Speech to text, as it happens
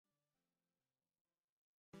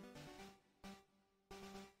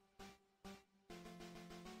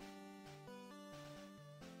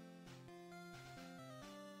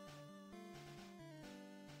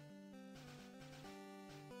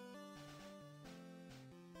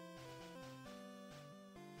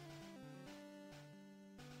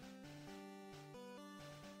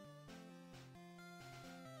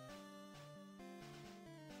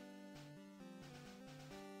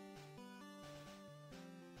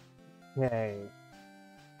Okay.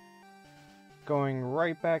 Going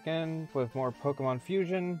right back in with more Pokemon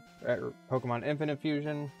Fusion, Pokemon Infinite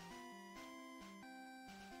Fusion.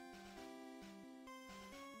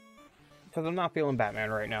 Because I'm not feeling Batman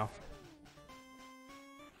right now.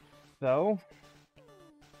 So,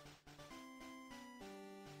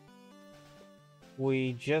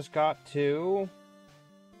 we just got to...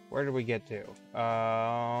 Where did we get to?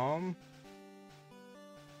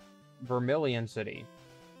 Vermilion City.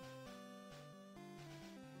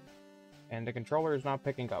 And the controller is not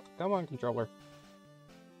picking up. Come on, controller.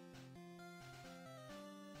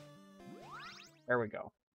 There we go.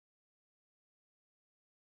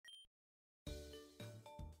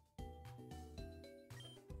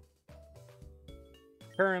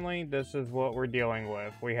 Currently, this is what we're dealing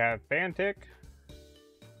with. We have Fantic,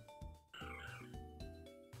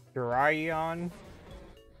 Jiraeon,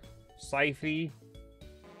 Psyphe.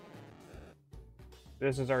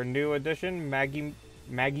 This is our new addition,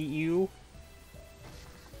 Maggie-U,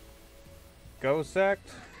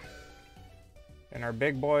 Gosect, and our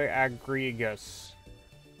big boy Agrigus.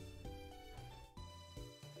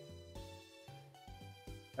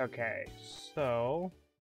 Okay, so...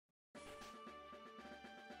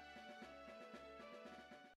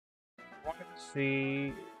 I want to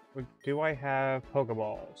see... Do I have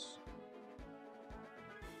Pokeballs?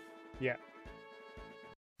 Yeah.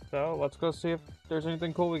 So, let's go see if there's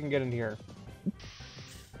anything cool we can get in here.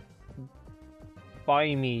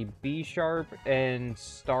 Bimey, B-Sharp, and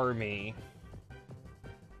Starmie.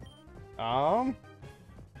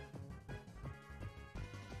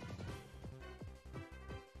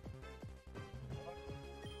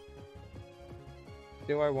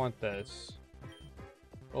 Do I want this?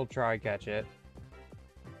 We'll try catch it.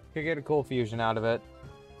 Could get a cool fusion out of it.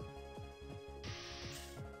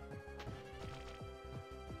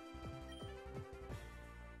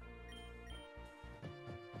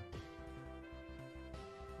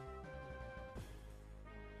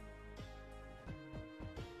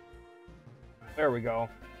 There we go.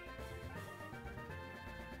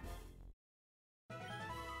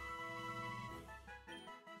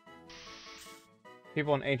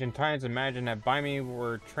 People in ancient times imagined that Bimey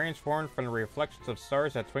were transformed from the reflections of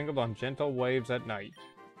stars that twinkled on gentle waves at night.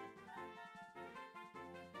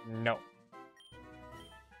 No.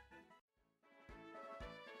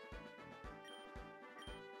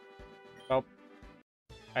 Oh.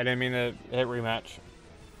 I didn't mean to hit rematch.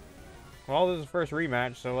 Well, this is the first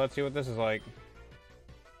rematch, so let's see what this is like.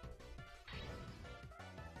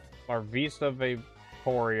 Larvista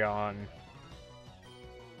Vaporeon.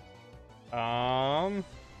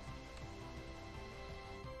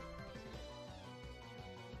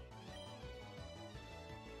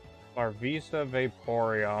 Larvista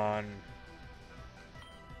Vaporeon.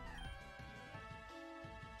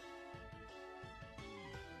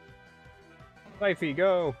 Lifey,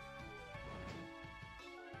 go!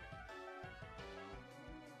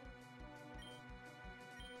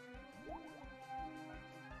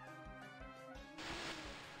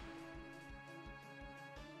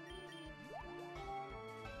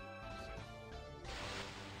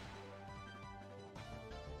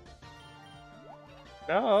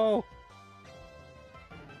 No!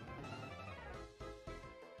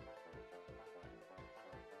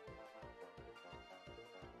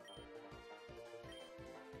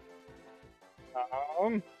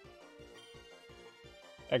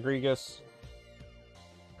 Egregious.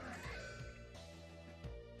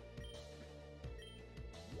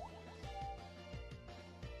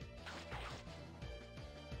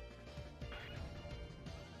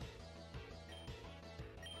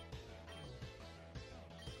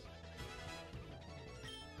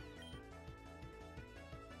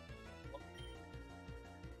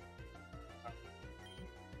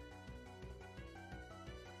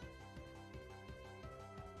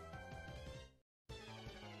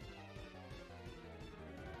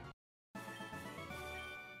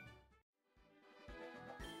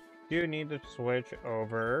 You need to switch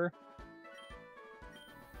over.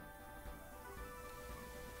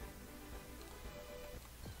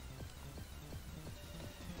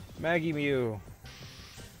 Maggie Mew.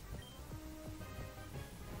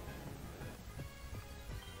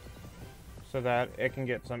 So that it can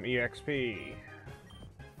get some EXP.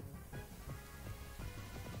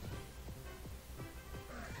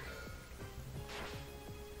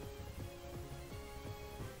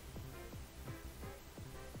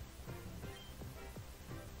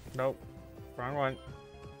 Nope. Wrong one.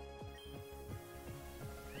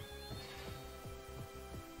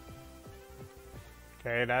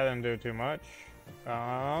 Okay, that didn't do too much.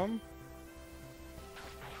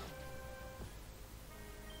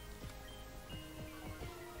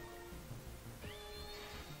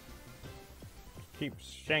 keep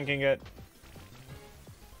shanking it.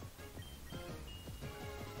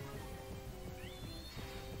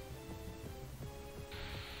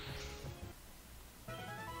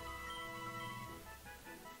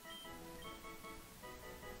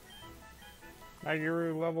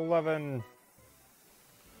 Naguru level 11.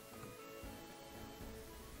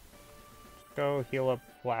 Let's go heal up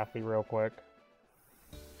Flaffy real quick.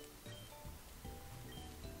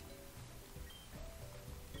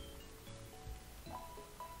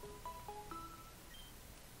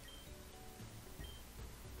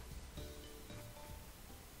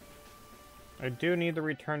 I do need to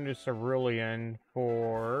return to Cerulean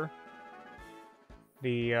for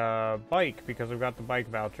the bike, because I've got the bike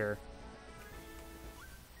voucher.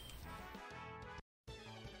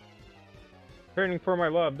 Training for my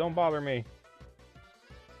love, don't bother me.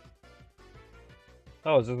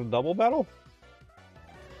 Oh, is this a double battle?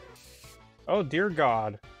 Oh, dear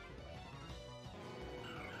God.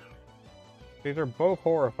 These are both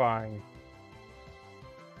horrifying.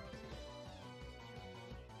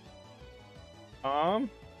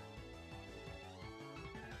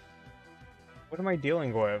 What am I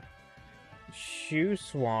dealing with? Shoe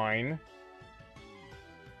Swine.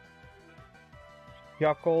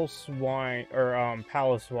 Yuckle Swine, or,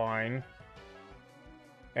 Paliswine.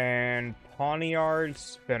 And Pawniard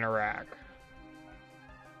Spinnerack.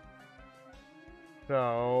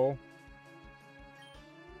 So...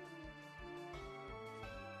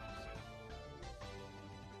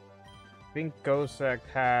 I think Ghostek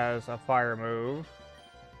has a fire move.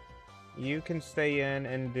 You can stay in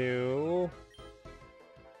and do...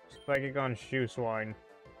 Psychic on Shoe Swine.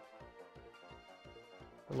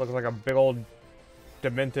 It looks like a big old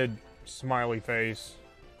demented smiley face.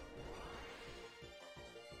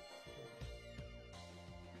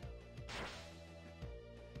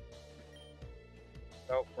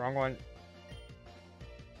 Oh, wrong one.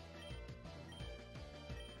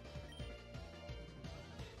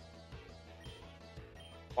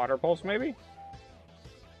 Water Pulse, maybe?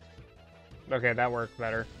 Okay, that worked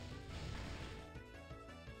better.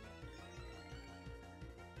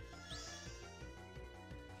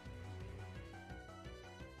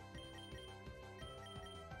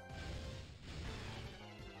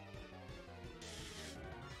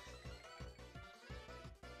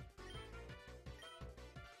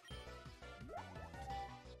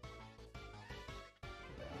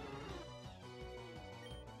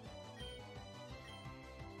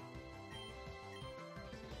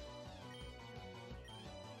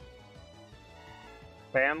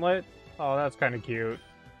 Fanlet? Oh, that's kind of cute.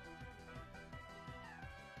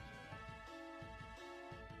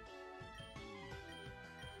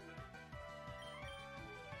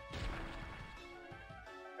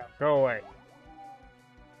 Go away.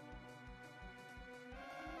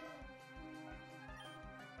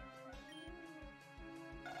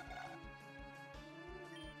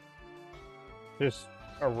 Just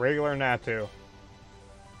a regular Natu.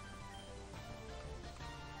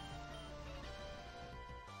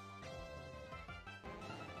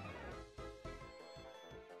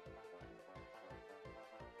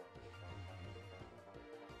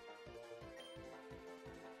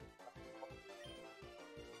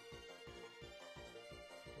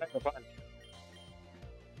 Mega Punch.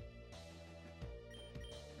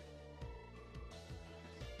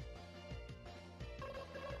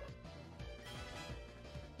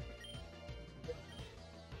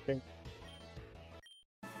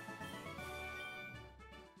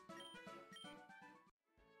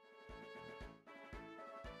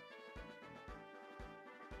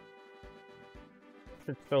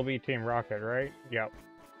 Should still be Team Rocket, right? Yep.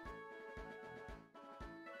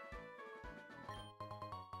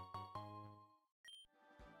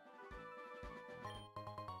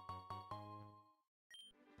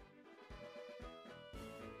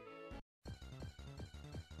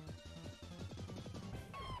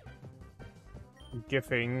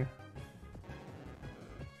 Gifting.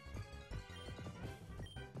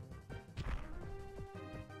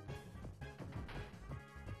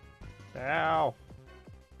 Ow.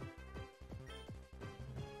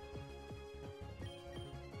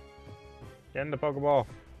 Get in the Pokeball.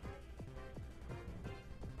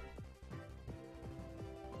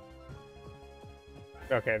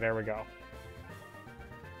 Okay, there we go.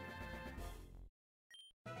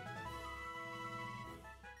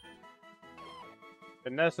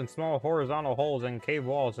 It nests in small horizontal holes in cave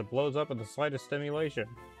walls. It blows up at the slightest stimulation.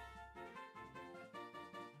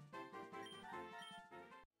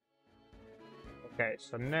 Okay,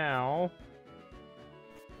 so now...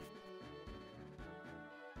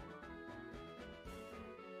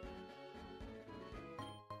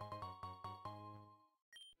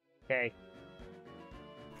 Okay.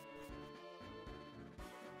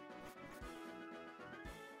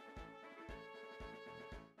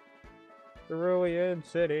 Cerulean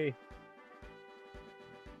City.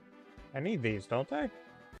 I need these, don't I?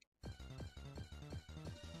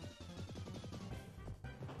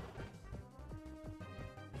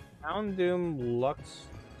 Houndoom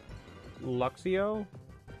Luxio?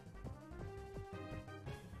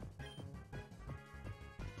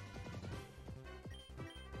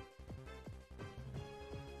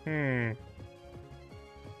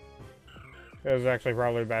 It was actually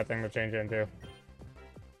probably a bad thing to change into.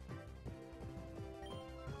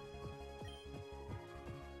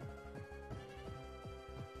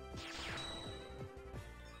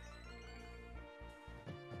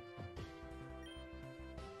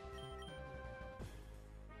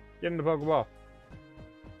 Get in the Pokeball.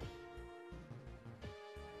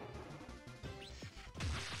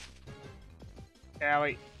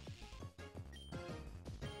 Owie.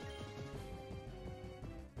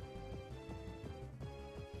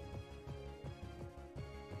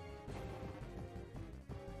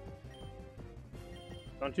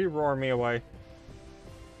 Don't you roar me away.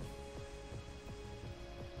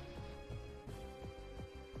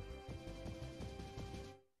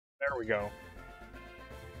 There we go.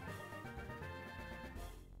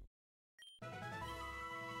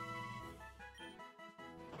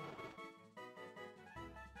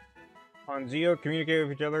 Onzio communicate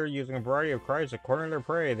with each other using a variety of cries to corner their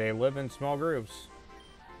prey. They live in small groups.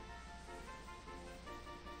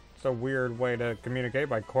 It's a weird way to communicate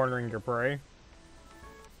by cornering your prey.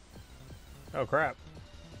 Oh crap.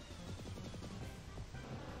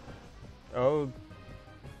 Oh,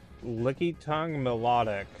 Licky Tongue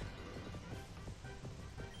Melodic.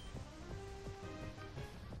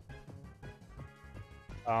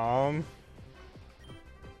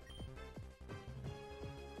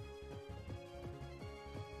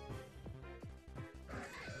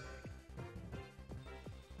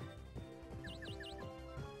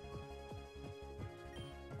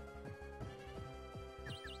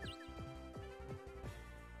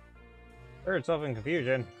 Throw itself in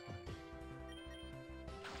confusion.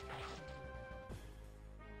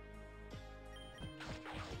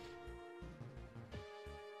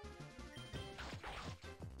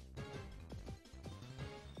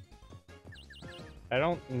 I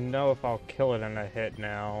don't know if I'll kill it in a hit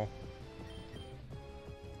now.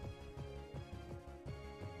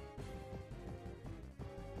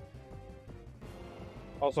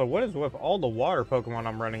 Also, what is with all the water Pokemon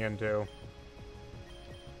I'm running into?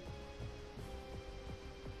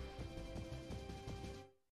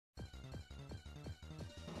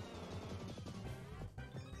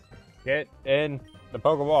 Get in the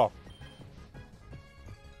Pokeball.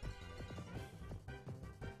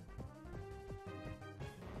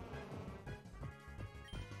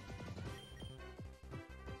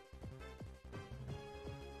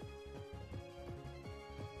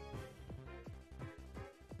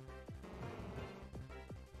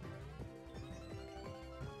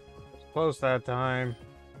 Close that time.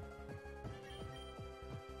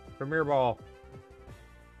 Premier Ball.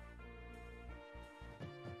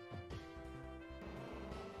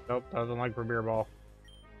 Nope, doesn't like Premier Ball.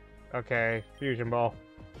 Okay, Fusion Ball.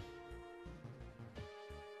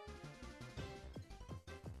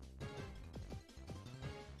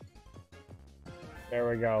 There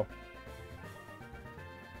we go.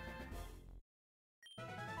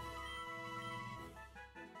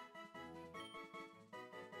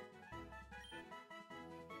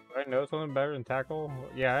 Do I know something better than Tackle?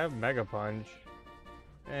 Yeah, I have Mega Punch.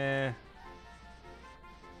 Eh.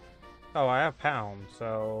 Oh, I have Pound,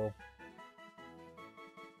 so...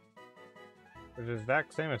 Which is the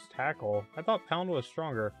exact same as Tackle. I thought Pound was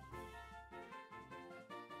stronger.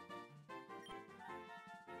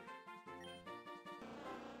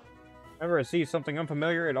 Whenever it sees something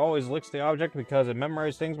unfamiliar, it always licks the object because it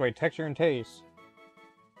memorizes things by texture and taste.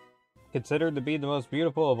 Considered to be the most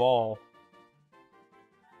beautiful of all.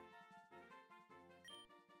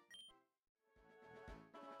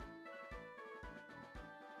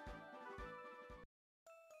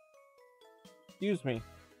 Excuse me.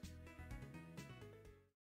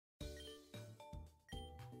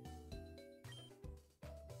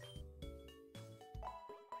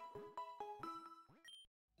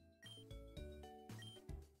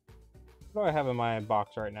 What do I have in my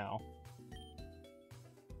box right now?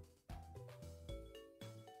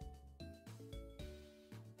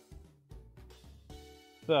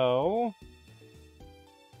 So...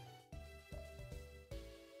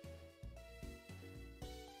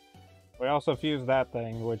 we also fused that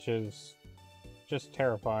thing, which is just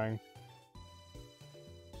terrifying.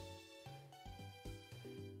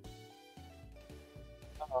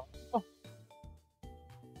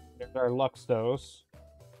 Lux Dose.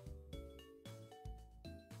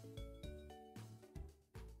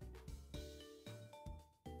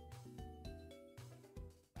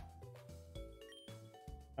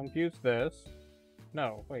 Unfuse this.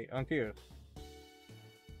 No, wait, unfuse.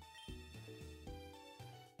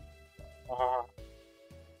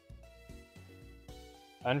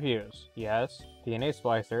 Unfuse. Yes. DNA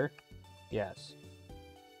Splicer. Yes.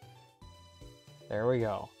 There we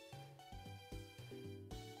go.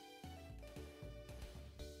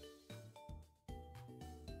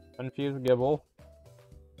 Unfuse Gible.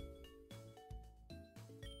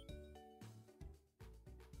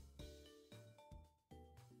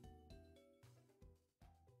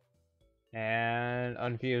 And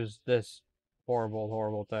unfuse this horrible,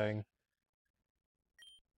 horrible thing.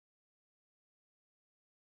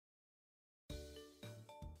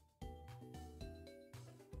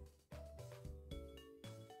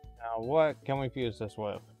 Now, what can we fuse this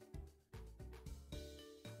with?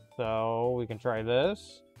 So, we can try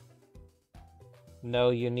this.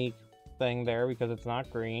 No unique thing there because it's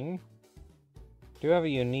not green. Do have a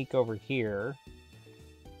unique over here.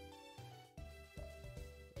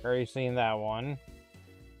 Already seen that one.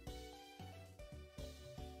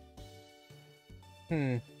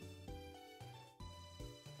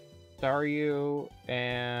 Staryu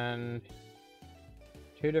and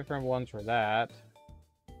 2 different ones for that.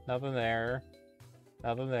 Nothing there.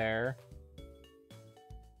 Nothing there.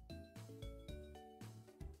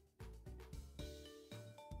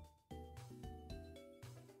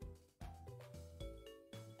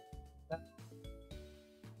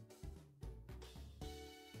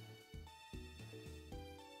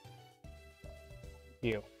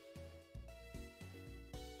 You.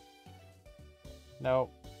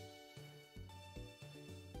 Nope.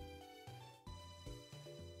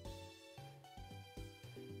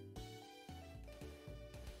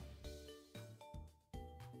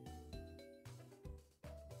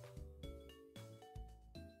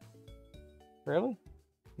 Really?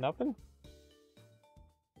 Nothing?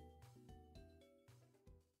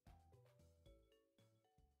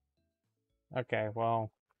 Okay,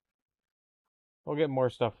 well, we'll get more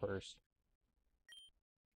stuff first.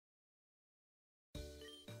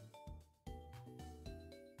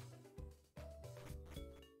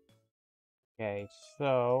 Okay,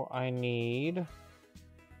 so I need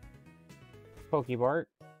Pokebart.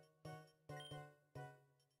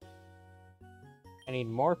 I need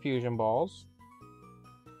more fusion balls.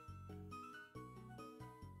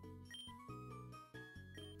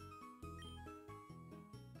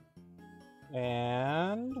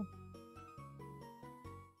 And a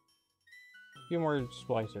few more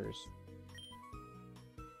splicers.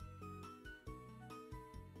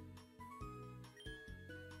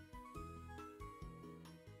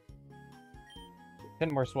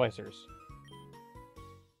 Ten more splicers.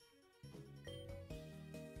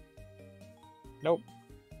 Nope.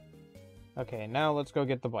 Okay, now let's go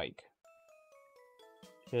get the bike.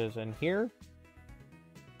 Which is in here.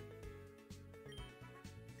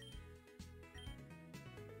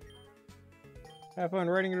 Have fun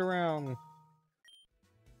riding it around.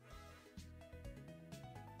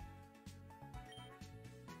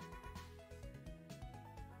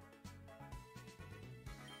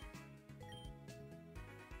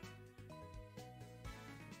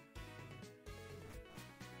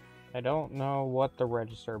 I don't know what the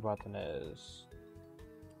register button is.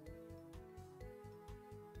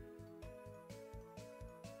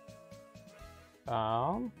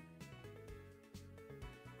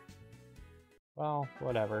 Well,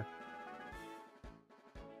 whatever.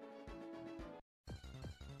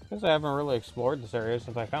 Because I haven't really explored this area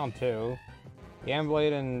since I found 2.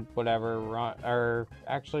 Yamblade and whatever are...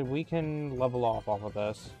 Actually, we can level off of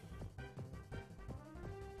this.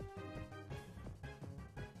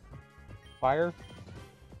 Fire?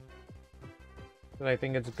 Because I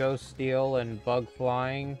think it's Ghost Steel and Bug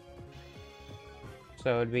Flying.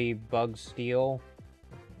 So it'd be Bug Steel.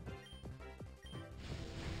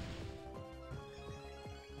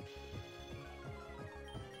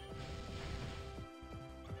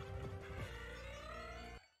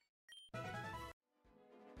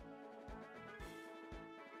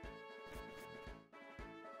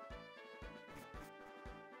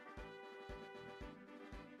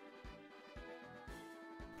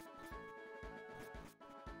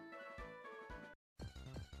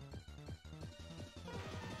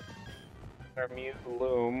 Our Mew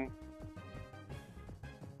Loom.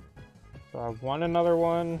 So I want another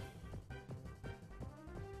one.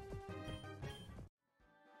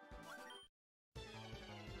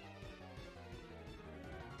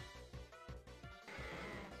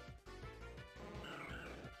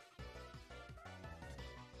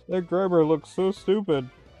 That grammar looks so stupid.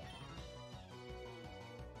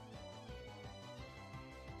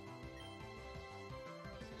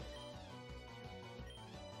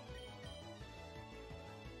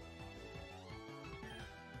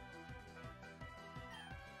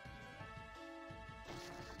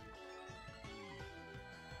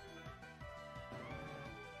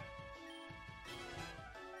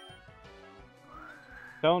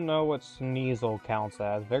 Don't know what Sneasel counts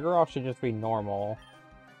as. Vigoroth should just be normal.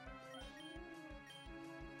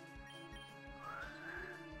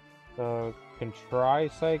 So, can try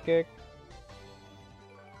Psychic.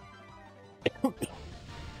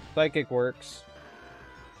 Psychic works.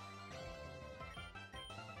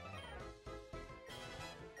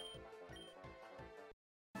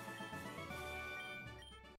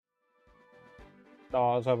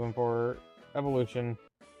 Oh, I was hoping for evolution.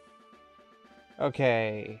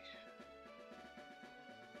 Okay.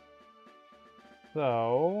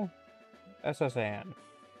 So, SS Anne.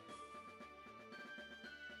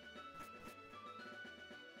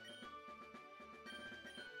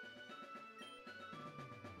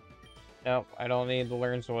 Nope, I don't need to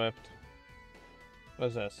learn Swift.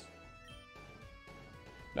 What's this?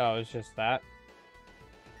 No, it's just that.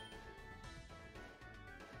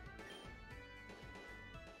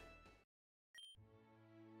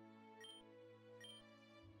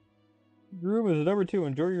 Room is number 2.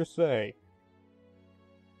 Enjoy your stay.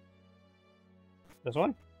 This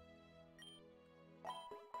one?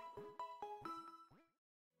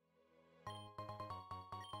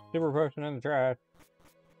 Super potion in the trash.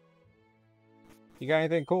 You got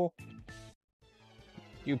anything cool?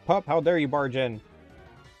 You pup, how dare you barge in?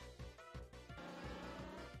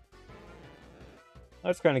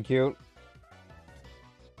 That's kind of cute.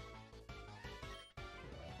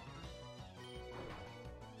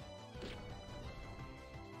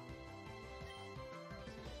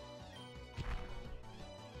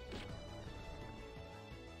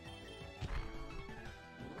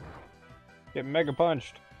 Get mega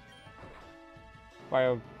punched by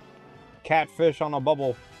a catfish on a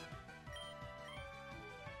bubble.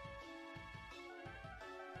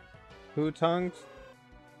 Hootongues?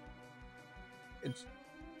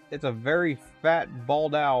 It's a very fat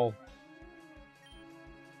bald owl.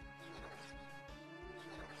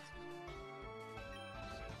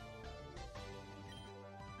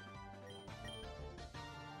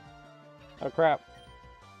 Oh crap.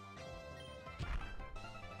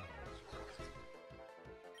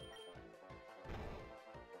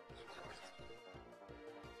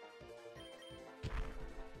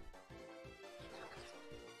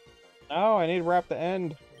 Oh, I need to wrap the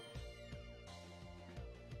end.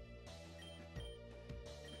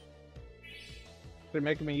 They're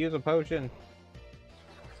making me use a potion.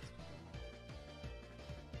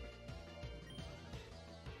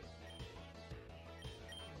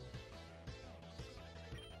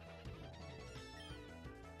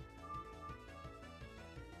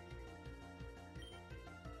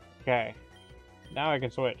 Okay. Now I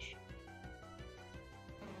can switch.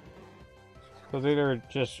 So it's either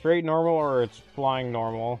just straight normal or it's flying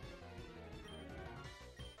normal.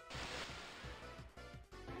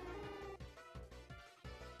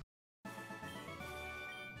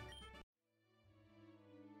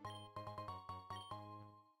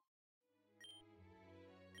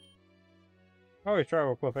 Always try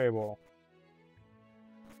with Clefable.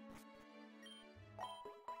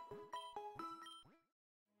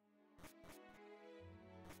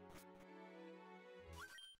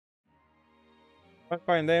 I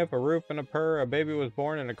find they have a roof and a purr, a baby was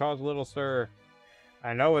born and it caused a little stir.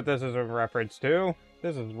 I know what this is a reference to.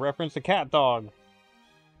 This is a reference to Cat Dog.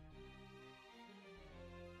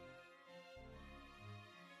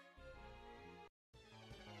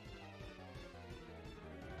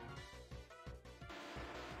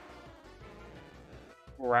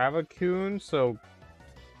 Gravicoon, so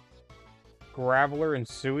Graveler and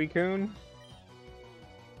Suicune?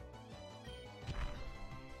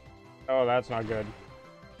 Oh, that's not good.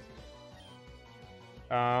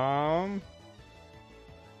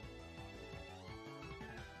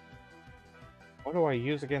 What do I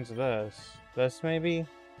use against this? This, maybe?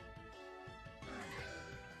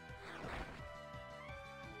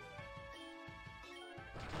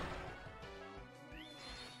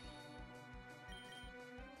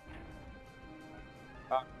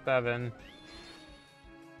 Top 7.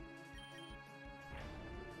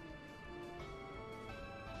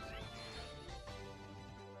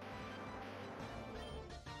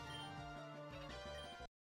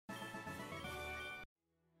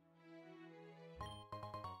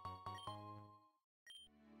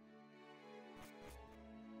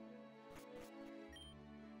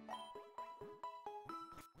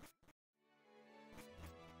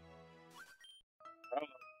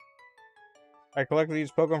 I collected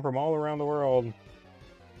these Pokemon from all around the world.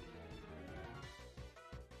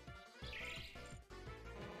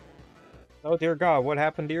 Oh dear God, what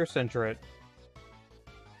happened to your Centret?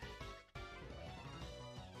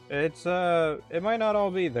 It might not all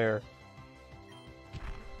be there.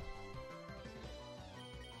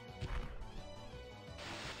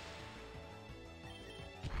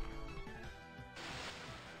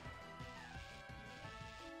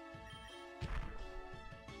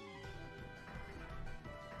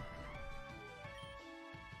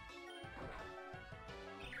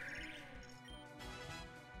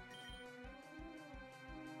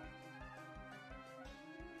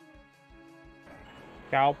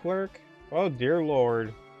 Calplurk? Oh dear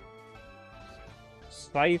Lord.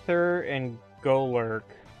 Scyther and Golurk.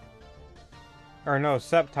 Or no,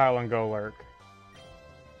 Sceptile and Golurk.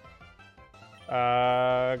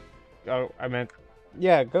 Oh, I meant...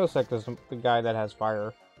 Yeah, Ghostek is the guy that has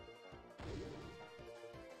fire.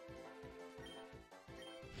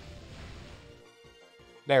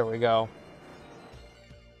 There we go.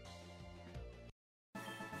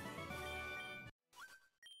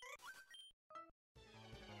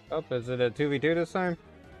 Oh, is it a 2v2 this time?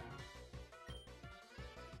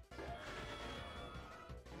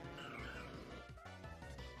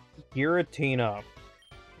 Giratina.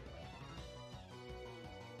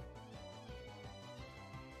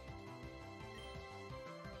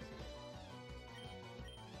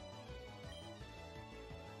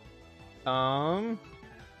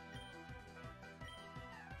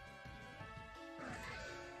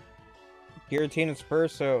 Giratina's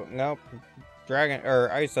first, so nope. Dragon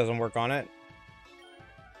or ice doesn't work on it.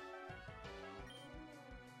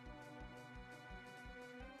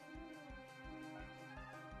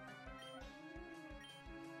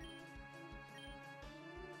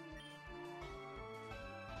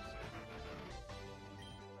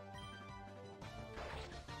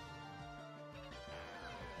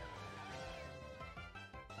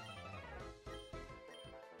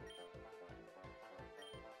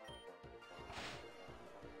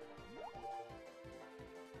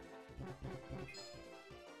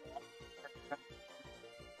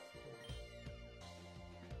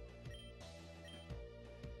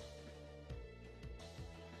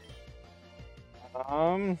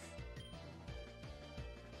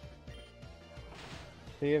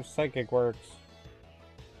 See if Psychic works.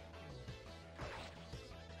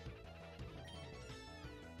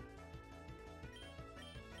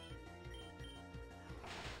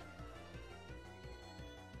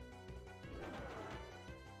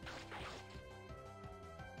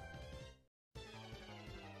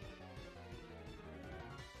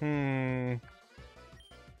 Hmm.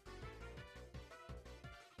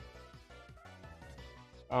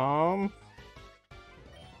 Um.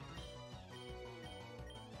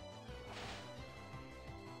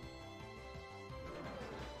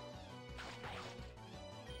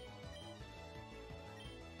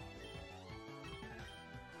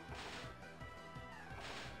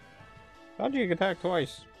 How'd you get attacked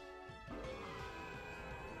twice?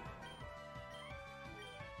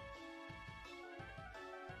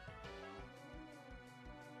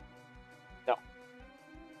 No.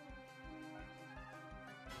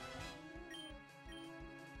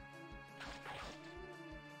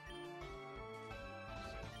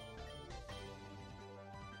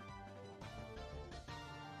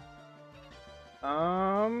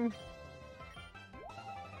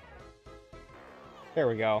 There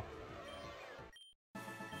we go.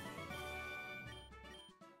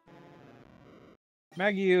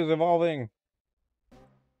 Maggie is evolving.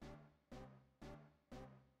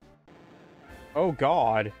 Oh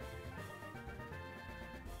God.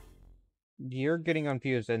 You're getting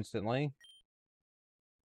confused instantly.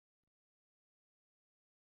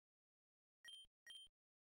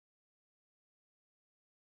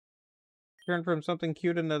 Turn from something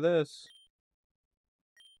cute into this.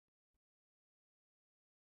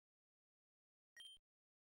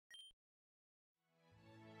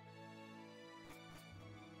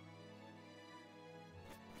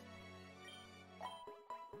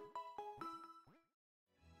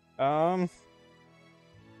 Um.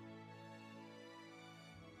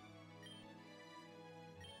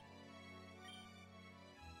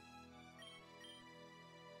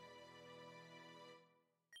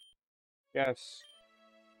 Yes.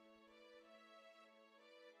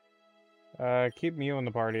 Keep Mew in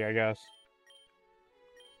the party, I guess.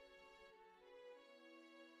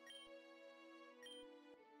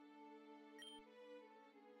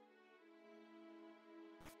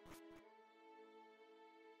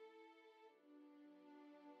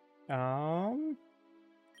 Um.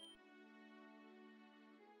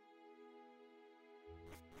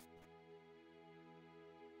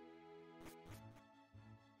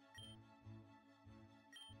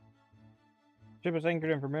 Ship is anchored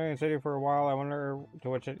in Vermilion City for a while. I wonder to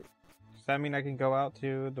which it... Does that mean I can go out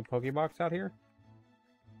to the Pokebox out here?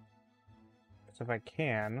 Because if I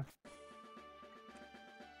can...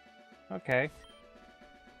 Okay.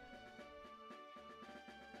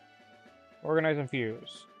 Organize and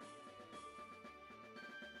fuse.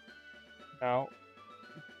 No.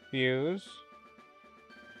 Fuse.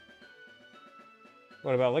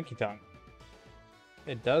 What about Lickitung?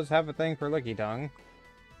 It does have a thing for Lickitung.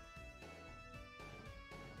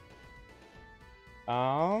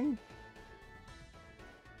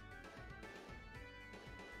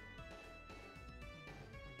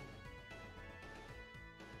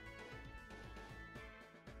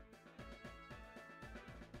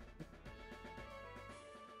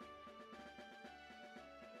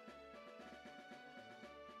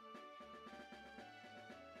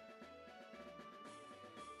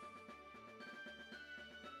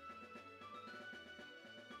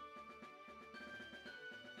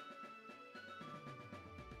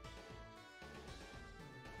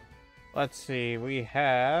 Let's see, we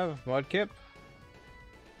have Mudkip.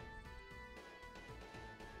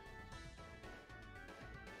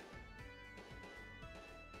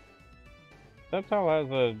 Sceptile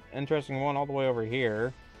has an interesting one all the way over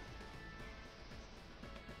here.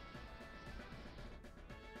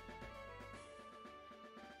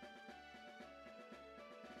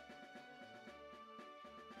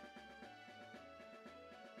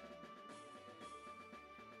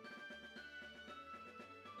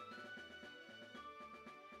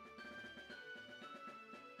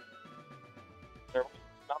 There was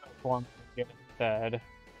another form to get instead.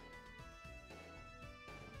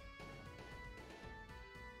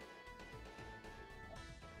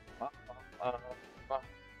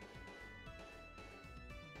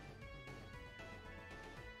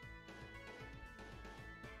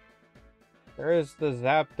 There is the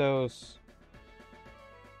Zapdos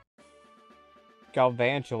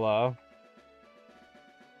Galvantula.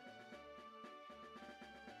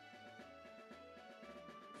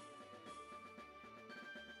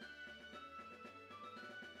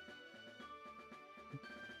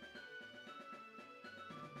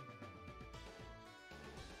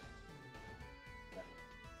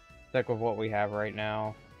 Stick with what we have right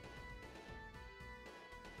now.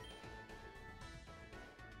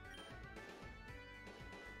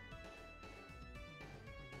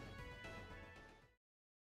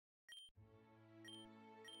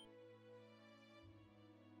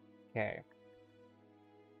 Okay.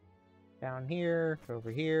 Down here, over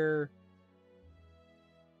here.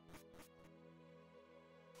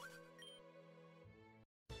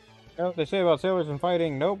 You know what they say about sailors and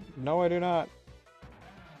fighting? Nope. No, I do not.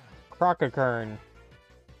 Crocokern.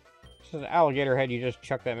 This is an alligator head you just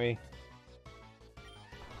chucked at me.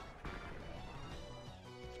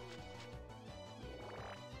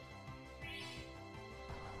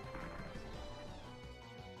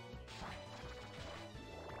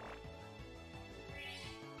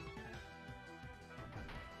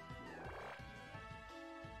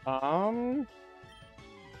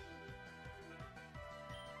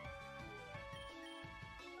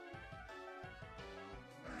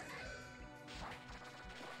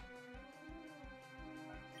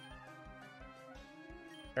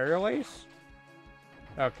 Aerial Ace?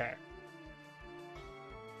 Okay.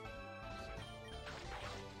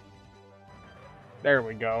 There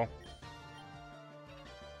we go.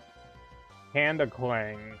 Panda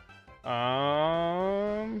Clang.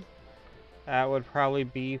 That would probably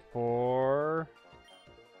be for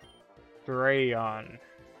Drayon.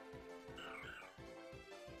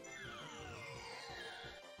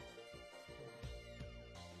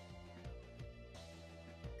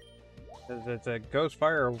 It's a Ghost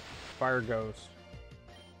Fire Ghost.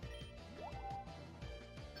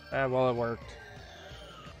 Well, it worked.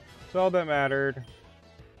 That's all that mattered.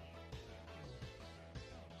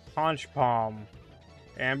 Honchpom.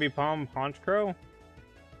 Ambipom, Honchkrow?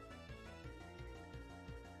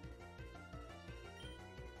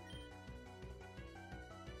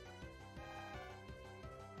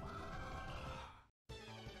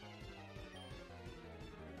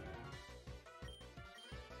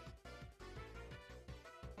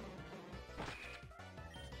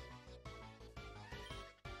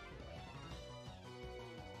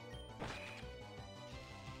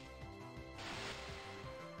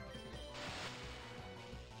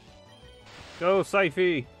 Go,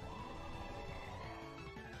 Syfy!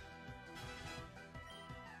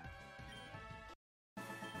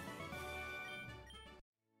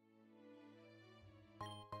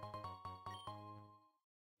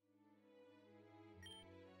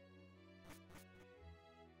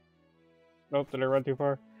 Nope, did I run too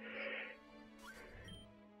far?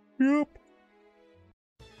 Yep.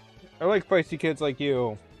 I like feisty kids like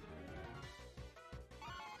you.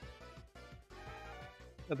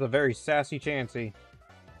 That's a very sassy Chansey.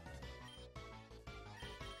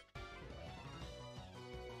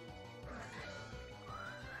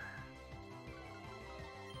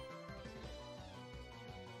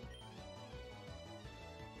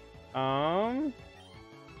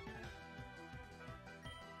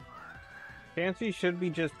 Chansey should be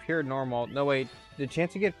just pure normal. No, wait. Did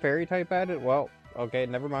Chansey get fairy type added? Well, okay,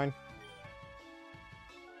 never mind.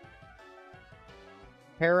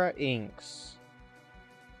 Para Inks.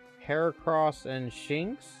 Heracross and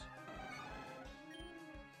Shinx?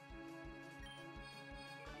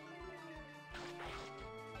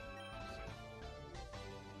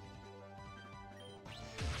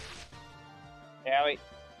 Yeah, wait.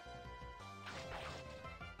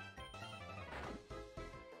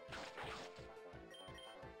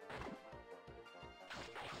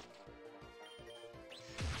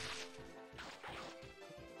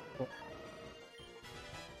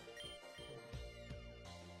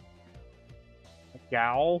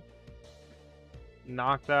 Gal,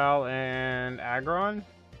 Noctowl, and Aggron?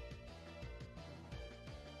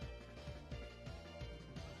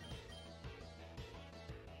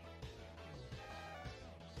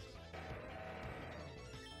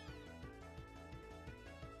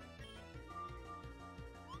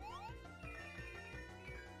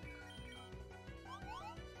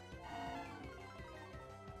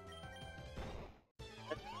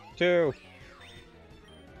 Two.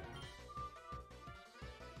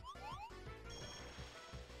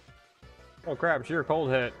 Oh crap, sheer cold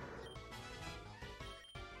hit.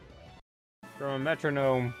 From a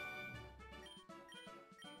metronome.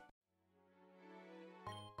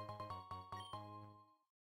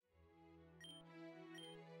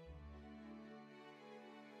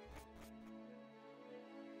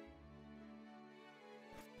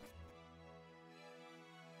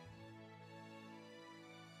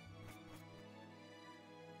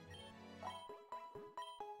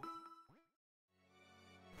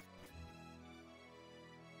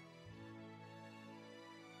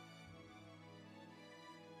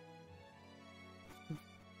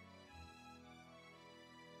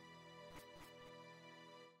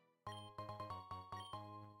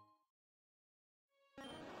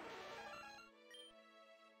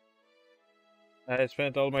 I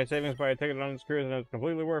spent all my savings by a ticket on this cruise and it was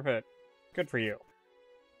completely worth it. Good for you.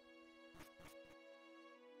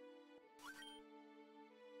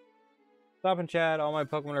 Stop and chat, all my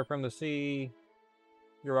Pokemon are from the sea.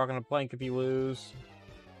 You're rocking a plank if you lose.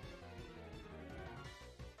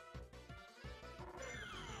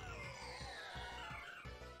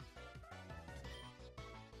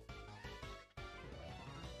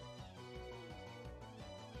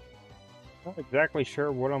 Not exactly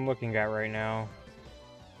sure what I'm looking at right now.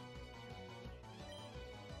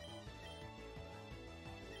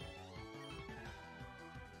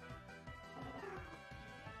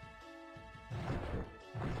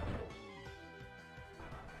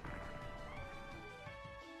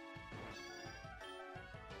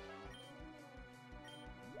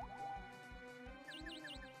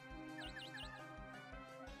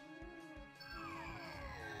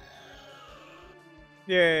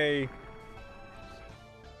 Yay!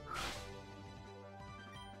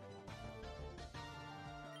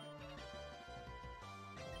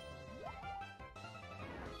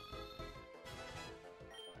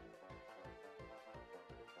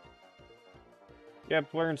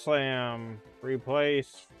 Yep, learn slam.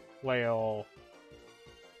 Replace flail.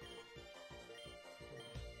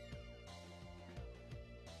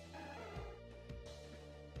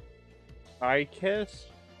 Eye kiss?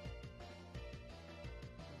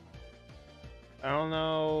 I don't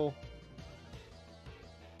know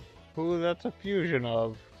who that's a fusion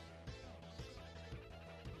of.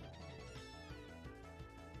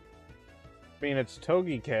 I mean, it's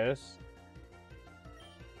Togekiss.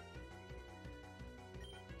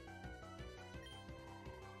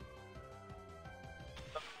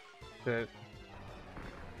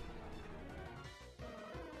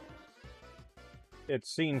 It's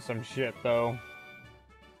seen some shit, though.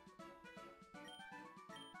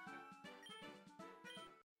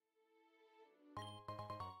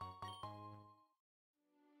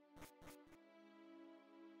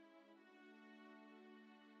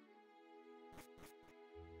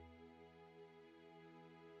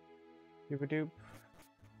 Doop-a-doop.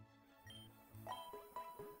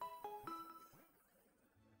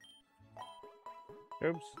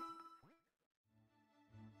 Oops.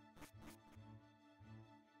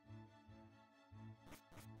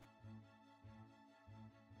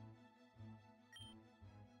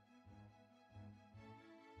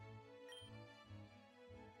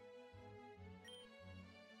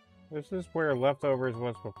 This is where Leftovers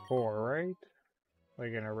was before, right?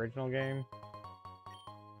 Like an original game?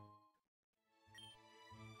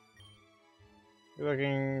 You're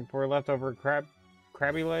looking for leftover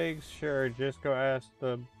crabby legs? Sure, just go ask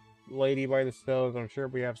the lady by the stoves. I'm sure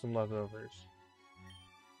we have some leftovers.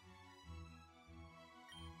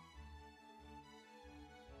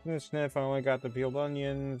 Sniff, I only got the peeled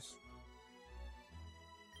onions.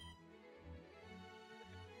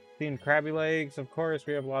 Seen crabby legs? Of course,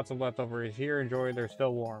 we have lots of leftovers here. Enjoy, they're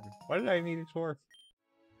still warm. What did I need it for?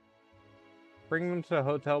 Bring them to the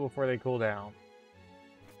hotel before they cool down.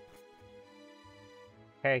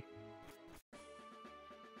 Hey.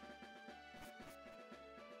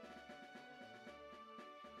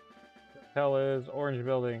 Hotel is Orange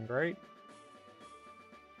Building, right?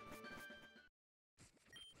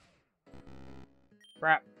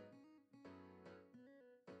 Crap.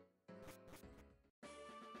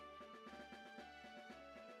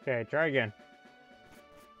 Okay, try again.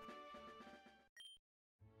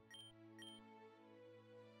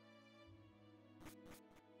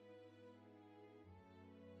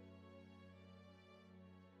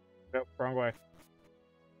 Nope, wrong way.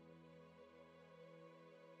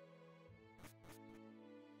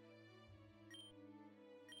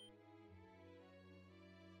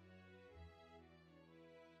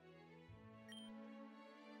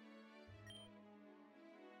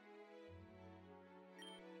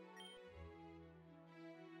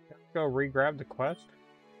 Let's go re-grab the quest.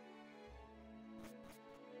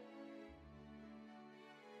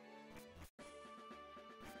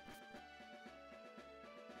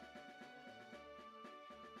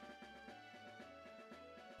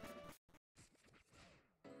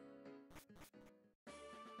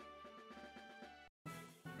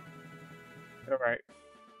 Alright.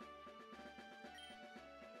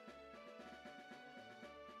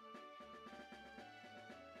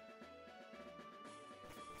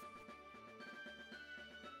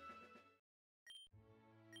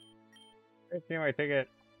 See my ticket.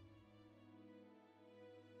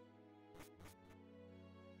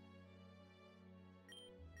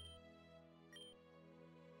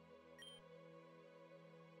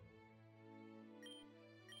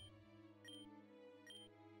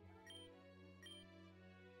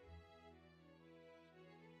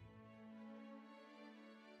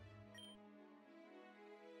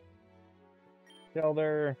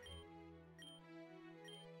 Shelter.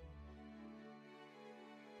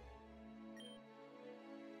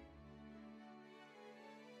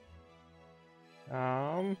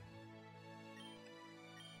 Um.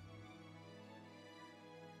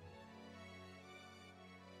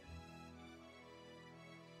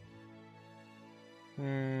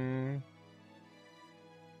 Hmm.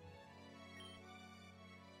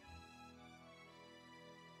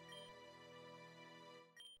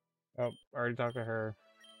 Oh, already talked to her.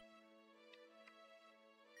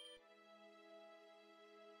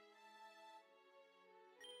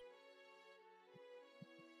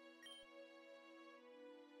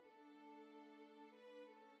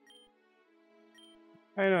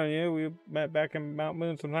 I know you. We met back in Mount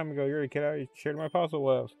Moon some time ago. You're the kid I shared my puzzle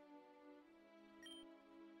with.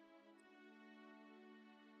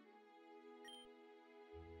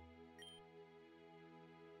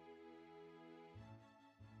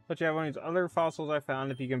 But you have one of these other fossils I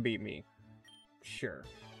found if you can beat me. Sure.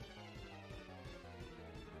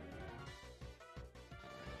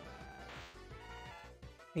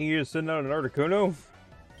 You just sitting out an Articuno?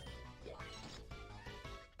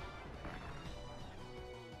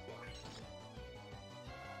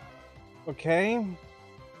 Okay.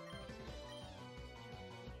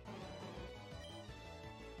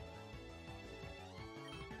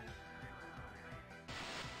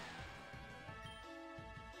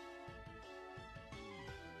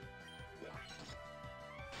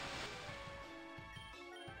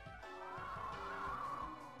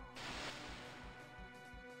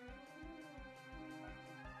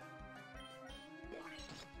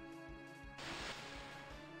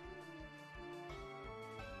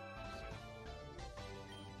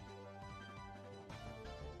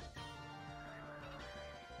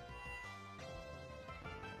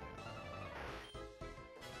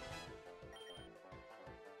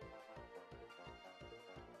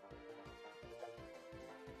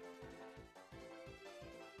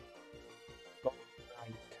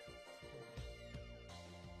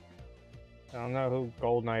 I don't know who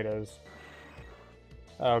Gold Knight is.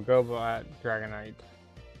 Oh, Golbat Dragonite.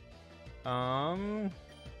 Um.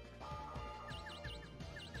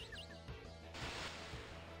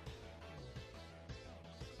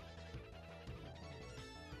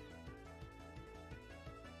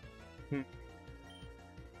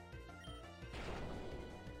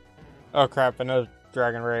 Oh crap, another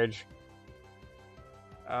Dragon Rage.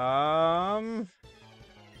 Um...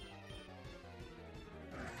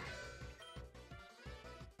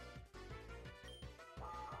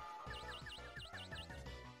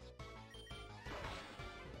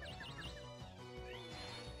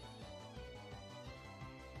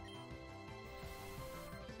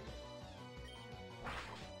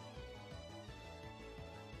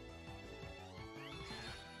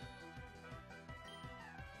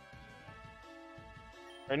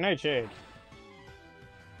 Or Nightshade.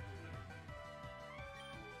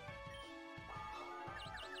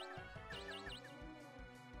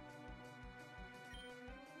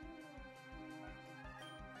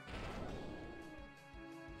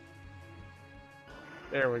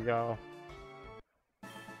 There we go.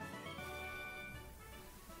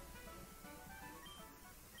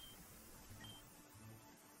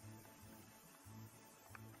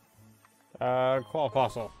 Claw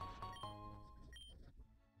Fossil.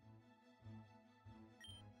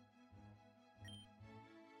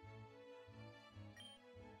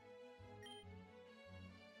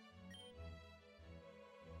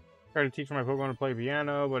 Try to teach my Pokemon to play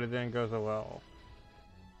piano, but it didn't go so well.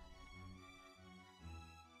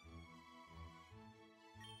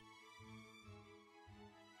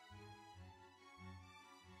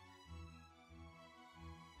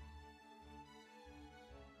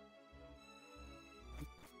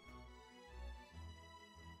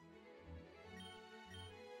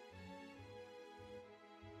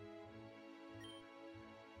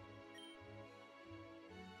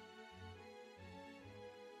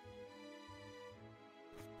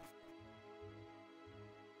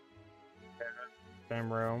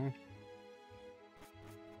 Same room.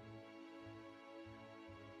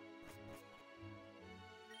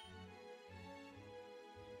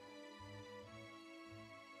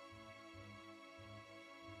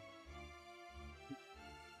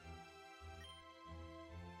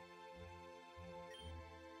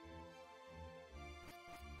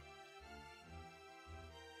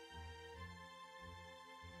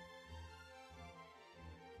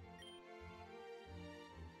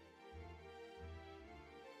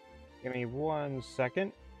 Give me 1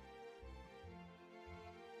 second.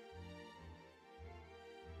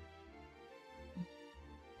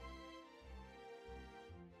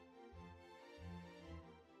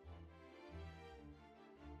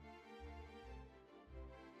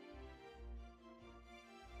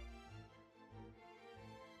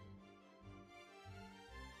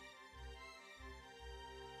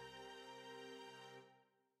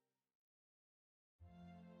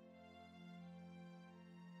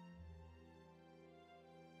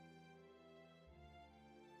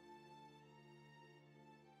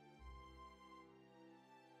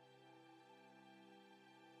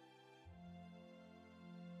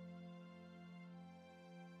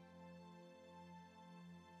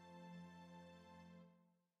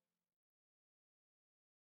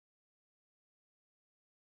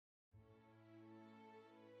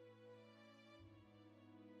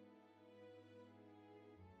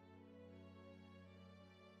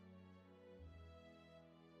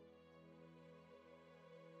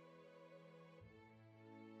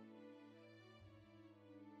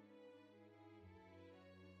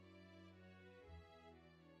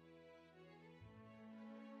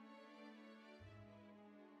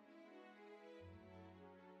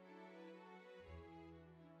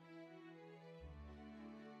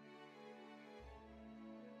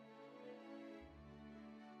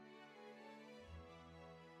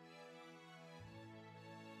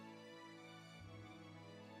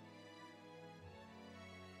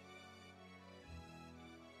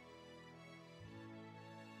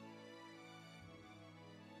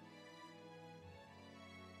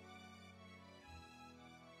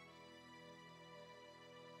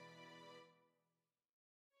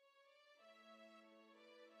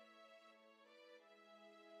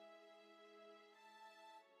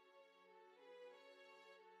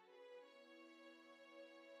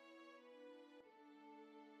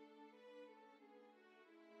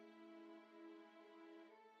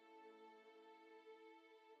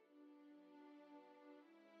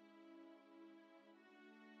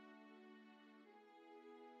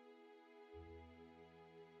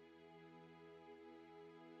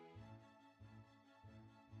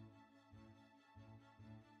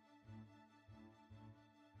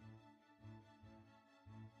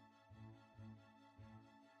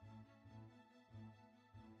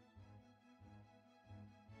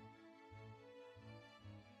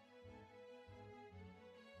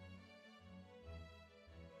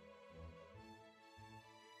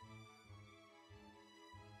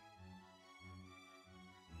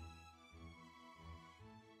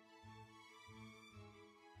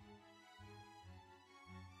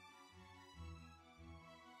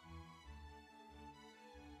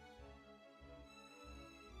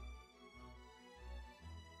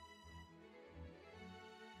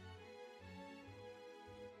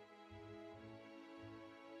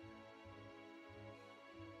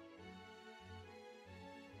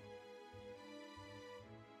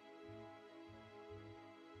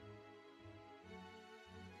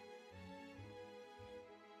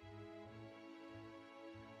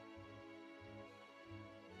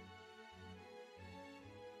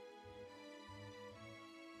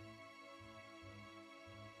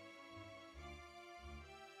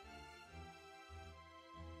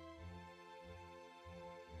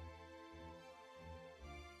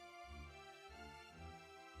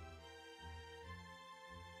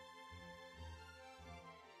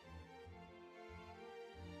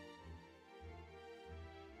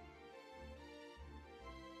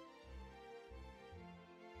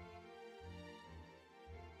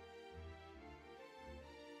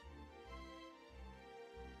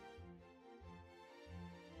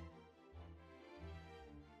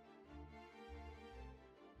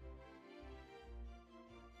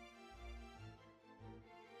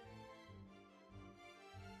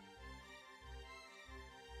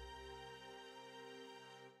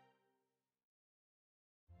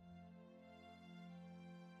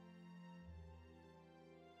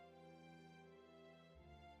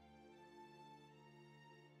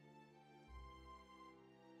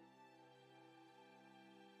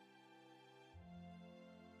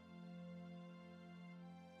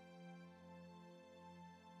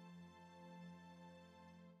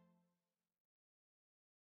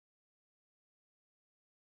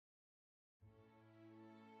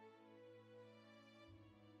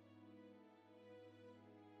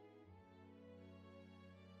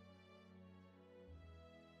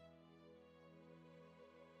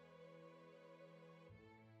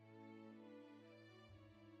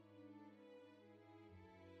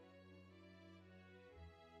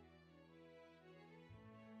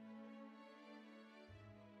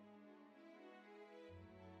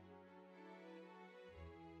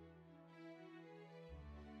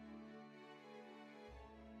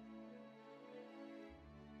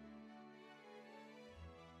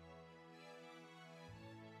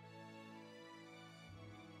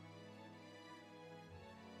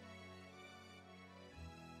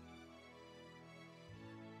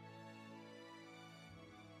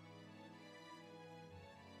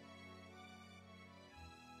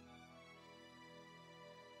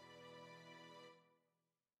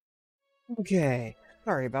 Okay,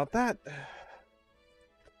 sorry about that.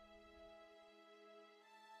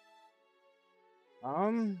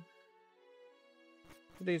 What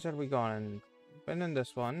days have we gone? Been in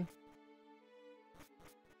this one.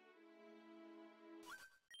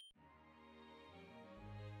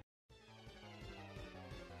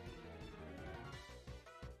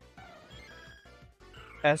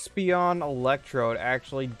 Espeon Electrode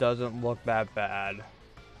actually doesn't look that bad.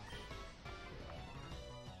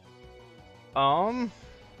 Owie?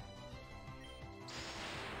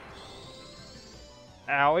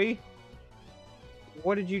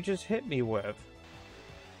 What did you just hit me with?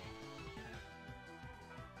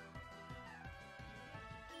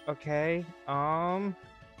 Okay,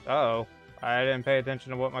 uh-oh. I didn't pay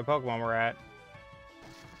attention to what my Pokemon were at.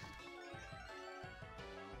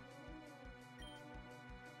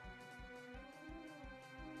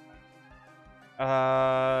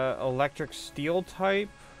 Electric Steel type?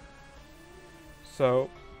 So,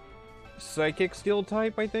 Psychic Steel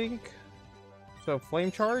type, I think? So,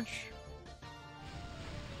 Flame Charge?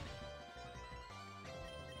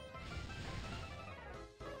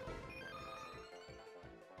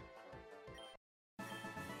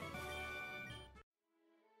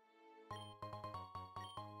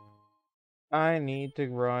 I need to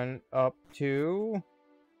run up to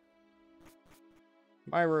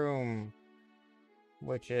my room,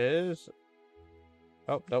 which is...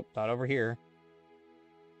 Oh, nope, not over here.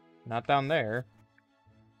 Not down there.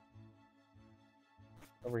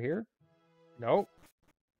 Over here? Nope.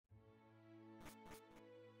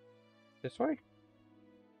 This way?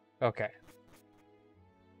 Okay.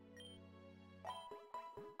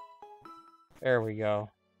 There we go.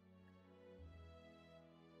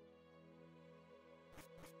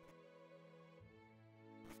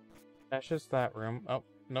 That's just that room. Oh,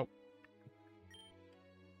 nope.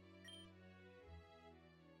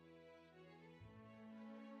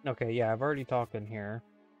 Okay, yeah, I've already talked in here.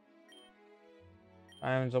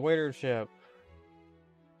 I'm the waiter ship.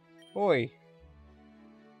 Oi.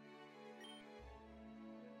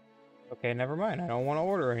 Okay, never mind. I don't want to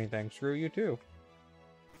order anything. Screw you too.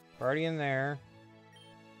 Already in there.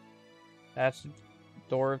 That's the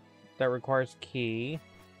door that requires key.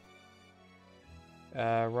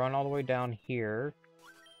 Run all the way down here.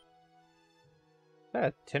 Is that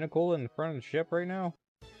a tentacle in the front of the ship right now?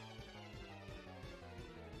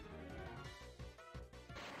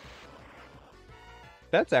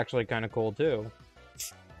 That's actually kind of cool too.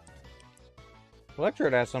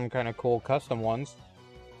 Electrode has some kind of cool custom ones.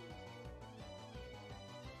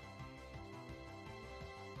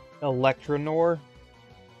 Electronor.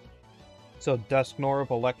 So Dusknor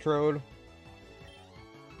of Electrode.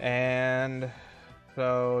 And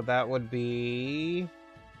so that would be...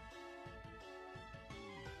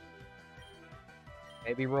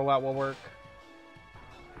 Maybe rollout will work.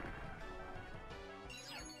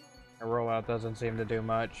 A rollout doesn't seem to do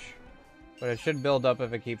much. But it should build up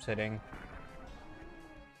if it keeps hitting.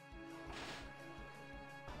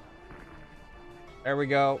 There we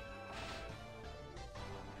go.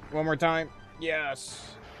 One more time.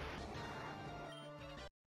 Yes.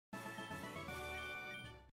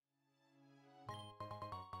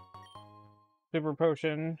 Super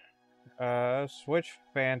Potion. Switch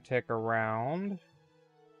Fantic around.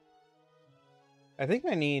 I think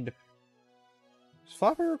I need... Does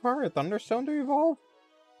Flappy require a Thunderstone to evolve?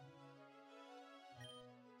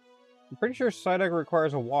 I'm pretty sure Psyduck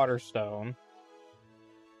requires a Water Stone.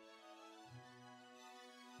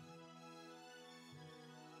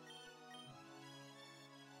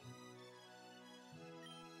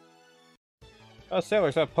 Oh,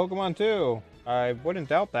 sailors have Pokemon too. I wouldn't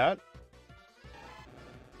doubt that.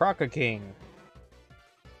 Croca King.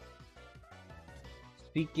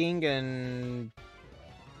 Speaking and...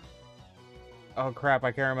 Oh crap,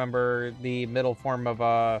 I can't remember the middle form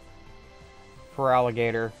of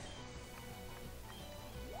Feraligatr.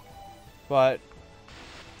 But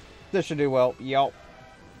this should do well. Yelp.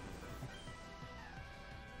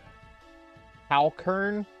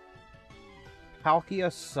 Halkern? Palkia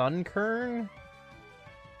Sunkern?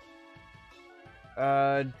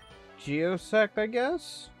 Geosect, I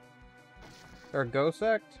guess? Or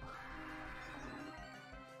Gosect?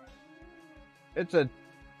 It's a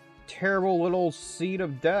terrible little seed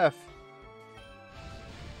of death.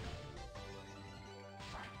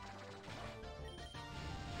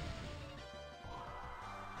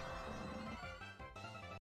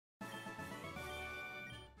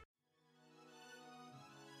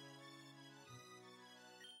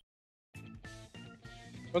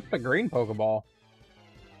 What's the green Pokeball?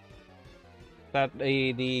 That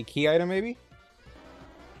the key item, maybe?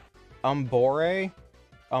 Umbore?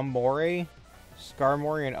 Umore,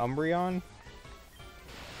 Skarmory, and Umbreon.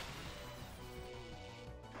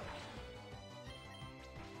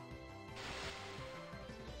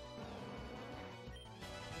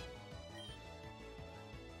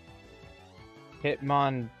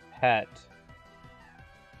 Hitmon Pet.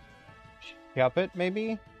 Shuppet,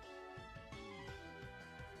 maybe?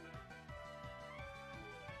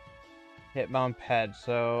 Hitmon Pet,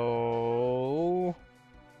 so...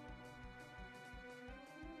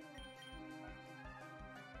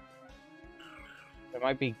 It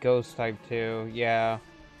might be Ghost type too, yeah.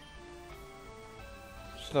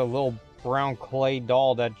 Just a little brown clay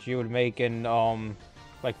doll that you would make in,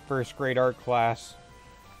 like, first grade art class.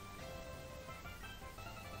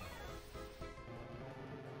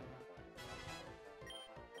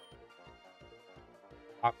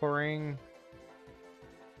 Aquaring?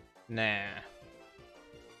 Nah.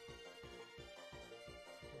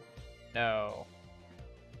 No.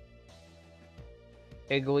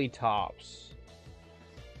 Igglytops.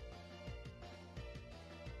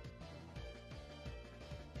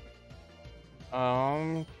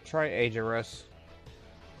 Try Aegirus.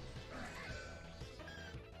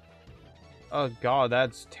 Oh god,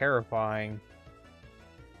 that's terrifying.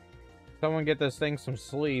 Someone get this thing some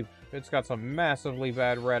sleep. It's got some massively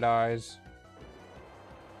bad red eyes.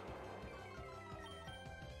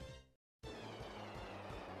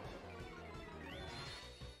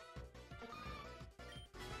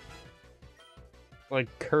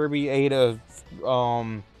 Like Kirby ate a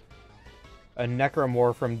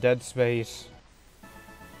Necromorph from Dead Space.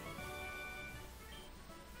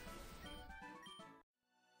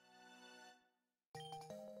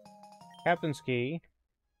 Captain's Key.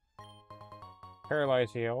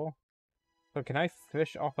 Paralyze Heal. So can I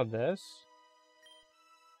fish off of this?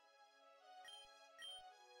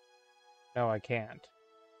 No, I can't.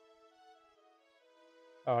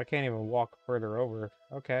 Oh, I can't even walk further over.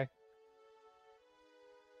 Okay.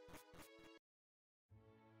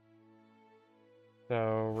 So,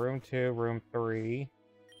 room 2, room 3.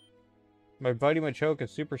 My buddy Machoke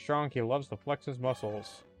is super strong. He loves to flex his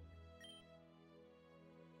muscles.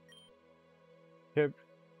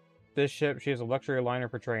 This ship, she has a luxury liner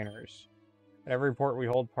for trainers. At every port, we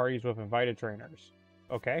hold parties with invited trainers.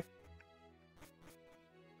 Okay.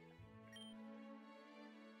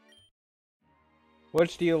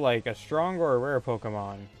 Which do you like, a strong or a rare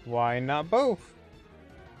Pokemon? Why not both?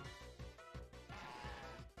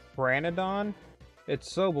 Pteranodon?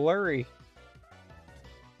 It's so blurry.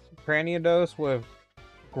 Cranidos with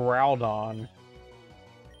Groudon.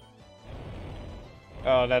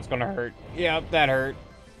 Oh, that's gonna hurt. Yep, that hurt.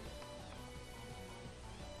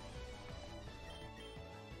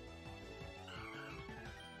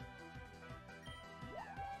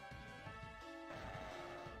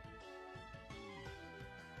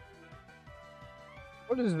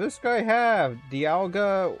 What does this guy have?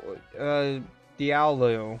 Dialga,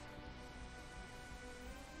 Diallo.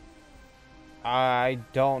 I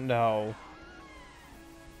don't know.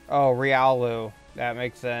 Oh, Riolu. That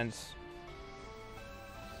makes sense.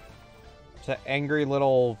 It's an angry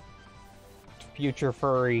little future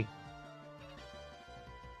furry.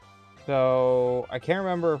 So, I can't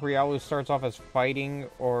remember if Riolu starts off as fighting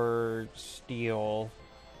or steel.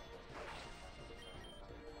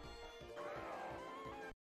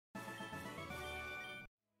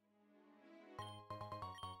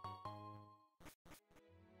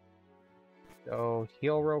 So,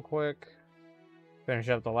 heal real quick. Finish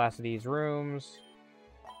up the last of these rooms.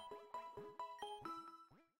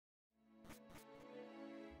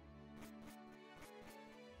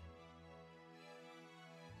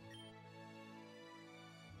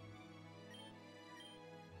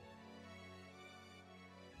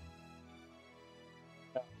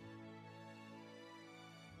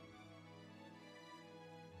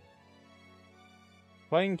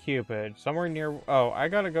 Playing Cupid. Somewhere near... Oh, I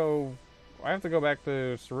gotta go... I have to go back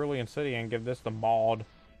to Cerulean City and give this to Maud.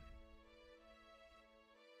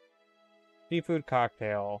 Seafood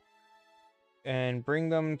cocktail. And bring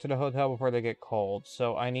them to the hotel before they get cold.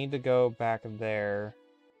 So I need to go back there.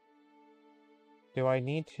 Do I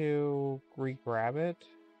need to re-grab it?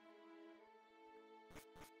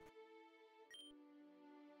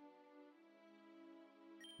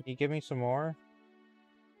 Can you give me some more?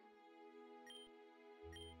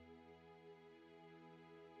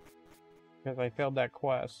 Because I failed that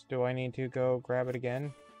quest. Do I need to go grab it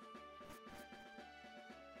again?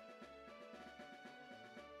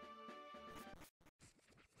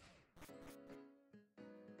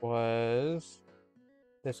 Was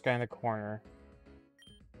this guy in the corner.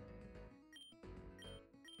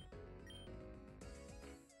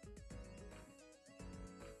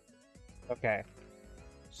 Okay.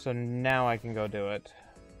 So now I can go do it.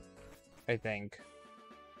 I think.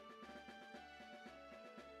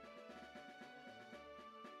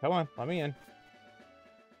 Come on, let me in.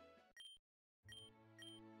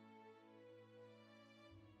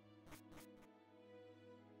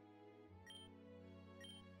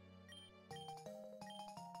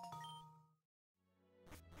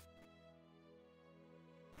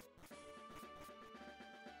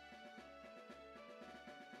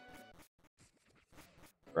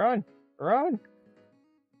 Run! Run!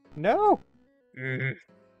 No!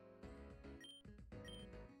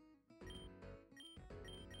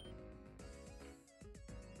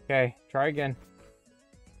 Okay, try again.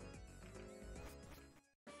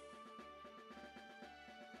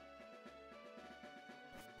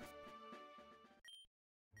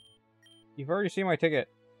 You've already seen my ticket.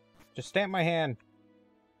 Just stamp my hand.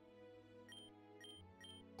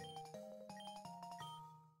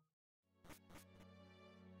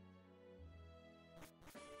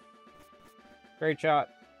 Great shot.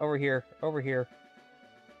 Over here. Over here.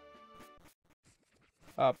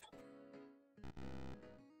 Up.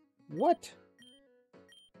 What?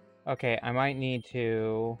 Okay, I might need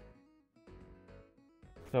to...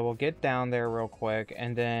 So we'll get down there real quick,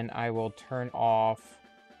 and then I will turn off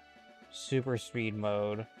super speed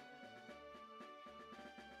mode.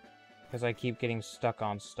 Because I keep getting stuck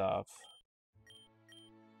on stuff.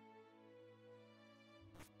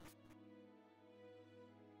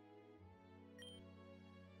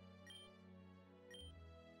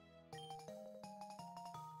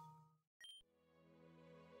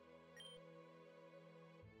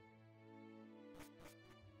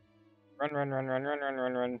 Run, run, run, run, run, run,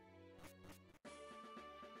 run, run.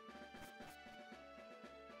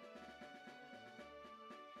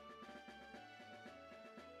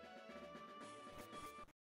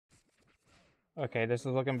 Okay, this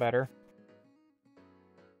is looking better.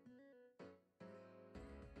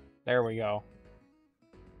 There we go.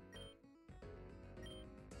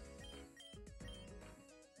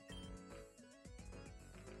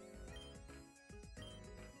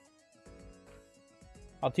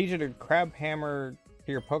 I'll teach you to crab hammer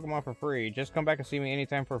to your Pokemon for free. Just come back and see me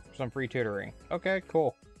anytime for some free tutoring. Okay,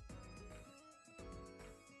 cool.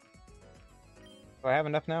 Do I have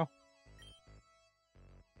enough now?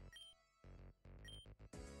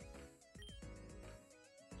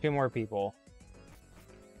 Two more people.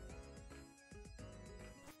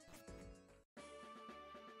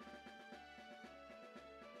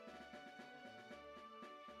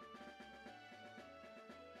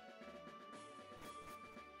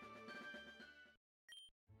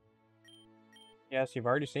 Yes, you've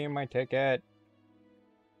already seen my ticket.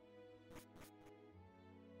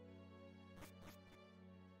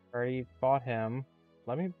 Already bought him.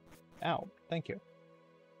 Let me out. Thank you.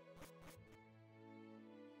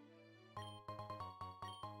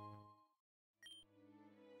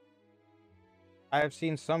 I have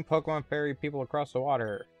seen some Pokemon ferry people across the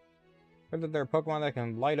water. Heard that there are Pokemon that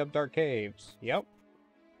can light up dark caves. Yep.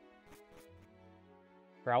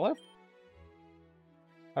 Growlithe?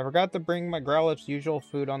 I forgot to bring my Growlithe's usual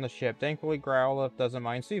food on the ship. Thankfully, Growlithe doesn't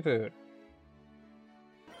mind seafood.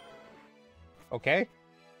 Okay.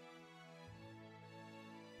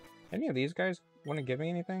 Any of these guys want to give me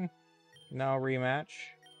anything? No rematch.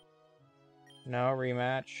 No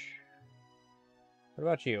rematch. What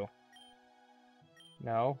about you?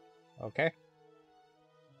 No. Okay.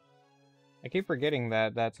 I keep forgetting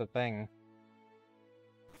that that's a thing.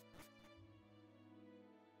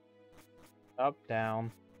 Up,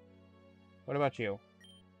 down. What about you?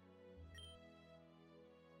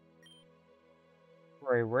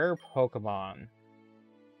 For a rare Pokemon.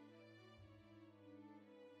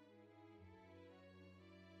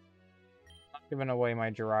 Not giving away my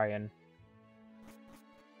Jirayan.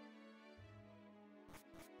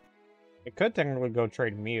 I could technically go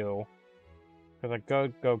trade Mew. Because I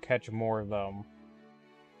could go catch more of them.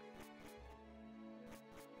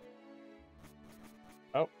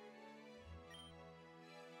 Oh.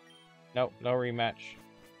 Nope, no rematch.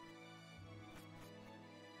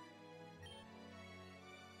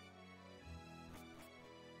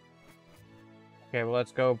 Okay, well,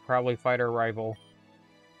 let's go probably fight our rival.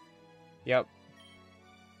 Yep.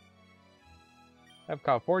 I've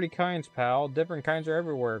caught 40 kinds, pal. Different kinds are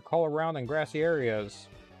everywhere. Call around in grassy areas.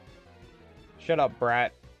 Shut up,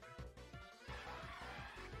 brat.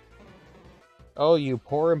 Oh, you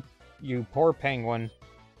poor penguin.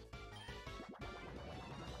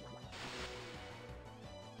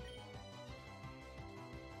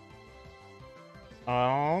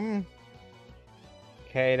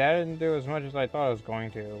 Okay, that didn't do as much as I thought it was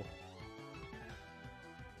going to.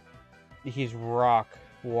 he's rock,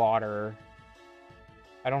 water.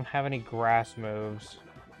 I don't have any grass moves.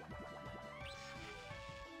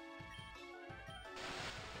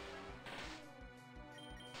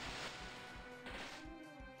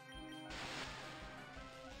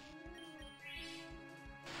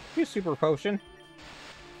 You super potion.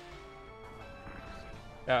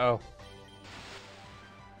 Uh-oh.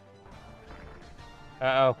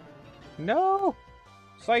 Uh-oh. No!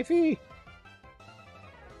 Syphy!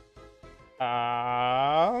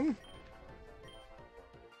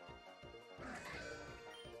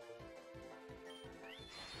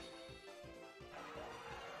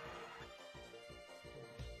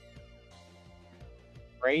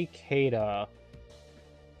 Rayquaza.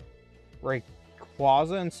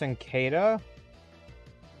 Rayquaza and Cincada?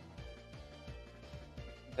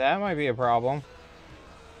 That might be a problem.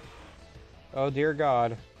 Oh dear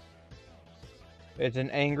God. It's an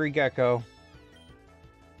angry gecko.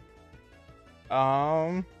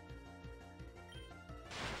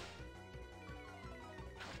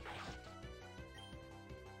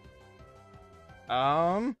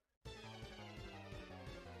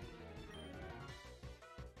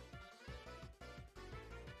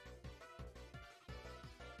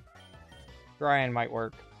 Ryan might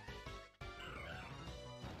work.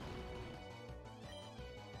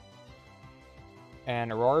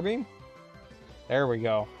 And Aurora Beam? There we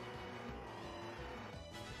go.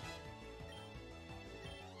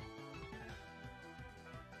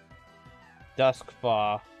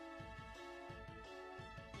 Duskfa.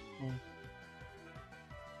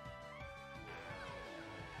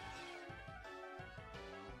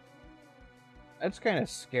 That's kind of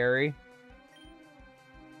scary.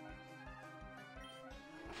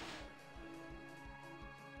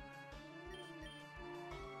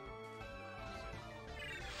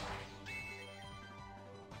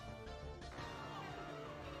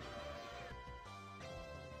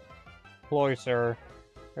 Cloyster.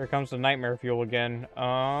 Here comes the nightmare fuel again.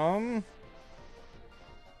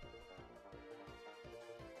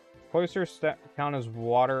 Cloyster count as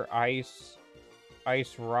water, ice,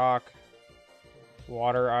 ice, rock,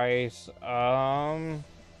 water, ice.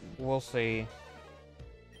 We'll see.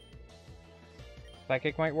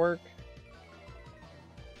 Psychic might work.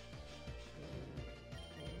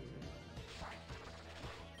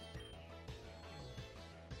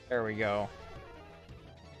 There we go.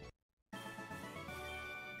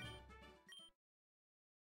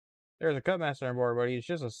 There's a Cutmaster on board, but he's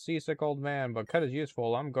just a seasick old man. But Cut is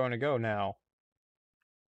useful. I'm going to go now.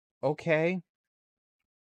 Okay.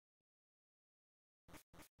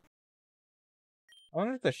 I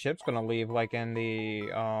wonder if the ship's gonna leave, like, in the,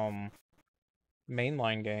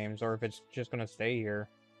 mainline games, or if it's just gonna stay here.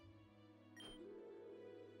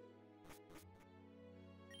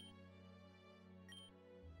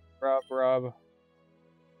 Rub.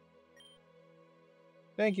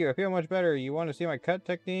 Thank you, I feel much better. You want to see my cut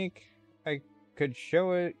technique? I could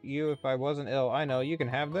show it you if I wasn't ill. I know, you can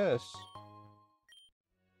have this.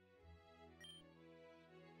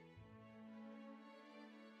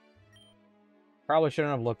 Probably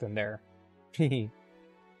shouldn't have looked in there. Okay,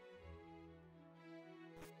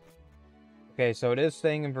 so it is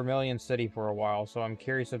staying in Vermilion City for a while, so I'm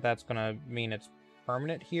curious if that's gonna mean it's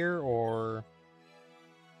permanent here, or...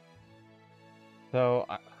 So,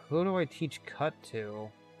 who do I teach Cut to?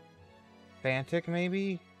 Fantic,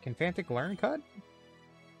 maybe? Can Fantic learn Cut?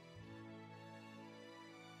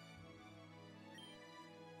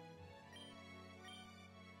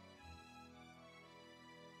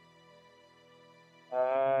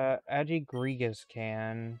 Agigregas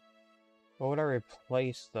can. What would I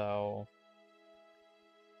replace, though?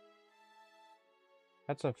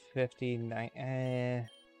 That's a 59.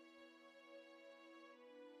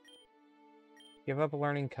 Give up a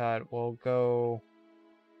learning Cut. We'll go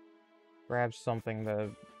grab something to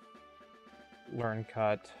learn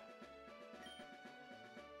Cut.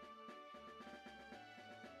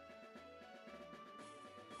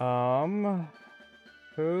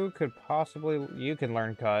 Who could possibly... You can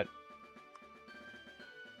learn Cut.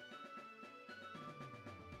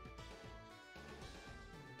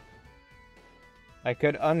 I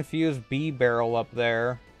could unfuse B-Barrel up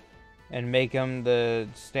there and make him the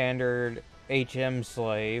standard HM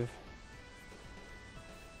slave.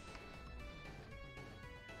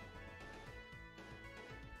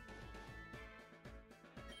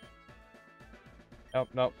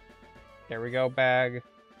 Nope. There we go, bag.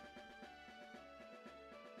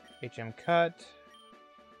 HM Cut.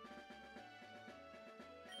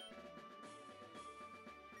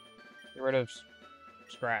 Get rid of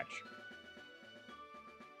Scratch.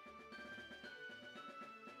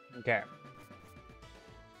 Okay.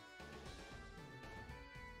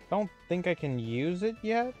 don't think I can use it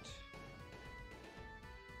yet.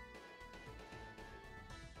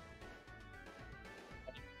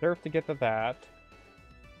 Surf to get to that.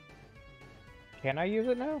 Can I use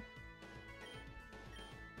it now?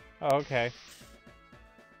 Oh, okay.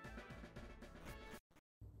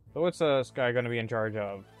 So what's this guy going to be in charge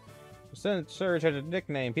of? Since Surge has a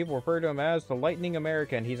nickname, people refer to him as the Lightning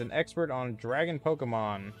American. He's an expert on dragon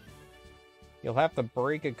Pokemon. You'll have to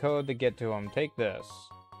break a code to get to him. Take this.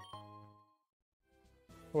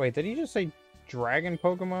 Wait, did he just say dragon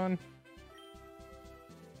Pokemon?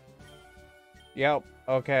 Yep,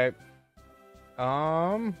 okay.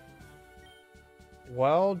 Well,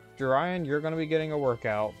 Dryan, you're gonna be getting a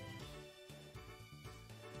workout.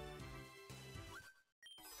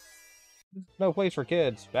 No place for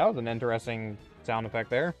kids. That was an interesting sound effect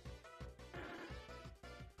there.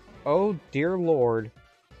 Oh, dear lord.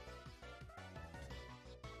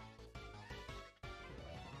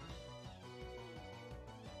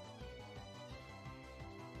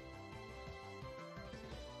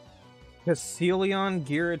 Cassilion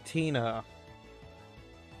Giratina.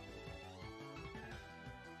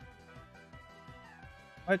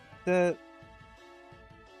 What the...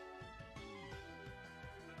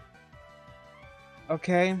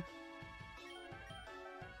 Okay.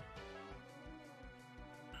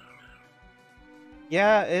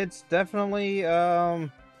 Yeah, it's definitely, you're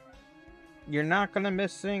not gonna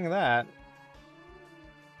miss seeing that.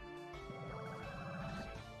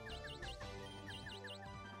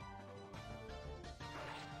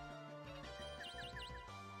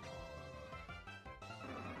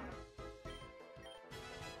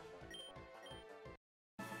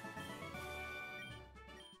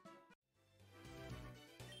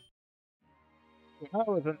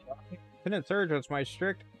 Oh, Lieutenant Surge was my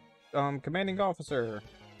strict, commanding officer.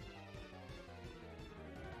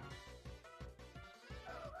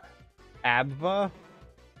 Abva?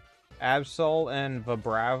 Absol and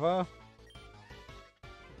Vibrava?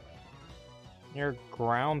 You're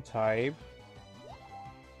ground type.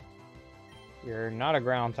 You're not a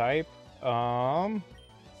ground type.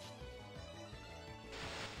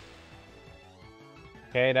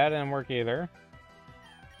 Okay, that didn't work either.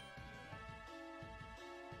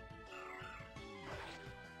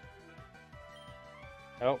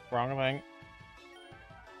 Oh, wrong thing.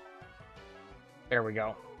 There we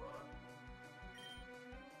go.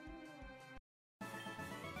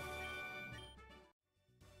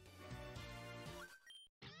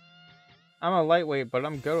 I'm a lightweight, but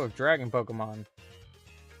I'm good with dragon Pokemon.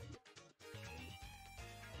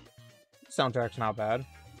 Soundtrack's not bad.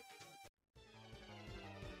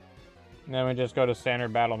 And then we just go to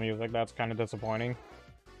standard battle music. That's kind of disappointing.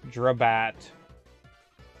 Drabat.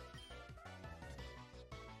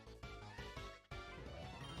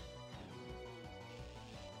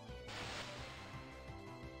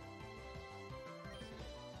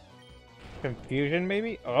 Confusion,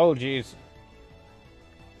 maybe? Oh, jeez.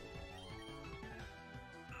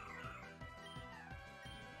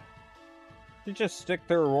 You just stick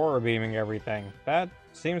to Aurora beaming everything. That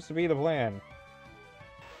seems to be the plan.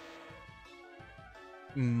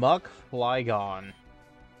 Muck Flygon.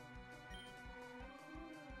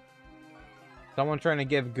 Someone trying to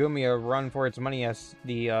give Gumi a run for its money as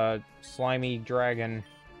the slimy dragon.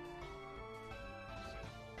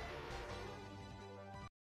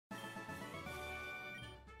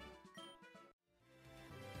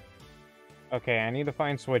 Okay, I need to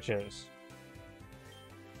find switches.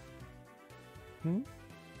 Hmm?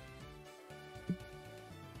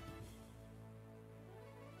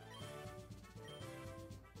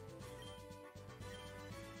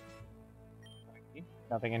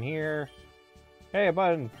 Nothing in here. Hey, a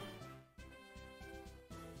button!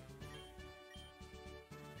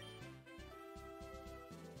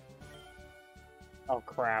 Oh,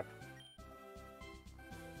 crap.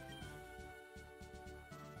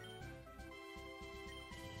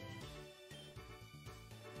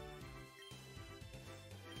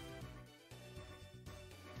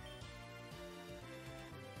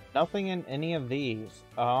 Nothing in any of these.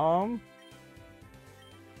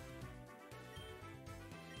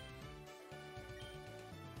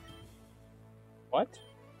 What?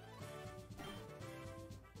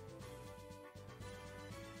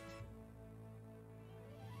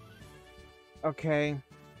 Okay.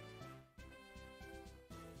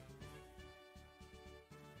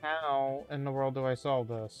 How in the world do I solve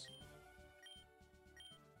this?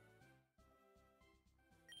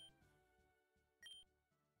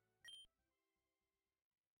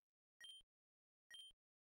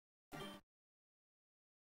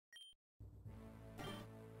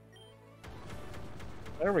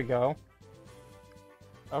 There we go.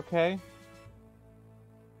 Okay.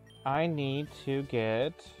 I need to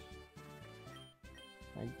get...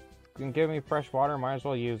 You can give me fresh water, might as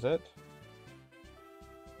well use it.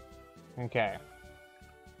 Okay.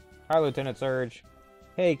 Hi, Lieutenant Surge.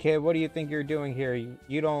 Hey, kid, what do you think you're doing here?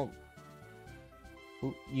 You don't...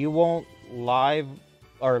 You won't live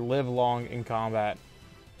or live long in combat.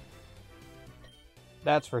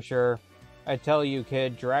 That's for sure. I tell you,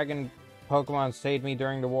 kid, dragon Pokemon saved me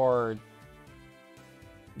during the war.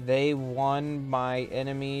 They won my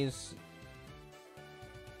enemies...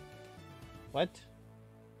 What?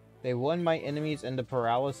 They won my enemies into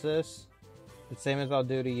paralysis. The same as I'll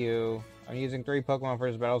do to you. I'm using 3 Pokemon for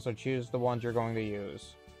this battle, so choose the ones you're going to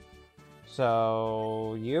use.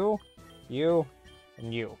 So... You,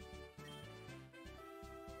 and you.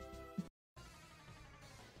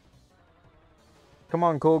 Come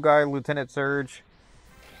on, cool guy, Lieutenant Surge.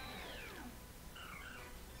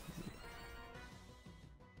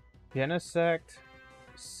 Genesect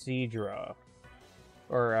Seadra.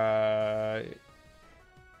 Or,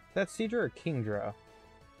 that's Seadra or Kingdra?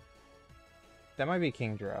 That might be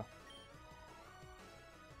Kingdra.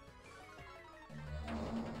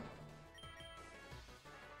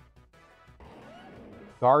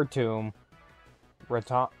 Gartomb.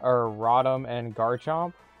 Rotom and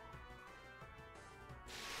Garchomp.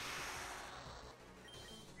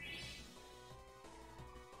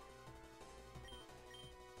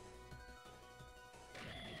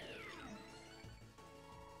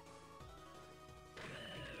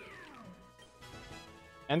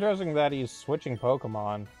 Interesting that he's switching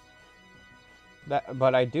Pokemon.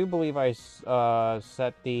 But I do believe I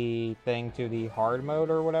set the thing to the hard mode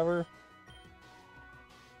or whatever.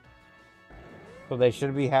 So they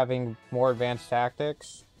should be having more advanced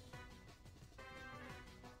tactics.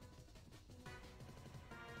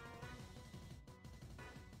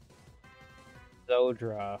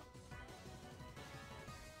 Zodra.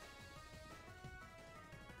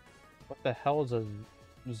 What the hell is a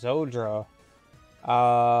Zodra?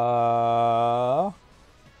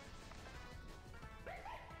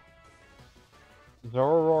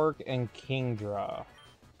 Zoroark and Kingdra.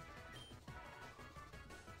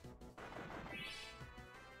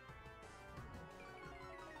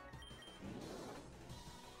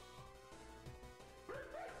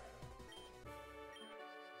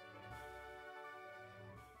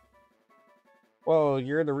 Whoa,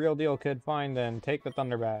 you're the real deal, kid. Fine then, take the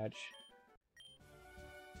Thunder Badge.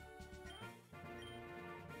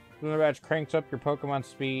 Thunder Badge cranks up your Pokemon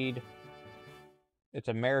speed. It's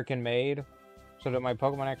American made, so that my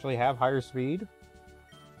Pokemon actually have higher speed.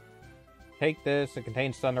 Take this, it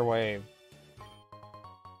contains Thunder Wave.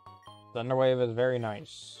 Thunder Wave is very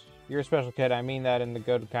nice. You're a special kid, I mean that in the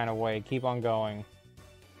good kind of way. Keep on going.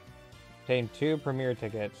 Obtain 2 Premier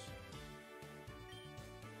tickets.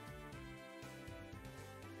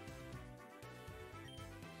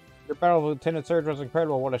 Your battle with Lieutenant Surge was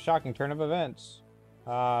incredible. What a shocking turn of events.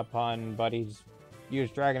 Ah, pun, buddies. Use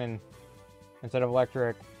Dragon instead of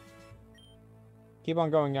Electric. Keep on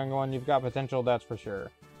going, young one. You've got potential, that's for sure.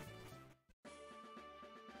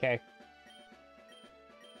 Okay.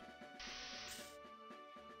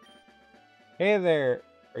 Hey there.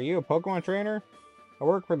 Are you a Pokemon trainer? I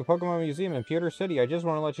work for the Pokemon Museum in Pewter City. I just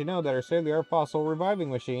want to let you know that our state-of-the-art fossil reviving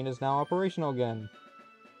machine is now operational again.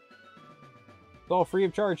 It's all free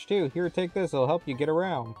of charge, too. Here, take this. It'll help you get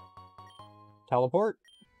around. Teleport?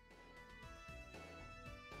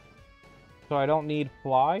 So I don't need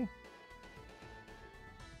Fly?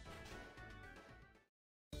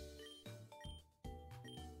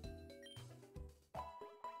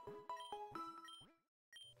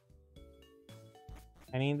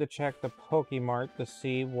 I need to check the Pokemart to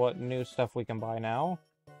see what new stuff we can buy now.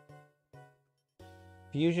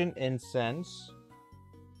 Fusion Incense.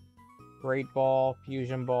 Great Ball,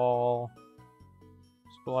 Fusion Ball,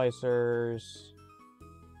 Splicers.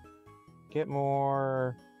 Get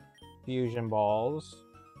more Fusion Balls.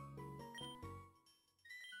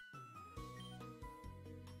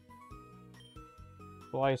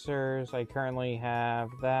 Splicers, I currently have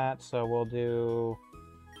that, so we'll do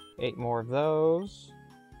 8 more of those.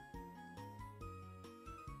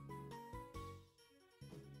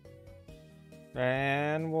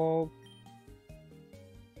 And we'll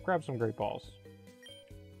grab some Great Balls.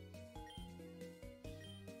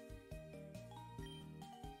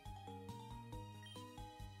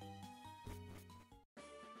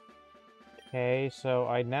 Okay, so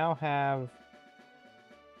I now have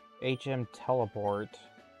HM Teleport.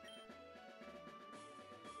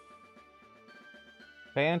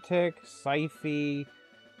 Fantic, Psyche.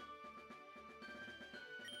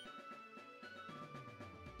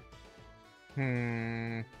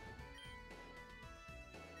 Hmm.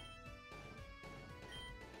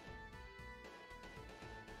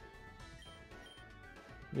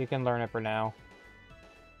 You can learn it for now.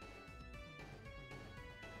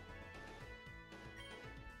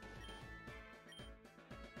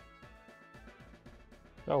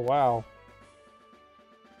 Oh, wow.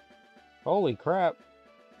 Holy crap.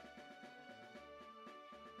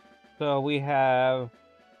 So we have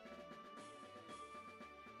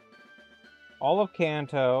all of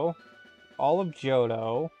Kanto, all of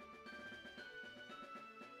Johto,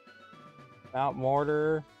 Mount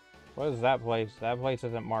Mortar. What is that place? That place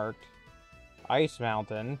isn't marked. Ice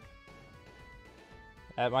Mountain.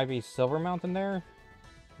 That might be Silver Mountain there?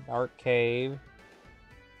 Dark Cave.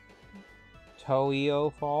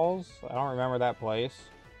 Toio Falls? I don't remember that place.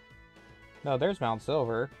 No, there's Mount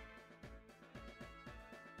Silver.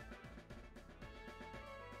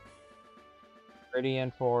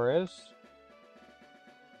 Viridian Forest.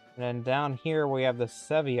 And then down here we have the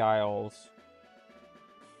Sevi Isles.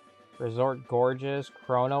 Resort Gorgeous,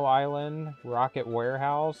 Chrono Island, Rocket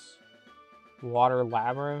Warehouse, Water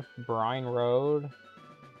Labyrinth, Brine Road.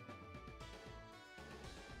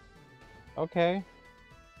 Okay.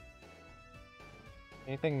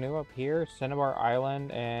 Anything new up here? Cinnabar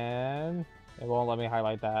Island, and it won't let me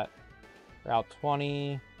highlight that. Route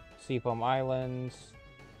 20, Seafoam Islands.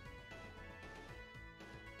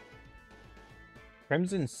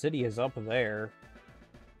 Crimson City is up there.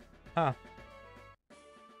 Huh.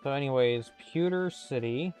 So anyways, Pewter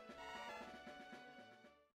City.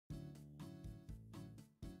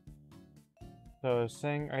 So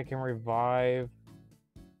saying I can revive.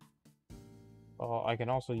 Oh, I can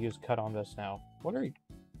also use cut on this now. What are you?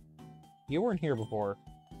 You weren't here before.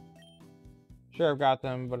 Sure, I've got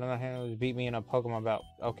them, but I'm not having to beat me in a Pokemon bout.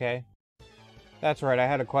 Okay. That's right, I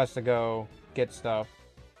had a quest to go get stuff.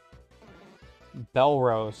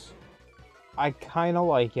 Belrose. I kinda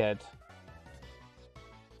like it.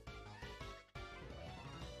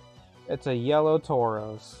 It's a yellow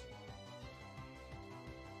Tauros.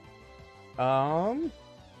 I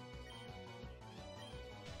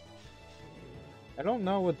don't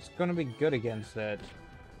know what's gonna be good against it.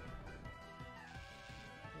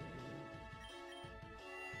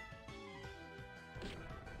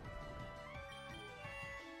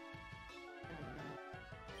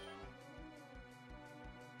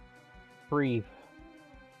 Brief.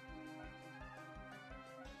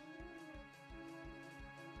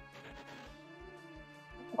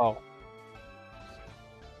 Oh.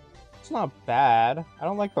 It's not bad. I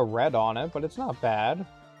don't like the red on it, but it's not bad.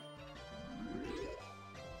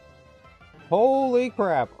 Holy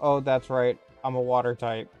crap! Oh, that's right. I'm a water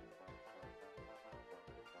type.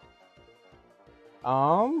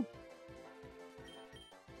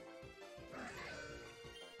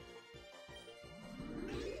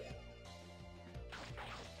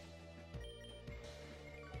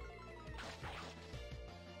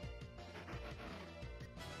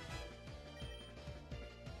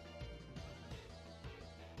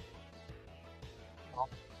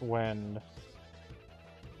 Wind.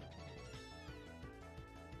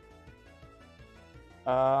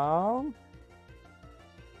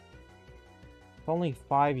 Only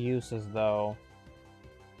 5 uses, though.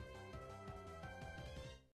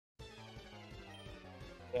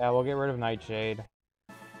 Yeah, we'll get rid of Nightshade.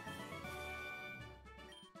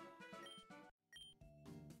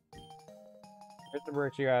 Here's the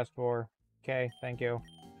bricks you asked for. Okay, thank you.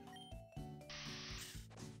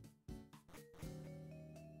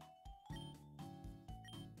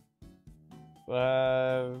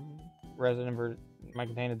 Resident might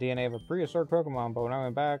contain the DNA of a prehistoric Pokemon, but when I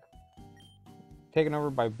went back, taken over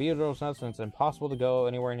by Beedrills nuts, and it's impossible to go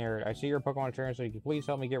anywhere near it. I see your Pokemon trainer, so you can please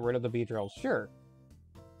help me get rid of the Beedrills. Sure.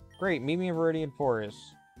 Great, meet me in Viridian Forest.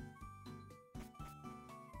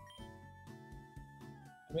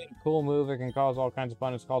 I made a cool move that can cause all kinds of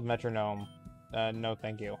fun. It's called Metronome. No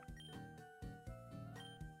thank you.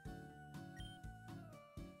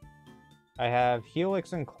 I have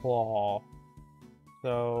Helix and Claw.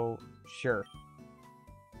 So, sure.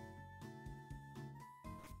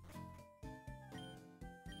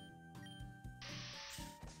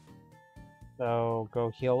 So, go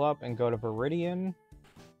heal up and go to Viridian.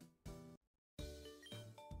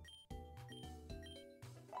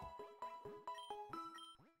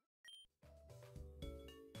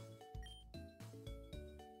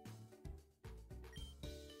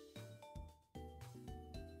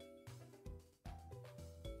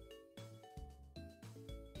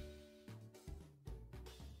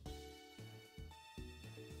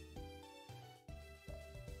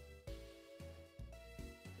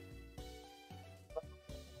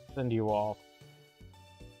 send you off.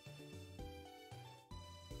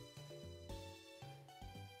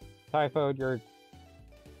 Typhoid,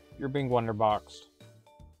 you're being wonderboxed.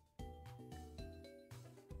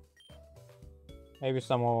 Maybe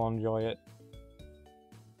someone will enjoy it.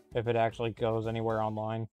 If it actually goes anywhere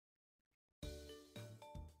online.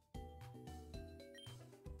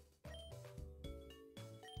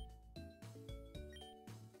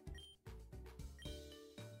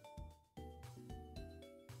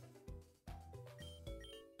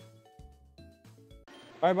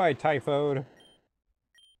 Bye-bye, Typhoid.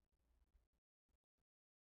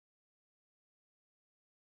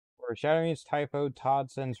 For Shadow meets Typhoid,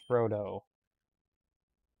 Todd sends Frodo.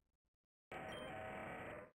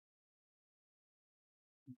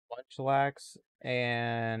 Munchlax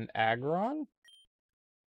and Aggron?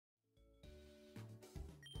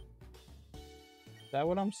 Is that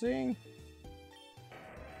what I'm seeing?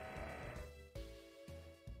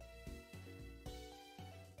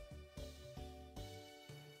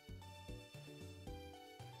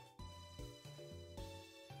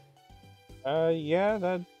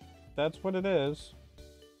 Yeah, that's what it is.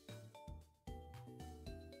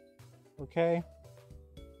 Okay.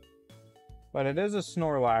 But it is a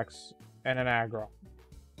Snorlax and an Aggron.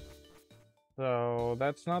 So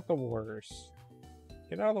that's not the worst.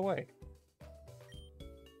 Get out of the way.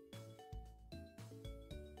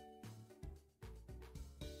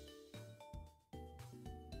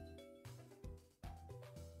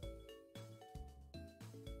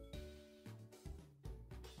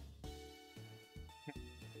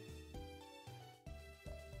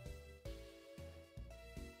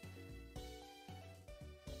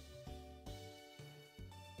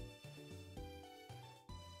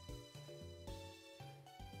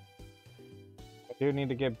 I do need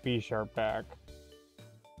to get B-Sharp back.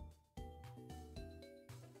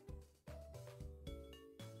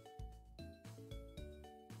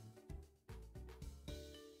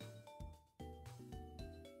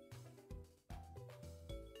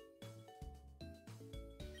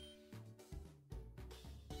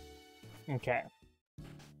 Okay.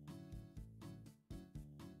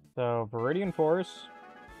 So, Viridian Force.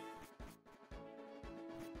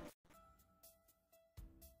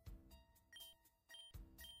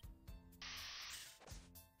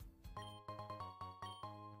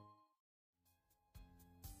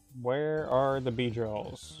 Where are the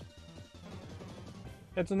Beedrills?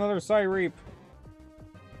 It's another Cyreep!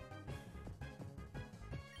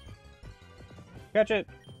 Catch it!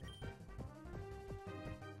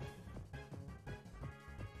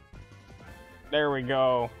 There we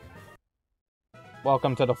go.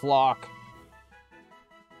 Welcome to the flock.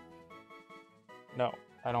 No,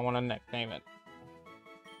 I don't want to nickname it.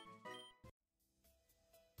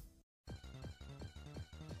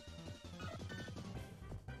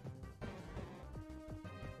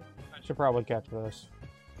 I should probably catch this.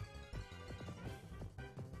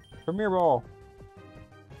 Premier Ball.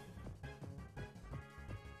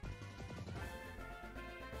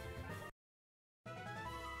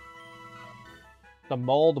 The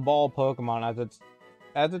Mold Ball Pokemon,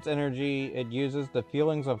 as its energy, it uses the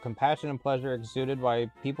feelings of compassion and pleasure exuded by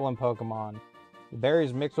people and Pokemon. The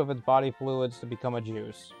berries mix with its body fluids to become a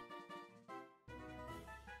juice.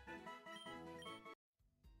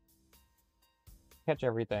 Catch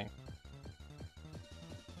everything.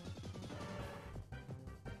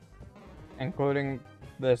 Including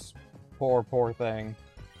this poor thing.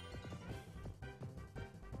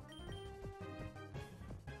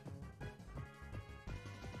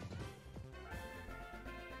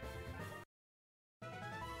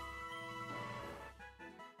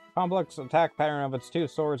 Complex attack pattern of its two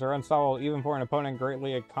swords are unstoppable even for an opponent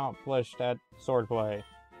greatly accomplished at swordplay.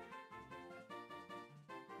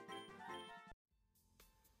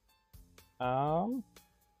 Oh,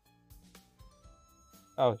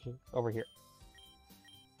 over here.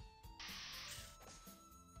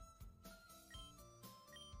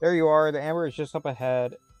 There you are. The Amber is just up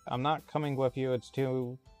ahead. I'm not coming with you.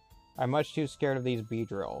 I'm much too scared of these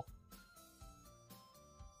Beedrill.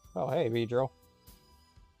 Oh, hey, Beedrill.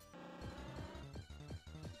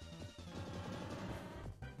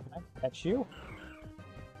 Can I catch you?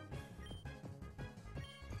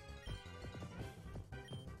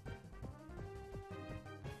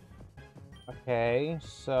 Okay,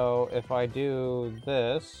 so if I do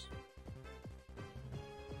this...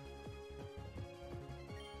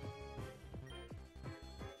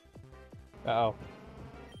 Uh-oh.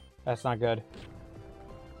 That's not good.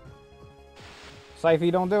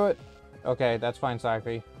 Psyphe, don't do it! Okay, that's fine,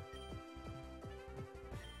 Psyphe.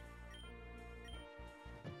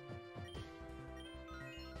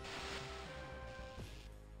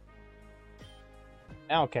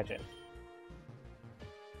 Now catch it.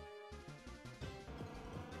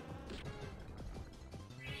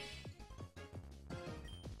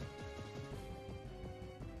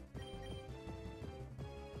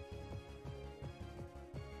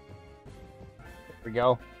 There we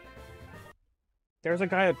go. There's a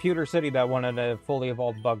guy at Pewter City that wanted a fully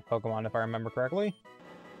evolved bug Pokemon, if I remember correctly.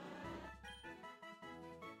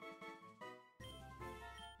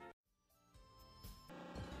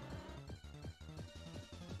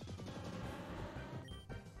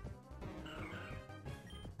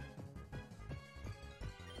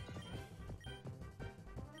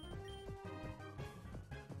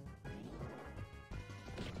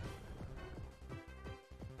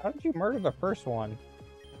 How did you murder the first one?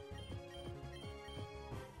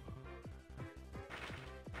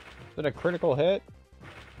 Is it a critical hit?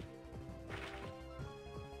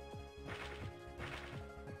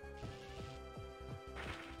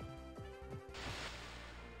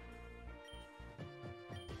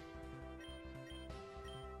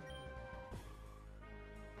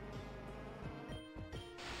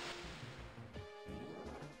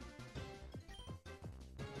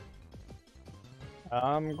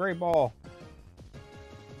 Great ball.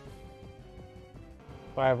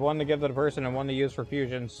 So I have one to give to the person and one to use for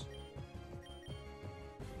fusions.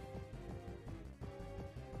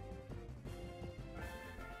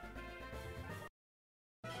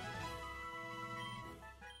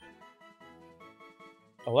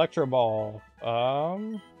 Electro Ball.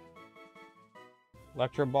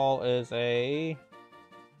 Electro Ball is a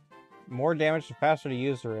more damage the faster the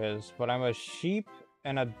user is, but I'm a sheep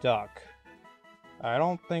and a duck. I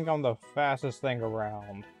don't think I'm the fastest thing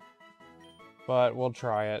around, but we'll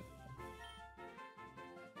try it.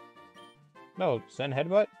 No, Zen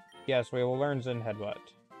Headbutt? Yes, we will learn Zen Headbutt.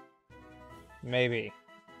 Maybe.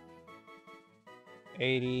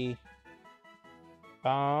 80.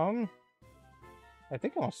 I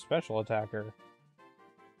think I'm a special attacker.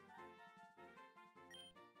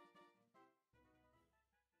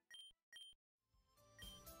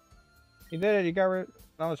 You did it, you got rid.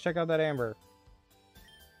 Now let's check out that amber.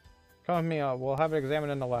 Come with me, we'll have it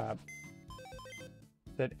examined in the lab.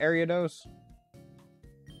 Is it Ariados?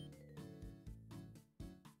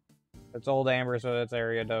 It's old amber, so it's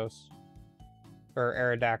Ariados. Or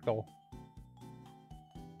Aerodactyl.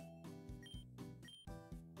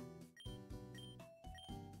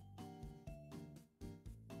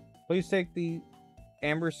 Please take the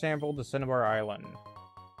amber sample to Cinnabar Island.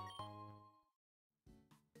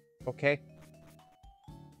 Okay.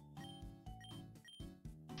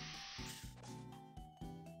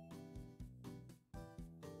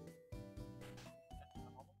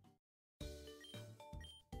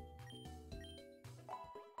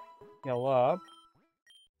 Heal up.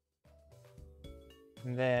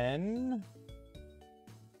 And then...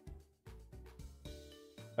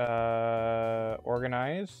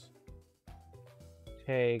 organize.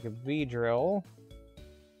 Take V-Drill.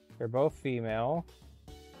 They're both female.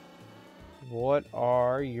 What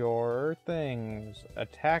are your things?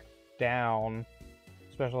 Attack down.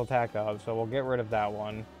 Special attack up, so we'll get rid of that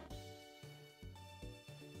one.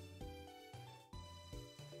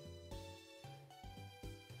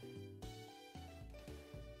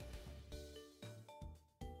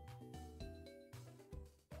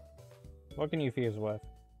 What can you fuse with?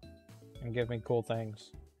 And give me cool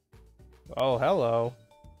things. Oh, hello.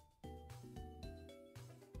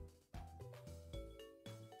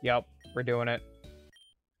 Yep, we're doing it.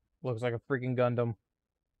 Looks like a freaking Gundam.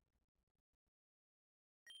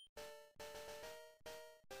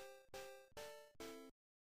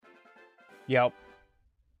 Yep.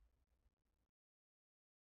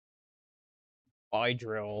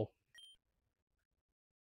 Drill.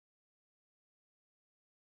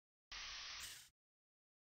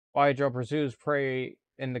 Drill pursues prey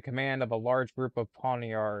in the command of a large group of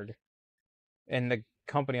Pawniard. In the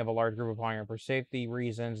company of a large group of Pawniard. For safety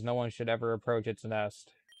reasons, no one should ever approach its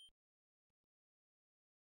nest.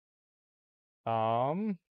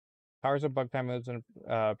 Powers of bug type moves and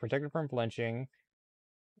protected from flinching.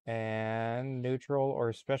 And neutral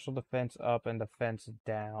or special defense up and defense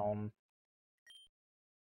down.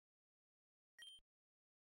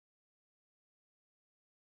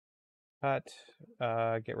 Cut.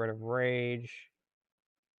 Get rid of rage.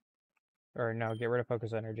 Or no, get rid of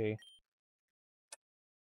focus energy.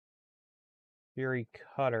 Fury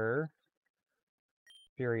Cutter.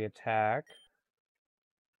 Fury Attack.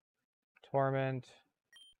 Torment.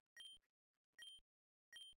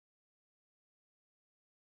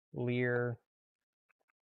 Leer.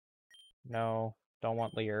 No, don't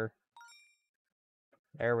want Leer.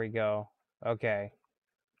 There we go. Okay.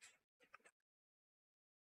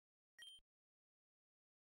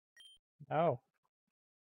 Oh.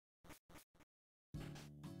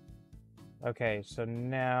 Okay, so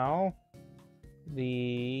now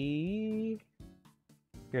here's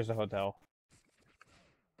the hotel.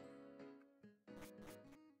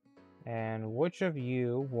 And which of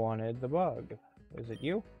you wanted the bug? Is it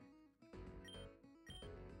you?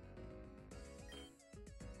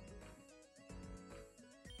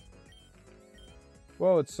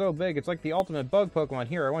 Whoa, it's so big. It's like the ultimate bug Pokemon.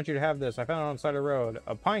 Here, I want you to have this. I found it on the side of the road.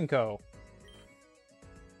 A Pineco.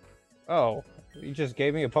 Oh, you just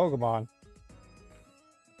gave me a Pokemon.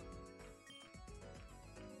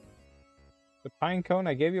 The Pinecone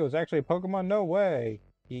I gave you was actually a Pokemon? No way.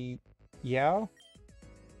 Yeah?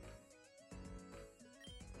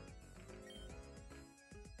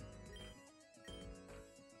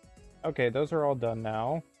 Okay, those are all done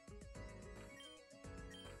now.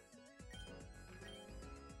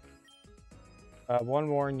 One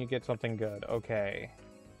more and you get something good. Okay.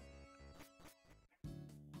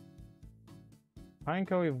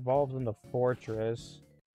 Pineco evolves into Fortress.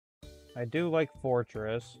 I do like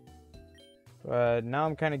Fortress. But now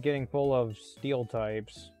I'm kind of getting full of Steel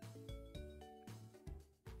types.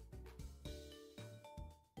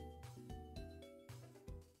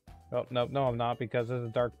 Oh, no, I'm not, because this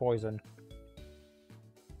is Dark Poison.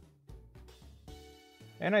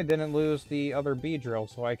 And I didn't lose the other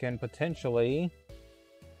Beedrill, so I can potentially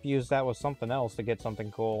use that with something else to get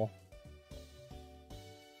something cool.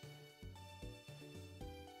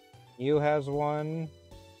 Mew has one.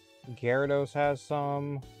 Gyarados has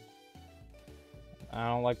some. I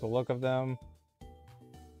don't like the look of them.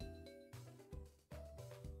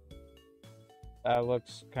 That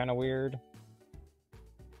looks kind of weird.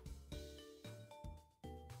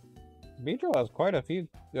 Beedrill has quite a few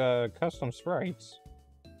custom sprites.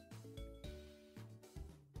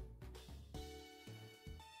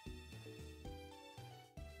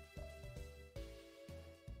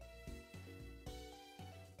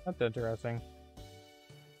 That's interesting.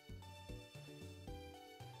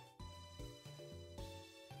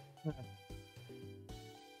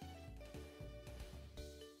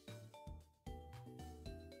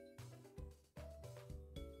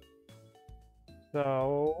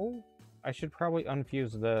 So, I should probably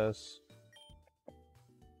unfuse this.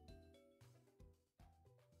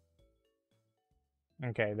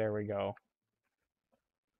 Okay, there we go.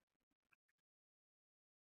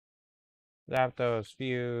 Zapdos,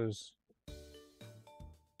 fuse.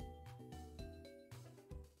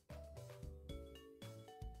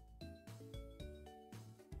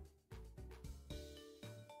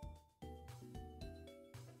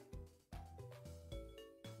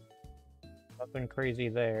 Nothing crazy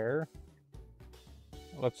there.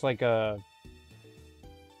 Looks like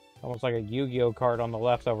almost like a Yu-Gi-Oh card on the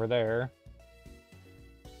left over there.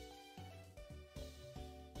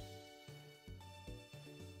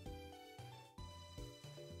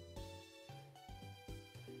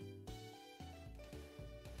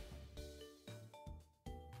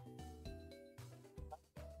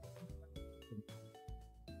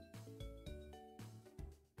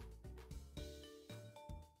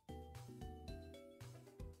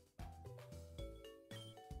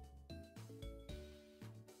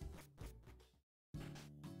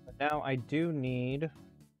 But now I do need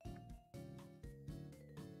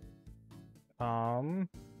I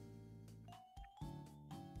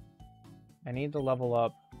need to level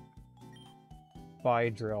up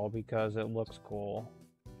Beedrill because it looks cool.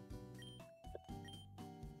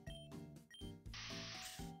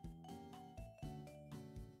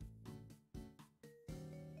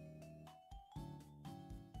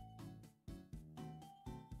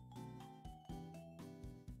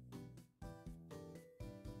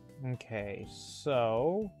 Okay,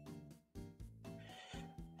 so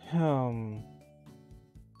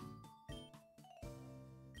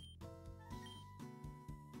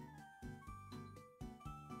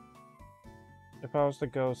if I was to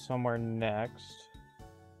go somewhere next...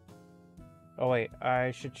 Oh wait,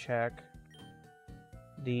 I should check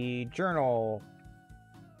the journal.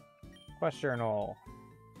 Quest journal.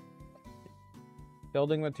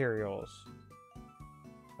 Building materials.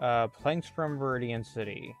 Planks from Viridian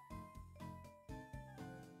City.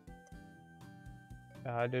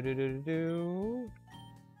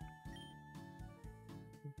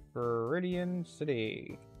 Viridian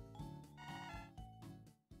City.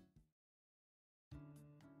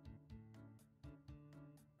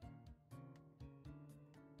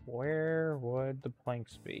 Where would the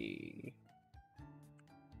planks be?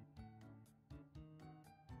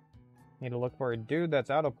 Need to look for a dude that's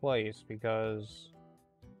out of place because...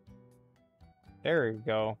 There you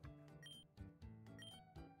go.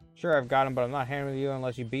 Sure, I've got him, but I'm not handing you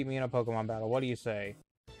unless you beat me in a Pokemon battle. What do you say?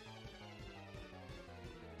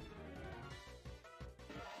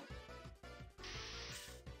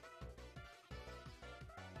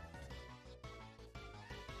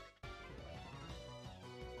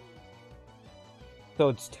 So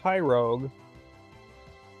it's Tyrogue.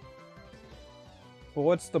 But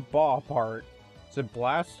what's the ball part? Is it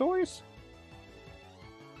Blastoise?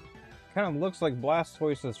 Kind of looks like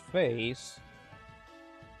Blastoise's face.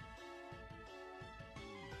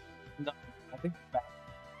 No, I think that.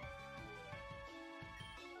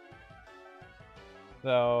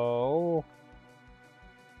 So,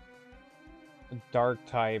 Dark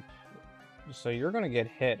type. So you're gonna get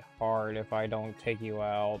hit hard if I don't take you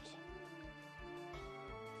out.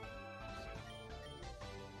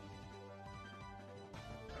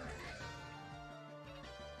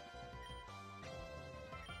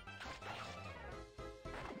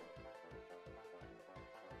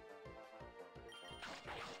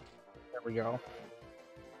 There we go.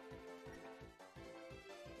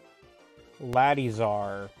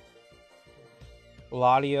 Ladizar.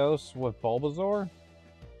 Latios with Bulbasaur?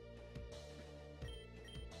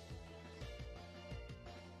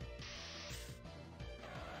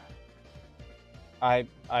 I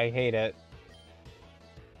hate it.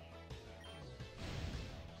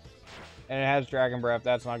 And it has Dragon Breath,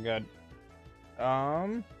 that's not good.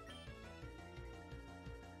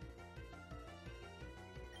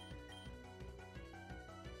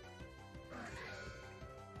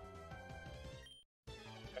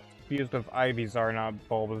 Confused with Ivysaur, not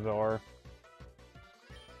Bulbasaur.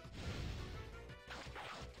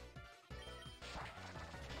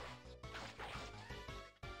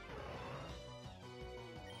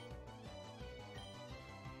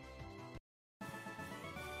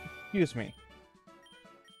 Excuse me.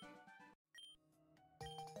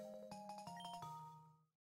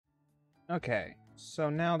 Okay, so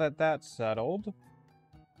now that that's settled,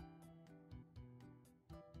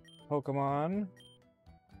 Pokemon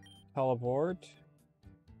teleport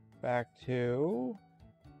back to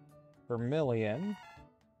Vermilion.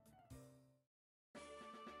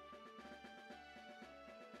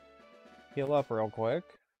 Heal up real quick.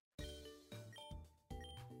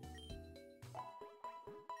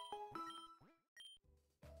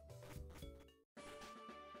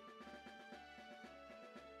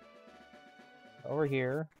 Over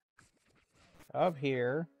here. Up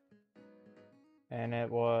here. And it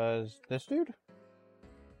was this dude?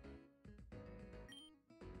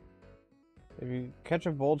 If you catch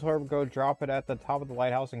a Voltorb, go drop it at the top of the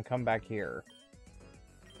lighthouse and come back here.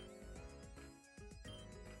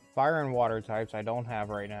 Fire and water types I don't have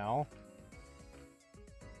right now.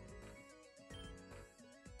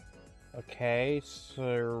 Okay,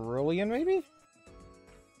 Cerulean maybe?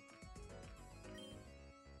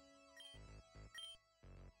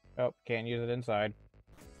 Oh, can't use it inside.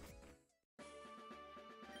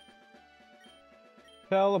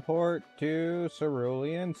 Teleport to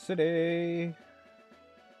Cerulean City.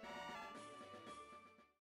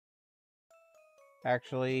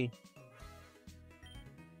 Actually,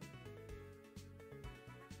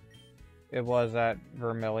 it was at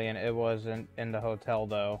Vermilion. It wasn't in the hotel,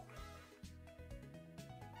 though.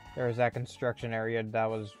 There was that construction area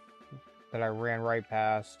that I ran right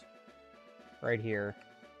past. Right here.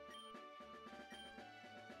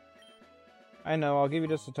 I know, I'll give you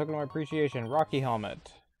just a token of my appreciation. Rocky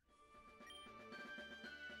Helmet.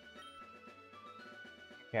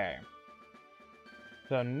 Okay.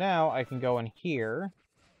 So now I can go in here.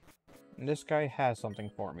 And this guy has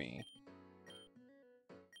something for me.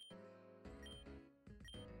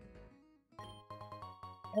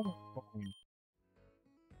 Oh.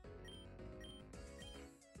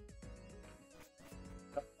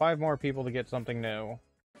 5 more people to get something new.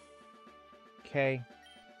 Okay.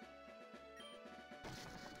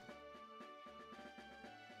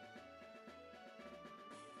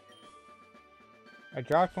 I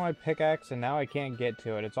dropped my pickaxe and now I can't get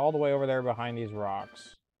to it. It's all the way over there behind these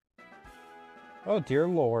rocks. Oh dear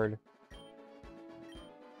lord.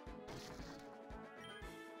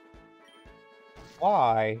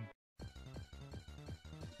 Why?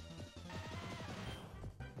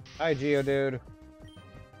 Hi, Geodude.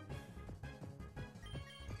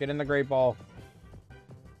 Get in the Great Ball.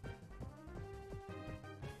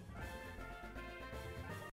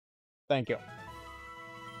 Thank you.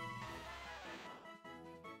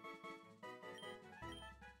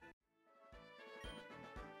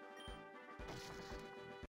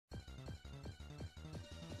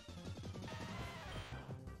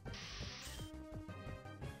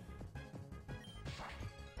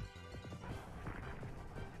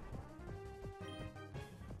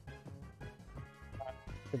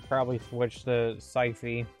 Could probably switch to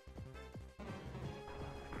Syphy.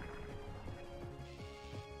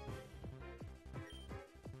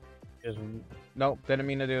 Just... Nope, didn't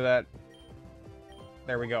mean to do that.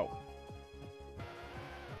 There we go.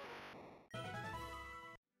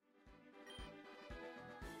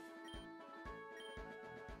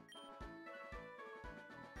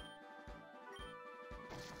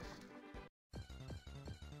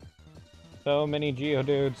 So many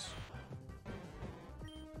Geodudes.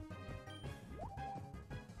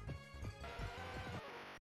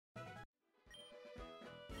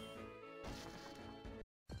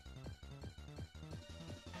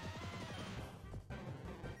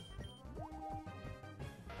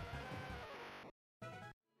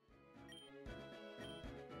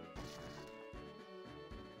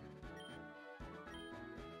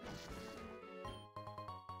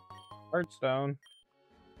 Heartstone.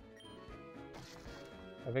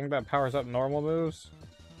 I think that powers up normal moves.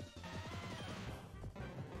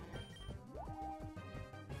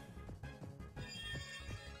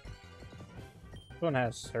 This one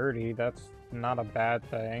has 30, that's not a bad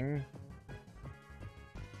thing.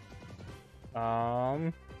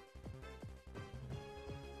 You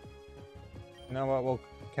know what, we'll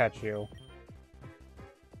catch you.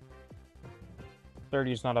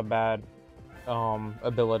 30 is not a bad,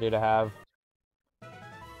 ability to have.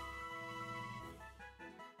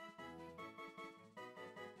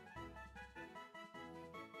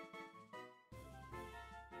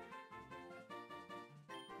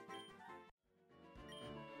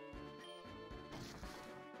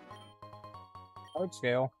 Hard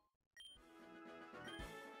scale.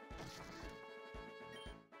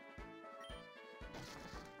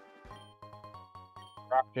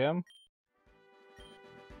 Rock Gym.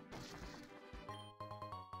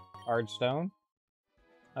 Hardstone.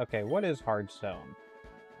 Okay, what is Hardstone?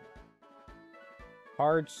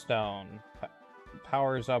 Hardstone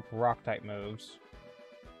powers up rock type moves.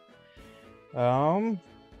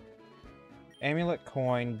 Amulet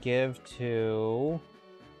coin give to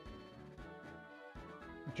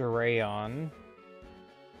Jiraeon.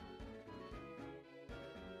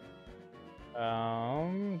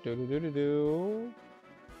 I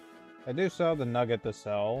do still have the nugget to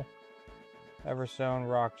sell. Everstone,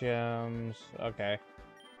 rock gems. Okay.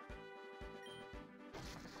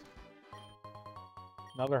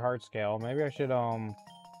 Another heart scale. Maybe I should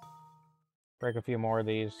break a few more of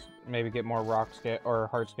these. Maybe get more rock scale or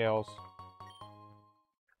heart scales.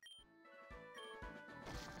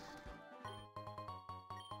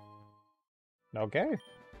 Okay.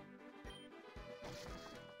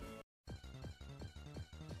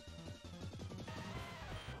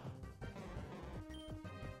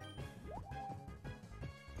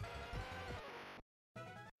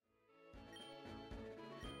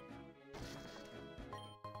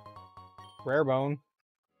 Rare bone.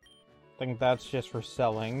 I think that's just for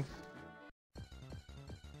selling.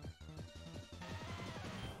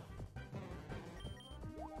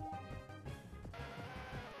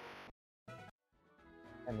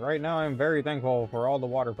 And right now I'm very thankful for all the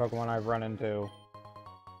water Pokemon I've run into.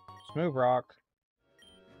 Smooth Rock.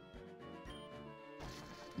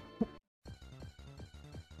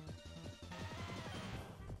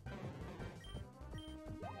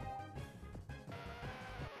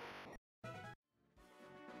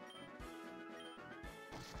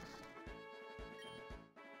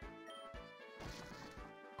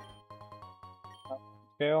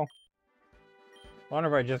 Scale. I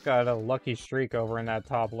wonder if I just got a lucky streak over in that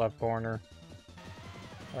top left corner.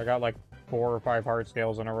 I got like 4 or 5 heart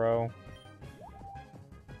scales in a row.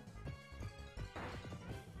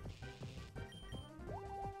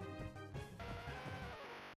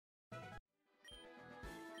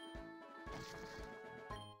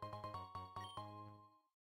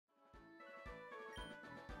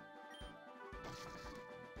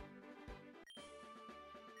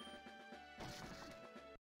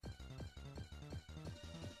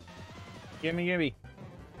 Gimme, gimme.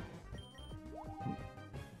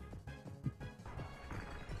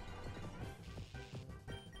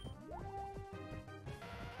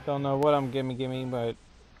 Don't know what I'm gimme, but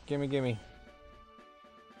gimme.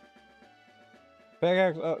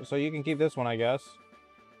 Pickaxe, oh, so you can keep this one, I guess.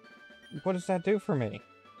 What does that do for me?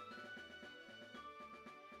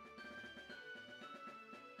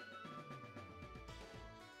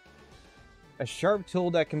 A sharp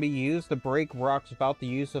tool that can be used to break rocks without the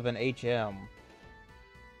use of an HM.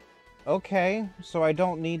 Okay, so I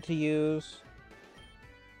don't need to use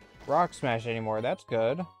Rock Smash anymore. That's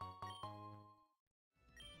good.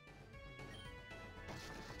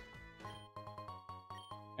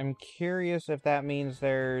 I'm curious if that means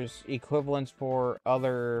there's equivalents for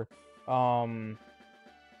other, HMs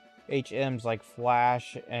like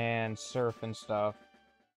Flash and Surf and stuff.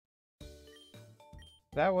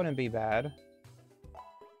 That wouldn't be bad.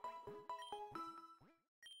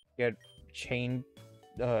 Get chainsaw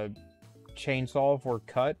for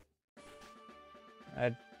cut.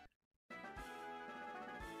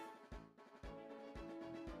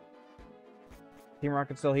 Team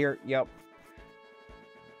Rocket's still here? Yep.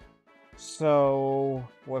 So,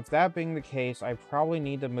 with that being the case, I probably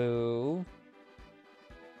need to move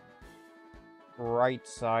right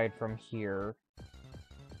side from here.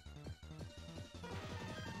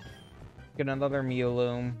 Get another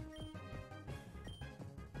Mew-loom.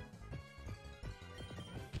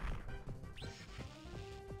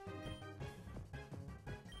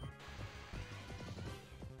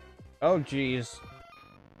 Oh, geez.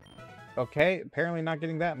 Okay, apparently not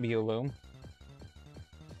getting that Mew-loom.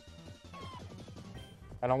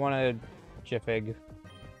 I don't want to Jiffig.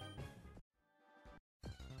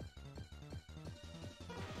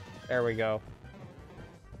 There we go.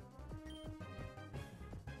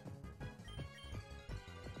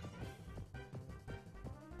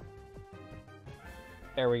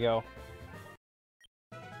 There we go.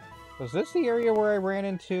 Was this the area where I ran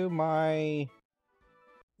into my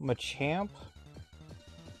Machamp?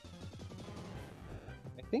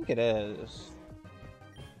 I think it is.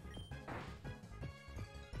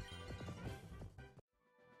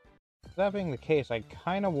 That being the case, I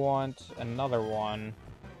kind of want another one.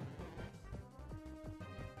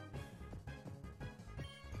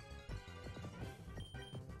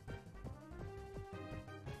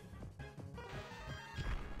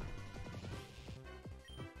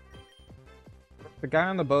 The guy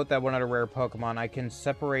on the boat that wanted a rare Pokemon, I can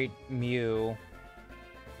separate Mew,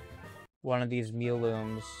 one of these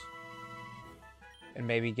Mew-looms, and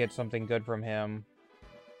maybe get something good from him.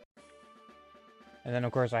 And then,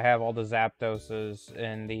 of course, I have all the Zapdoses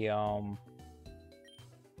in the, all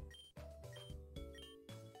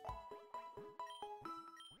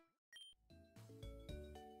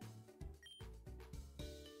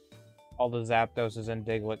the Zapdoses in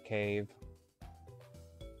Diglett Cave.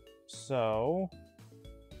 So,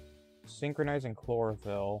 synchronizing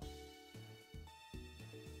Chlorophyll.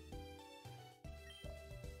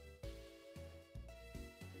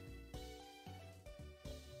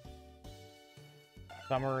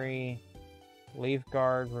 Summary, Leaf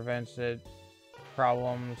Guard prevents it,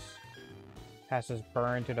 problems, passes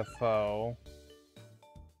burn to the foe.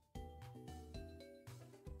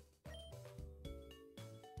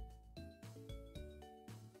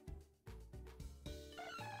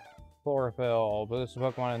 Chlorophyll, boosts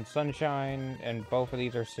Pokemon in Sunshine, and both of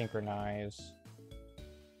these are synchronized.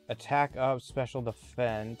 Attack up, special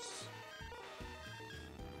defense.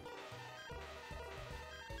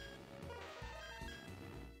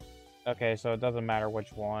 Okay, so it doesn't matter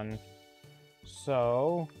which one.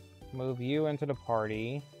 So, move you into the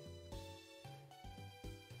party.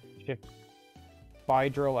 Shift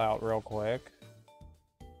Fidrill out real quick.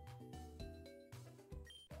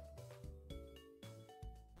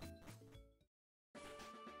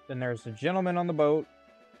 Then there's the gentleman on the boat.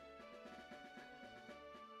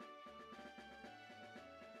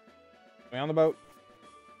 We on the boat.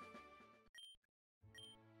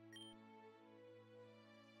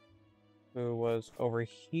 Who was over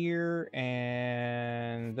here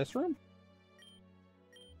and this room?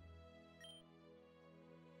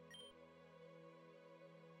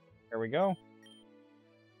 There we go.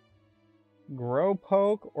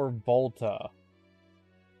 Growpoke or Volta?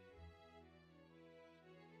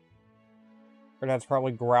 Or that's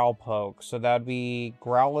probably Growlpoke. So that'd be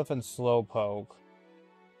Growlithe and Slowpoke.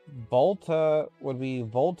 Volta would be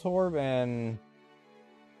Voltorb and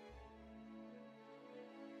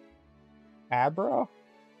Abra?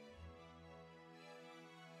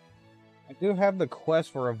 I do have the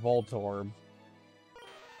quest for a Voltorb.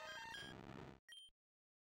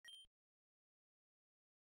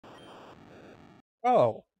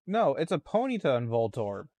 Oh, no, it's a Ponyta and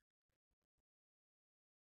Voltorb.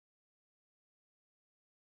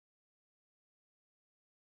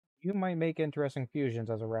 You might make interesting fusions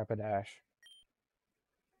as a Rapidash.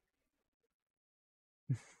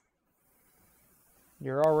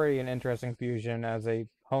 You're already an interesting fusion as a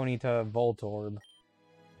Ponyta Voltorb.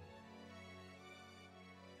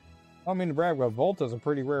 I mean to brag, but Volta's a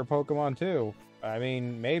pretty rare Pokemon too. I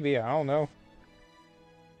mean, maybe, I don't know.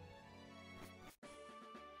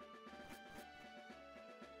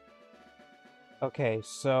 Okay,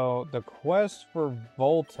 so the quest for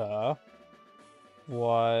Volta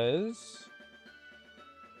was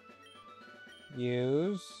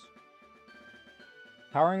use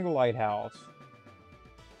powering the lighthouse.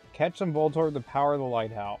 Catch some Voltorb to power the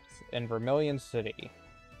lighthouse in Vermilion City.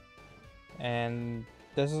 And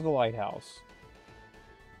this is the lighthouse.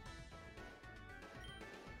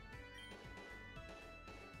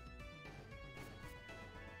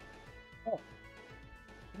 Oh.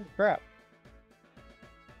 Crap.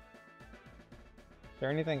 Is there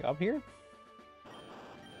anything up here?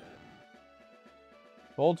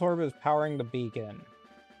 Voltorb is powering the beacon.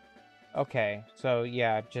 Okay, so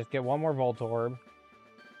yeah, just get one more Voltorb.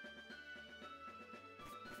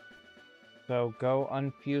 So go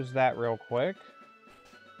unfuse that real quick.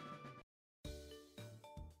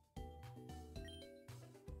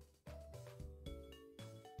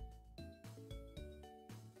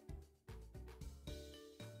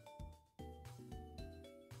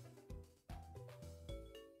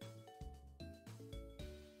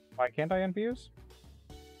 Why can't I unfuse?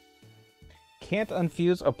 Can't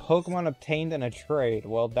unfuse a Pokemon obtained in a trade.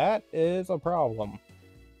 Well, that is a problem.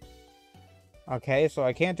 Okay, so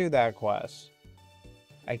I can't do that quest.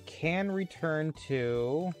 I can return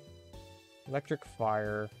to Electric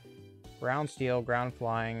Fire, Ground Steel, Ground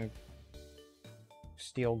Flying,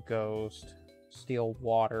 Steel Ghost, Steel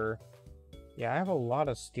Water. Yeah, I have a lot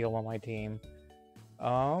of steel on my team.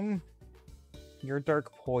 You're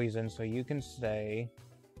Dark Poison, so you can stay.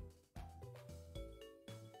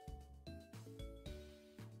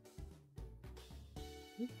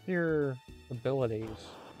 What's your abilities?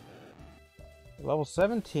 Level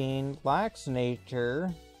 17, Lax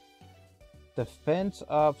Nature, Defense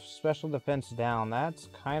up, Special Defense down. That's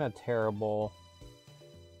kind of terrible.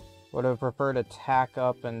 Would have preferred attack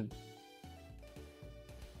up and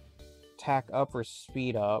attack up or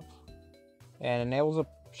speed up. And enables a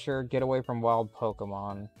sure get away from wild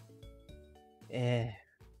Pokemon.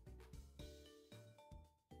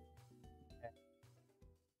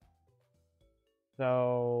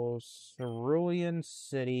 So, Cerulean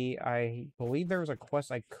City, I believe there was a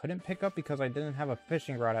quest I couldn't pick up because I didn't have a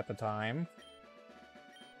fishing rod at the time.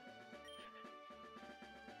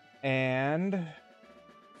 And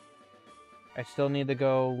I still need to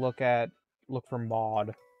go look for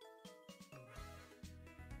Maud.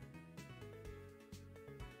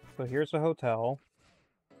 So here's the hotel.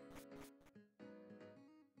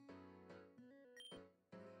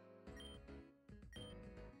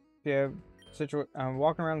 Yeah. I'm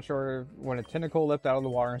walking around the shore when a tentacle leapt out of the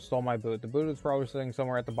water and stole my boot. The boot is probably sitting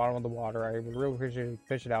somewhere at the bottom of the water. I would really appreciate you to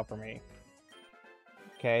fish it out for me.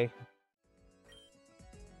 Okay.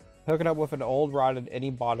 Hook it up with an old rod in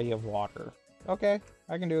any body of water. Okay,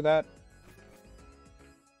 I can do that.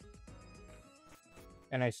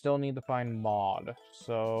 And I still need to find Maud.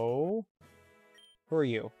 So, who are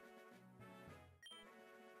you?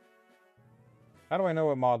 How do I know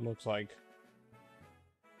what Maud looks like?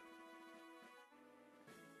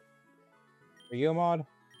 Are you a Maud?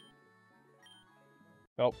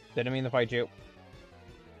 Oh, didn't mean to fight you.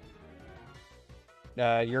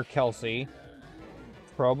 You're Kelsey.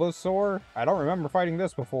 Bulbasaur? I don't remember fighting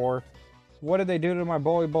this before. What did they do to my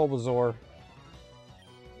boy Bulbasaur?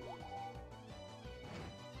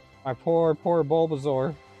 My poor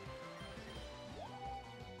Bulbasaur.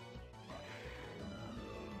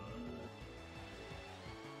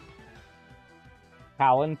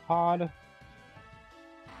 Talon Pod?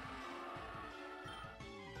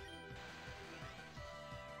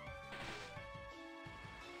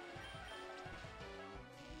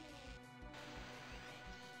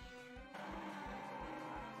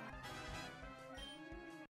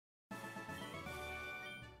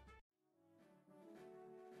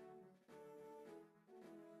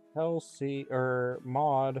 Kelsey,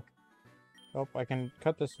 Maud. Oh, I can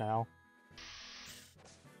cut this now.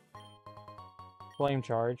 Flame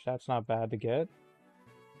Charge, that's not bad to get.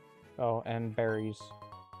 Oh, and berries.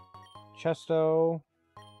 Chesto.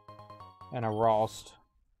 And a Rost.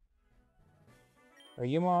 Are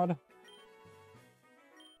you Maud?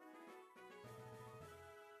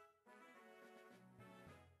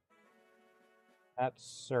 That's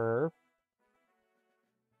Surf.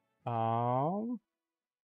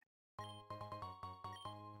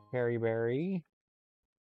 Berry.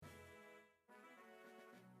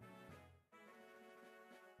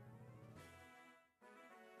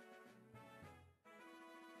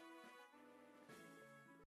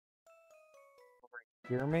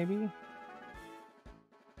 Here, maybe?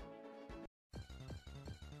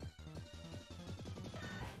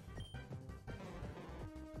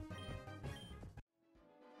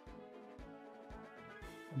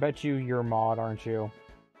 Bet you're Maud, aren't you?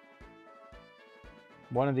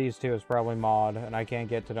 One of these two is probably Maud, and I can't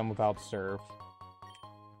get to them without Surf.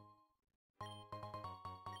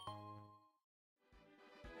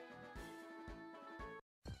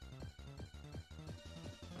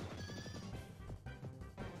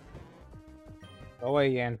 Go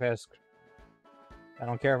away, Yanfisk. I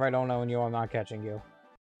don't care if I don't know you, I'm not catching you.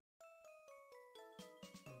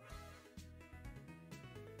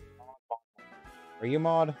 Are you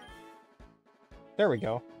mod? There we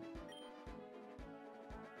go.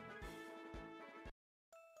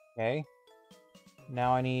 Okay.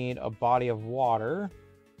 Now I need a body of water.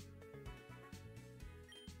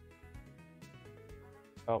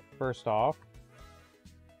 Oh, first off,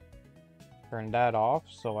 turn that off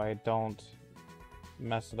so I don't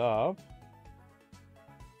mess it up.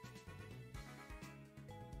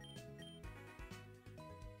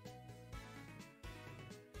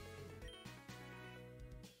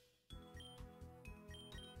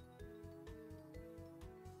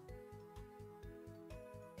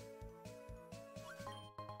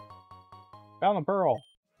 Found the pearl.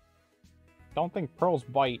 Don't think pearls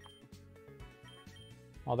bite.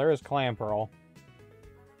 Oh, there is clam pearl.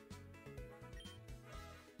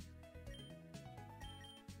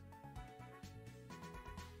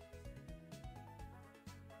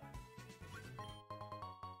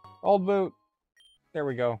 Old boot. There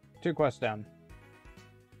we go. 2 quests down.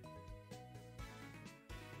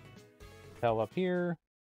 Hell up here.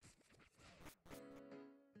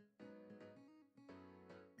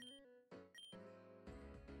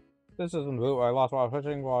 This isn't the boot I lost while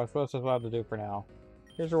fishing. Well, I suppose that's what I have to do for now.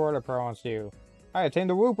 Here's a reward I promised you. I attained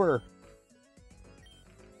a whooper!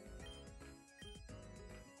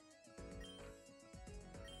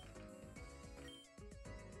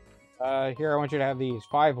 Here I want you to have these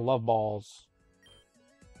 5 love balls.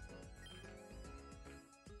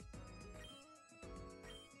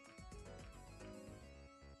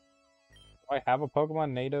 Do I have a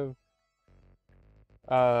Pokemon native?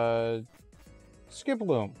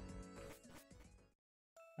 Skiploom.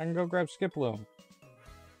 I can go grab Skiploom.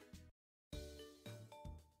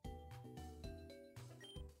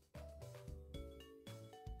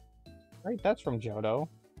 Right, that's from Johto.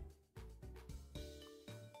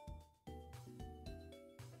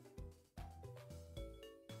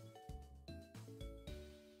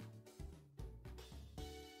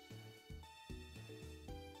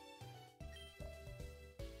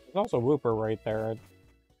 There's also Wooper right there.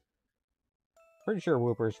 Pretty sure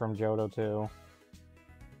Wooper's from Johto too.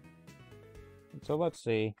 So let's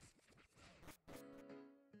see.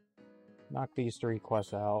 Knock these 3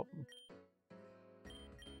 quests out.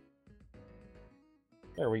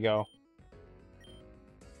 There we go.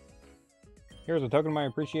 Here's a token of my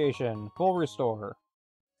appreciation. Full restore.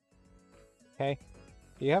 Okay.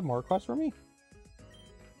 Do you have more quests for me?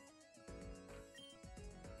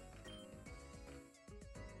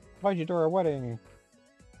 Invite you to our wedding.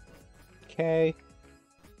 Okay.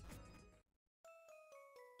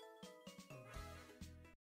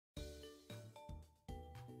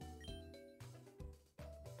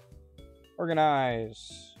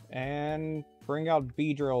 Organize. And bring out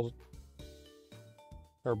B-drills.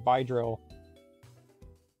 Or Bi-drill.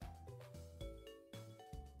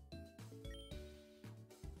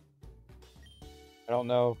 I don't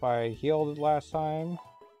know if I healed it last time.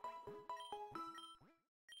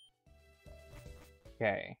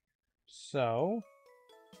 Okay. So...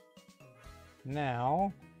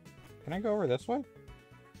 now... can I go over this way?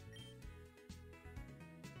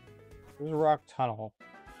 There's a rock tunnel.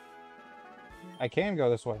 I can go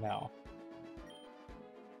this way now.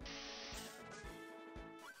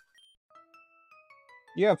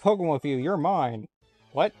 You have Pokemon with you. You're mine.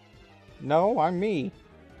 What? No, I'm me.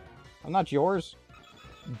 I'm not yours.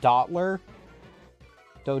 Dottler?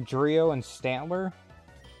 Dodrio and Stantler?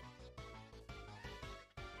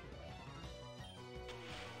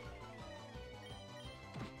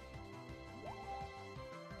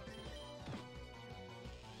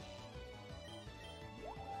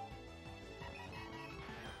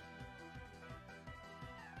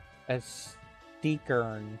 A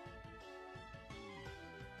Steekern.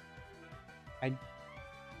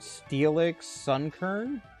 Steelix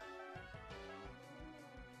Sunkern?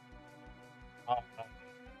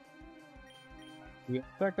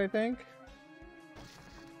 Insect, I think?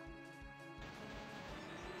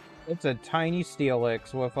 It's a tiny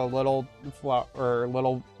Steelix with a little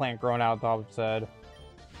little plant growing out the top of its head.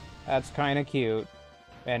 That's kind of cute.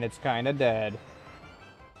 And it's kind of dead.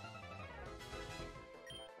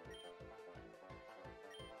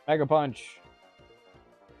 Mega Punch.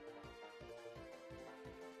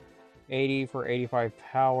 80 for 85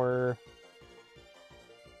 power.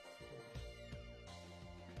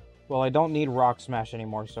 Well, I don't need Rock Smash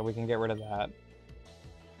anymore, so we can get rid of that.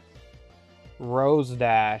 Rose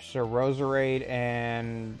Dash, so Roserade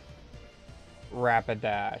and Rapid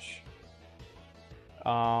Dash.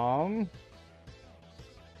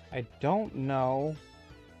 I don't know.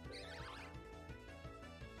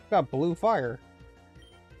 Got blue fire.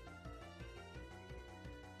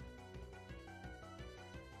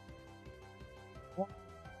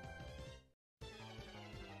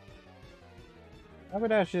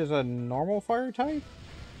 Rapidash is a normal fire type?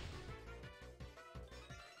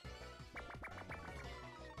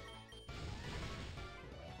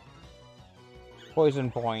 Poison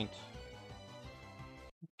point.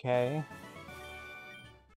 Okay.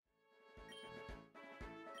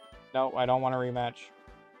 No, I don't want a rematch.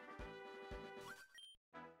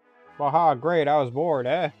 Waha, great, I was bored,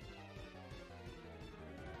 eh?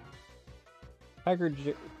 Tiger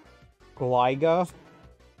Gliga?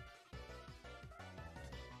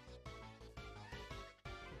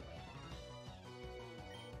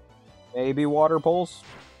 Maybe Water Pulse?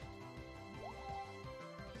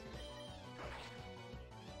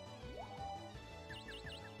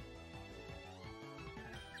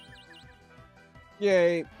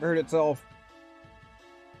 Yay, hurt itself.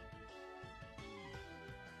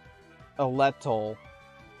 Eletol.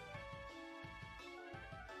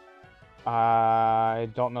 I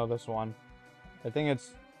don't know this one. I think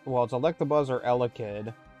it's... Well, it's Electabuzz or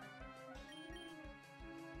Elekid.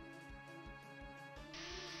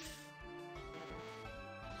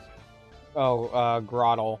 Oh,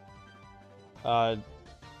 Grotle. Oh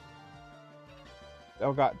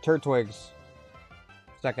god, Turtwig's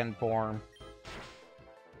second form.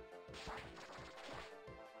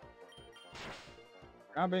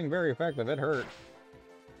 Not being very effective, it hurt.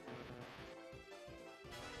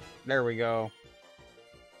 There we go.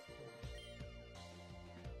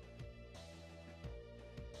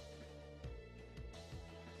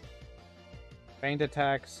 Faint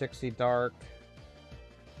attack, 60 dark.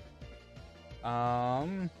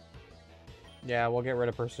 Yeah, we'll get rid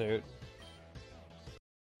of Pursuit.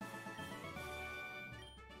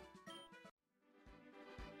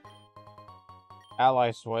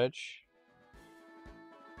 Ally switch.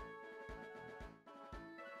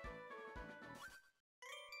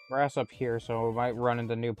 Grass up here, so we might run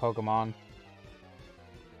into new Pokemon.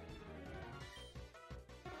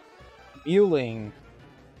 Bueling.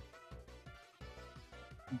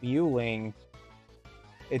 Bueling.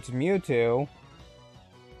 It's Mewtwo.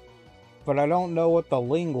 But I don't know what the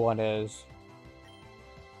Ling one is.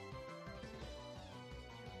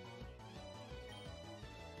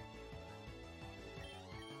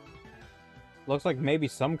 Looks like maybe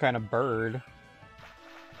some kind of bird.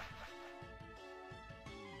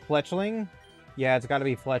 Fletchling? Yeah, it's gotta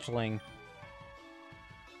be Fletchling.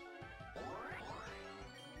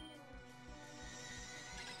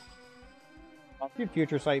 Don't you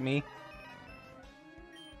Future Sight me.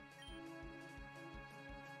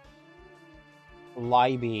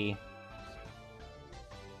 Libby.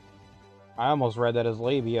 I almost read that as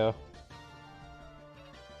Labia.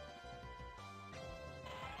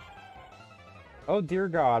 Oh dear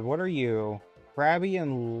god, what are you? Krabby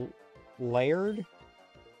and Laird?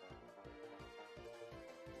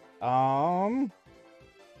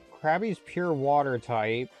 Krabby's pure water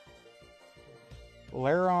type.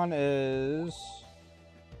 Lairon is...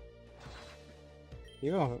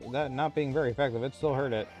 Even with that not being very effective, it still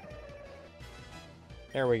hurt it.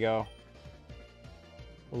 There we go.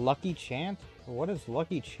 Lucky Chant? What is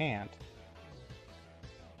Lucky Chant?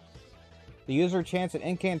 The user chants an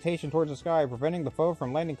incantation towards the sky, preventing the foe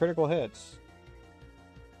from landing critical hits.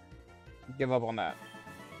 Give up on that.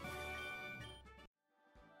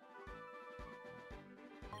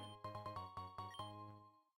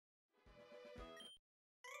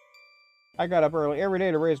 I got up early every day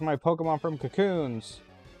to raise my Pokemon from cocoons.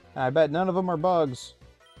 And I bet none of them are bugs.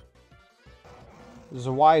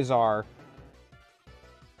 Zwizar.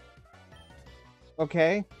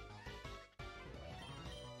 Okay.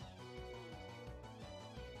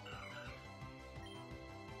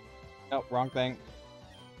 Nope, wrong thing.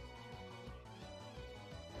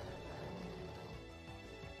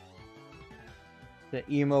 The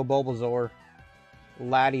Emo Bulbasaur.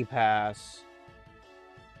 Latipass.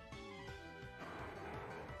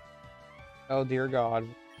 Oh dear god.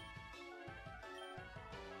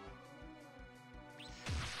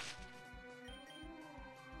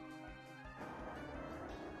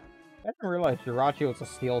 I didn't realize Jirachi was a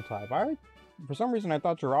steel type. For some reason I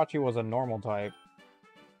thought Jirachi was a normal type.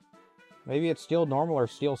 Maybe it's steel normal or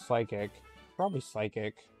steel psychic. Probably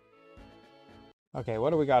psychic. Okay, what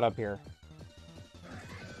do we got up here?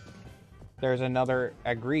 There's another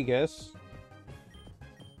Agrigus.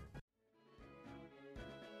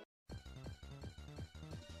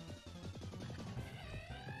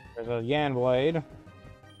 There's a Yanblade.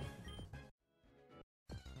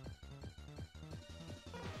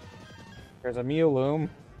 There's a Mew.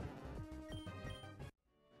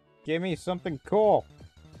 Give me something cool.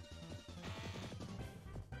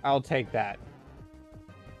 I'll take that.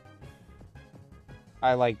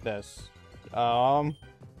 I like this. Well,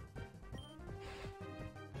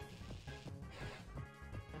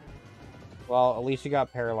 at least you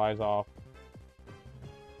got Paralyze off.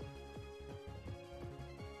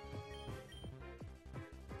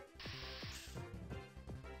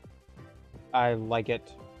 I like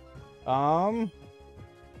it.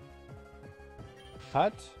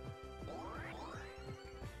 Cut.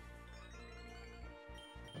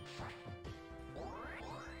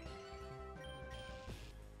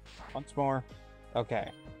 Once more.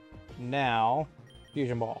 Okay. Now,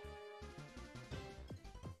 Fusion Ball.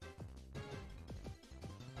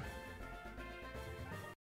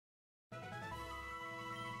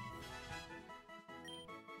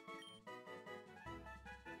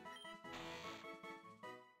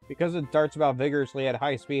 Because it darts about vigorously at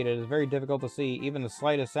high speed, it is very difficult to see. Even the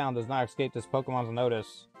slightest sound does not escape this Pokemon's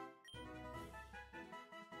notice.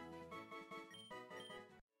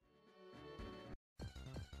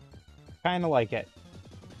 Kinda like it.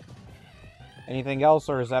 Anything else,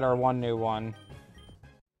 or is that our one new one?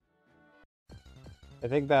 I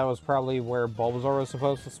think that was probably where Bulbasaur was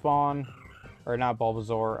supposed to spawn. Or not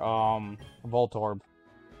Bulbasaur, Voltorb.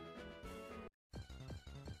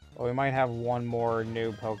 Well, we might have one more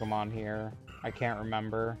new Pokemon here. I can't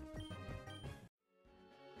remember.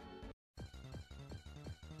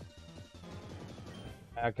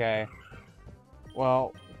 Okay.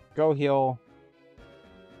 Well, go heal.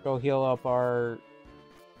 Go heal up our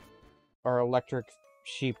electric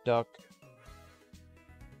Sheepduck.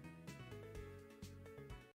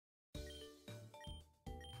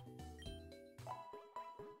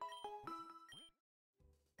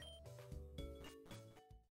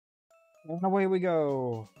 And away we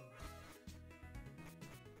go.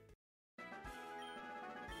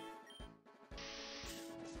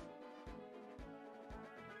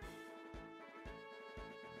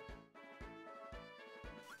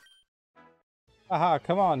 Haha,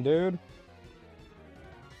 come on, dude.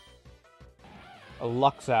 A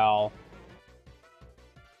Luxal.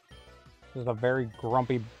 This is a very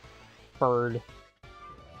grumpy bird.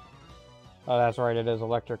 Oh, that's right, it is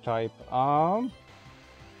electric type.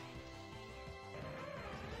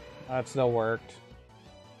 That still worked.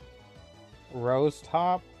 Rose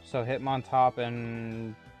Top? So Hitmontop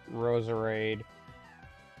and Roserade.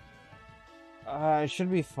 It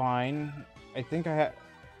should be fine. I think I have...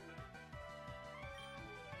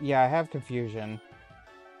 Yeah, I have Confusion.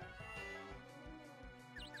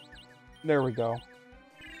 There we go.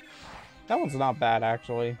 That one's not bad,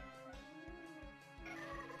 actually.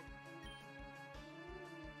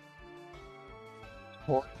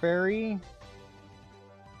 Portberry?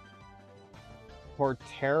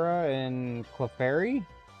 Portera and Clefairy?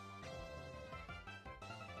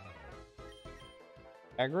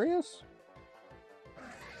 Agrius?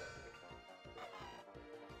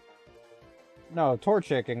 No,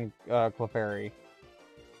 Torchic and Clefairy.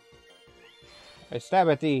 I stab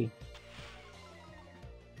at thee.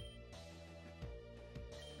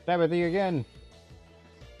 Stab at thee again.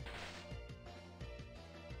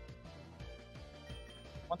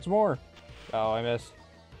 Once more. Oh, I missed.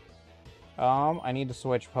 I need to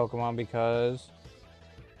switch Pokemon because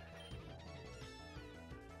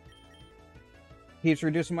keeps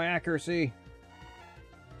reducing my accuracy.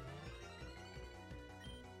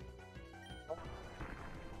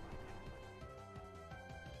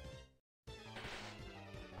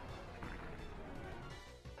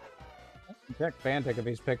 Check Fantic if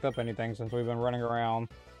he's picked up anything since we've been running around.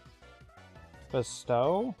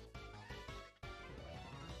 Bestow?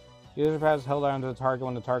 User passes held down to the target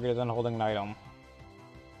when the target isn't holding an item.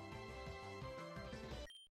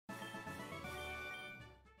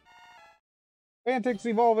 Fantic's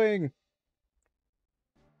evolving!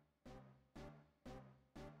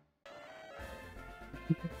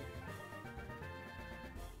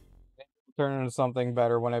 Turn into something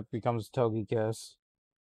better when it becomes Togekiss.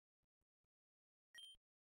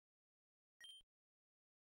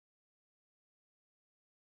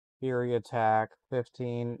 Fury attack,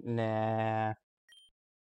 15, nah.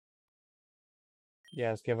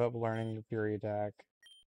 Yes, give up learning the Fury attack.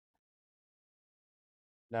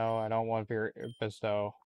 No, I don't want Fury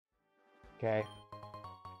Bestow. Okay.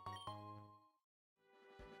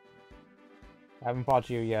 I haven't fought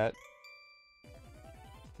you yet.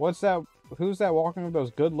 What's that? Who's that walking with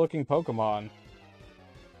those good-looking Pokemon?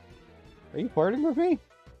 Are you flirting with me?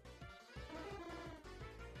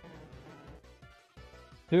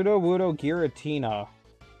 Sudowoodo Giratina.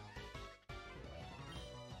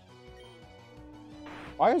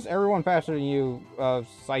 Why is everyone faster than you,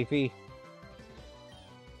 Syfy?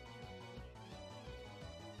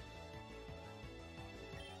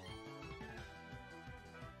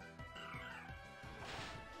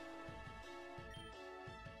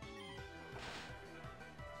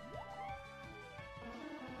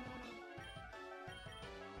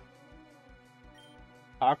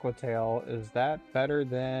 Aquatail, is that better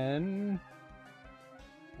than...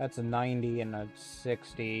 That's a 90 and a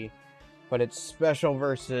 60. But it's special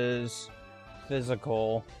versus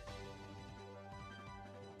physical.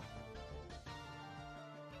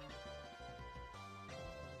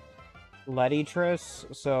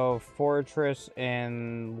 Leditris, so Fortress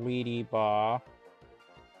and Ledyba,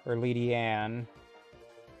 or Ledyann.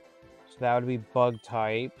 So that would be bug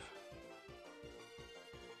type.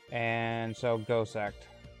 And so Gosect.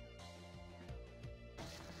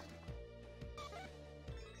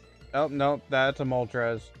 Oh, nope, that's a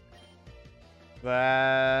Moltres.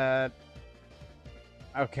 That...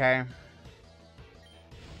 Okay.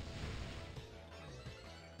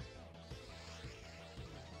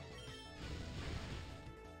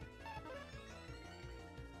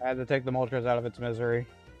 I had to take the Moltres out of its misery.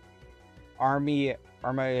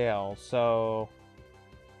 Armael, so...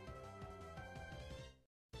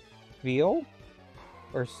 Veal?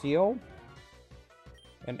 Or Seal?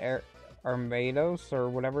 And Armados, or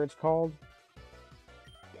whatever it's called.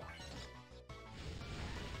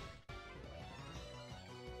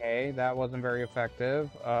 Okay, that wasn't very effective.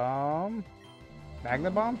 Magna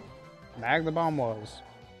Bomb? Magna Bomb was.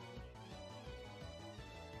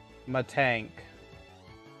 Matank.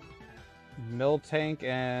 Miltank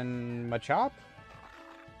and Machop?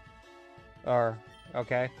 Or,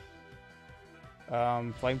 okay.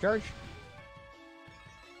 Flame Charge?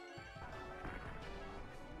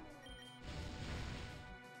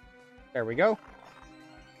 There we go.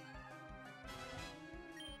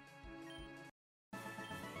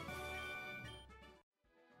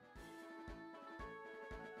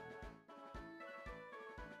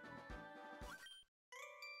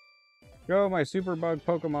 Go, my super bug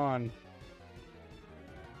Pokemon.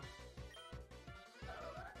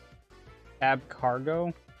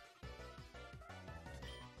 Abcargo.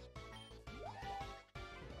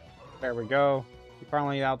 There we go. You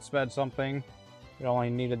finally outsped something. It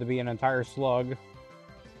only needed to be an entire slug.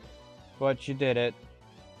 But you did it.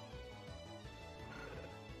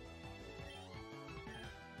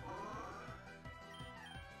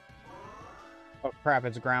 Oh crap,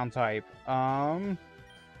 it's ground type.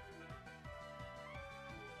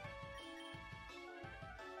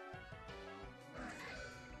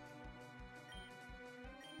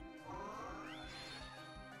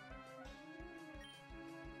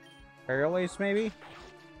 Aerial maybe?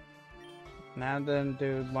 That didn't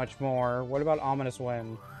do much more. What about Ominous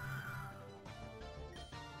Wind?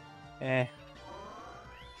 Eh.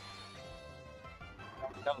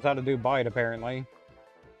 Knows how to do bite, apparently.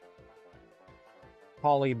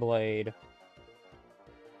 Polyblade.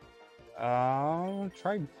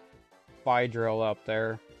 Try Beedrill up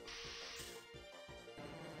there.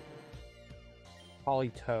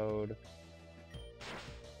 Polytoad.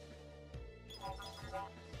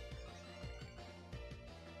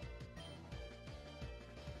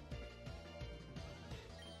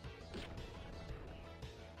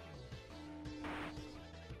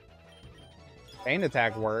 Pain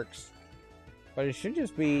Attack works, but it should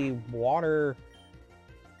just be water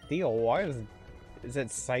steel. Why is it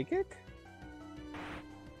psychic?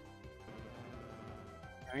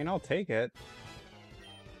 I mean, I'll take it.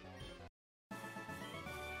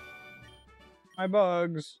 My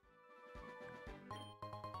bugs.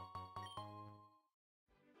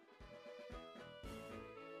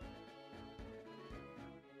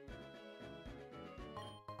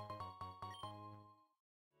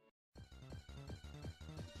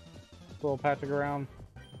 Little patching around.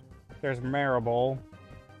 There's Maribel.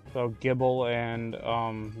 So Gibble and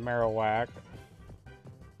Marowak.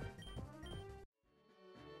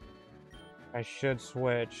 I should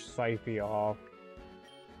switch Syfy off.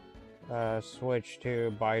 Switch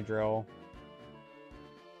to Beedrill.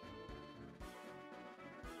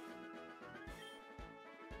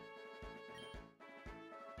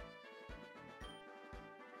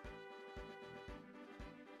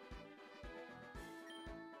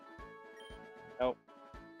 Nope.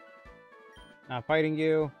 Not fighting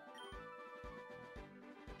you.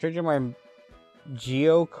 Changing my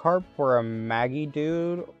Geocarp for a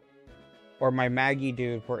Magidude, or my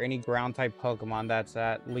Magidude for any ground type Pokemon that's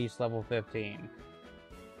at least level 15.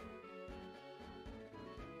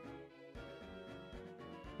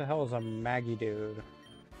 What the hell is a Magidude?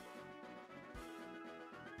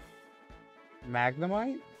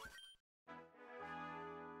 Magnemite?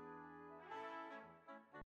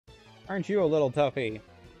 Aren't you a little toughie?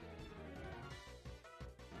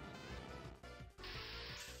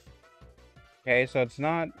 Okay, so it's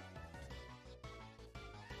not...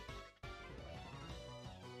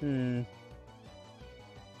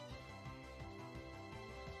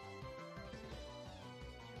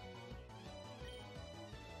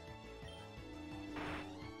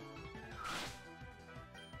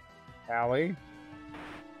 Allie?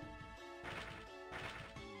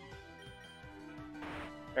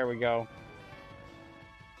 There we go.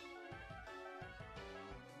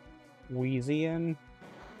 Wheezian?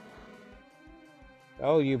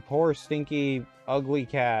 Oh, you poor, stinky, ugly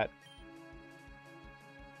cat.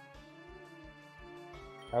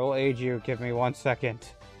 I will aid you. Give me 1 second.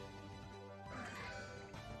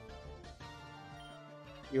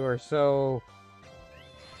 You are so...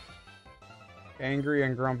 angry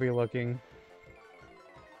and grumpy looking.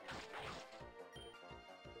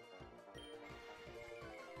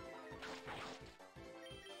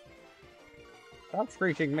 Stop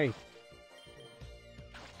screeching me.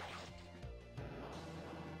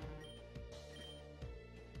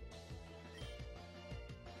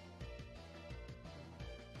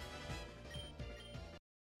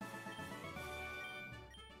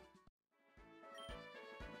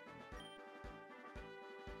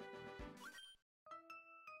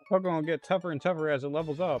 Pokemon will get tougher and tougher as it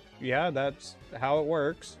levels up. Yeah, that's how it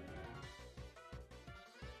works.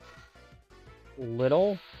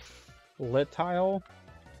 Little? Litile?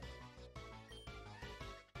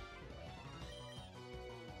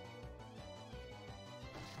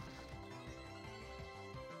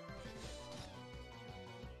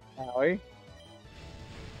 Howie?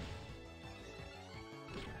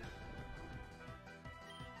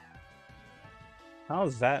 How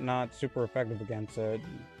is that not super effective against it?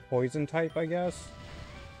 Poison type, I guess?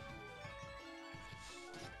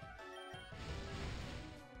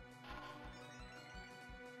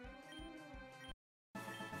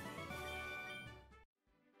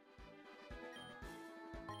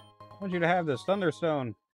 I want you to have this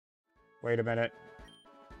Thunderstone. Wait a minute.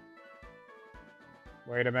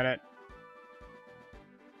 Wait a minute.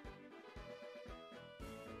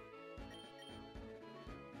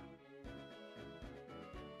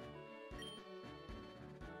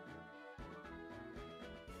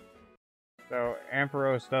 So,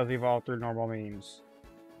 Ampharos does evolve through normal means.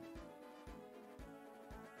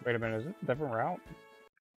 Wait a minute, is it a different route?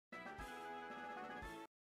 It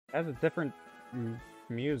has a different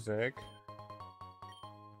music.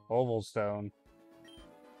 Oval Stone.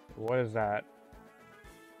 What is that?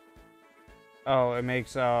 Oh, it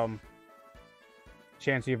makes, Chansey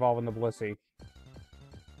evolve into Blissey.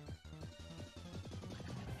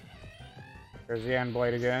 There's the End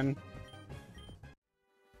Blade again.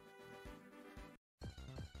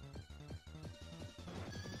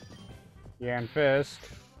 Yan Fisk.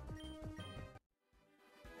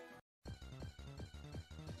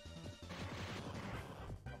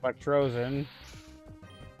 Electrozin.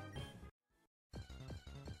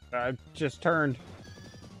 I just turned.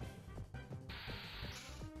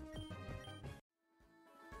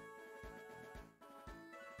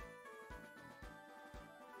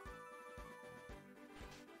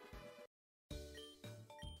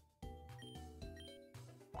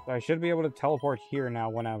 So I should be able to teleport here now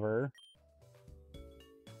whenever.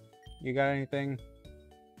 You got anything?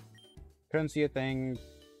 Couldn't see a thing.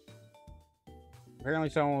 Apparently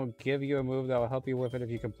someone will give you a move that will help you with it if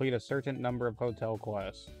you complete a certain number of hotel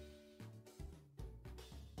quests.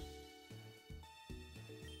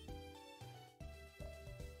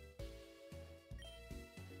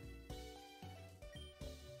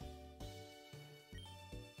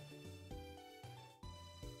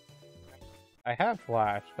 I have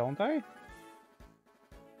Flash, don't I?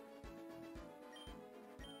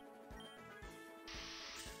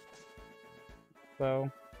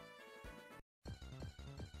 So...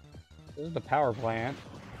 this is the power plant.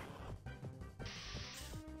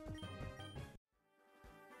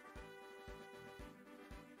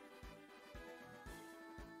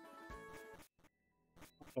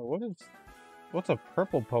 So what's a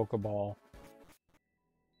purple Pokeball?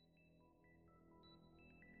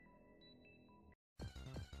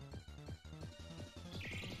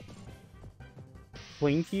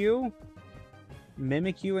 Clink-U?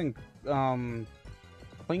 Mimikyu and,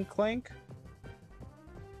 Clink?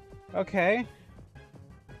 Okay.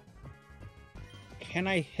 Can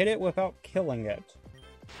I hit it without killing it?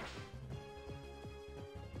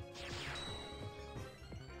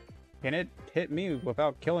 Can it hit me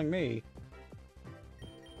without killing me?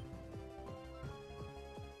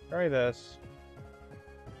 Try this.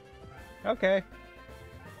 Okay.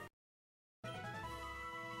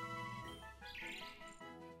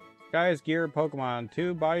 Guy's gear Pokemon.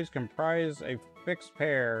 Two bodies comprise a fixed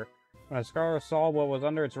pair. When a Scarlet saw what was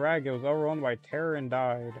under its rag, it was overwhelmed by terror and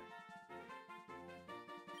died.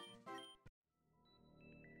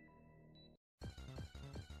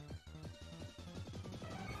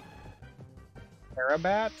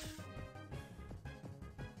 Parabat?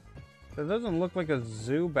 That doesn't look like a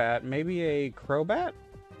Zubat. Maybe a Crobat?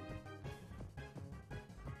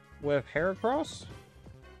 With Heracross?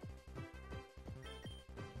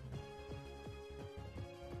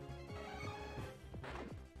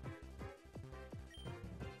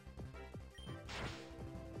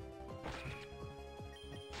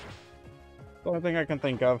 The only thing I can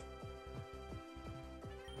think of.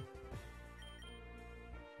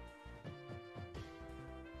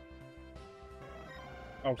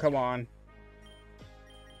 Oh, come on.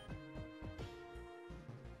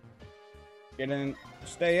 Get in.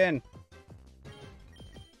 Stay in.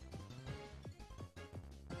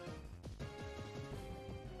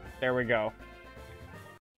 There we go.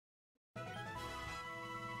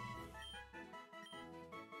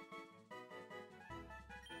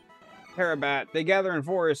 Parabat. They gather in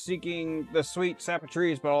forests seeking the sweet sap of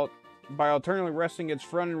trees, but by alternately resting its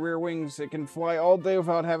front and rear wings, it can fly all day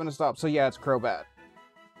without having to stop. So yeah, it's Crobat.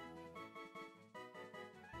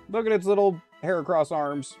 Look at its little Heracross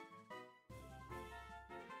arms.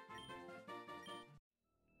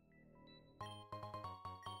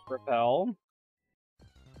 Repel.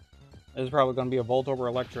 This is probably going to be a Voltorb or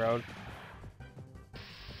Electrode.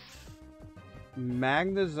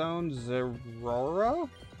 Magnezone Zeraora?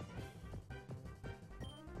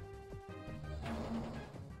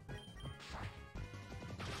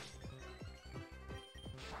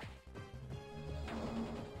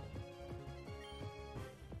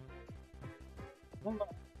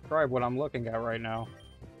 Describe what I'm looking at right now.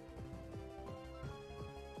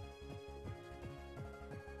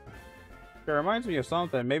 It reminds me of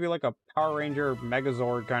something. Maybe like a Power Ranger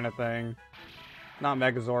Megazord kind of thing. Not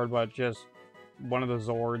Megazord, but just one of the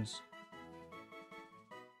Zords.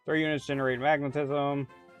 3 units generate magnetism.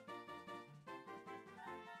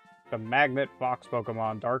 The Magnet Fox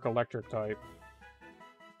Pokemon, Dark Electric type.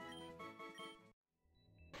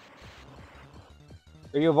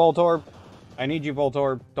 Are you a Voltorb? I need you,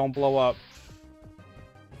 Voltorb. Don't blow up.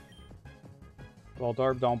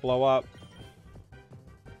 Voltorb, don't blow up.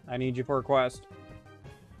 I need you for a quest.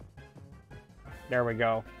 There we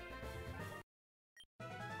go.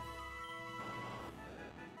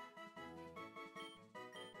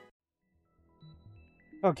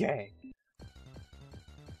 Okay.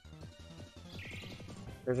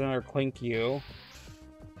 There's another Klinkyu.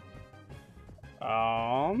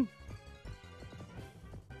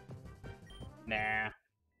 Nah.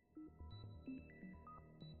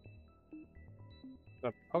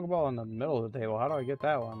 The Pokeball in the middle of the table. How do I get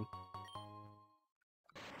that one?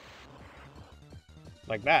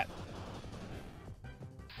 Like that.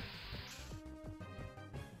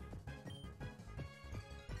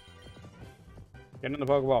 Get in the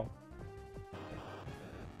Pokeball.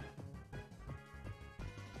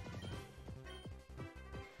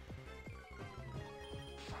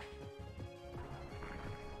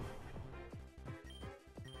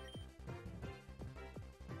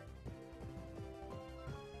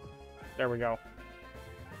 There we go.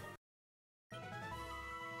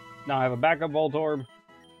 Now I have a backup Voltorb.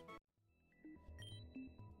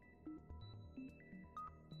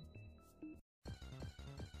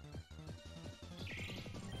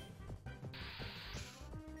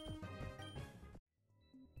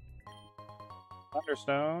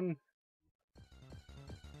 Thunderstone.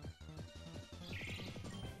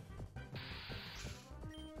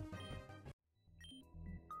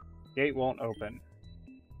 Gate won't open.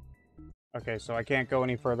 Okay, so I can't go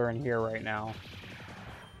any further in here right now.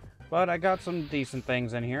 But I got some decent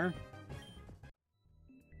things in here.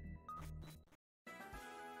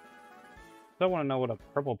 Still want to know what a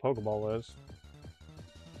purple Pokeball is.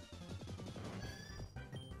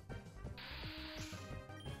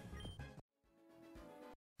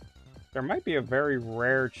 There might be a very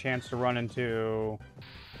rare chance to run into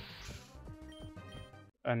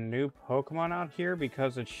a new Pokemon out here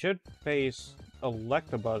because it should face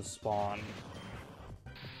Electabuzz spawn.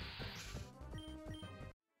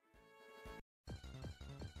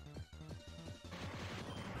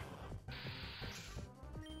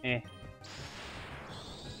 Eh.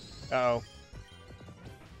 Uh-oh.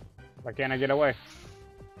 Why can't I get away?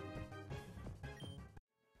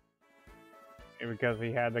 Because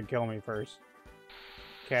he had to kill me first.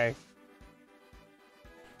 Okay.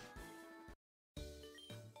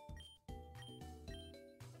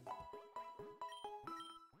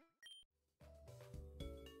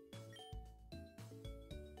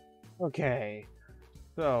 Okay.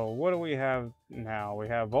 So, what do we have now? We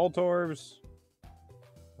have Voltorbs.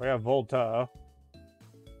 We have Volta.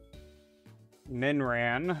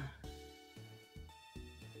 Ninran.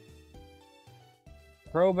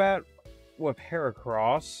 Crobat with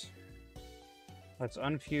Heracross. Let's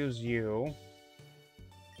unfuse you.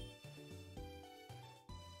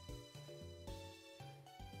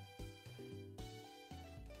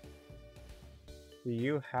 Do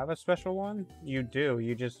you have a special one? You do,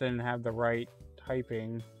 you just didn't have the right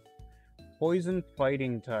typing. Poison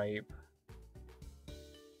fighting type.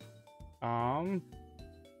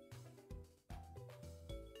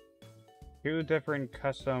 Two different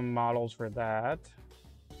custom models for that.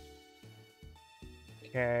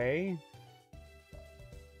 Okay.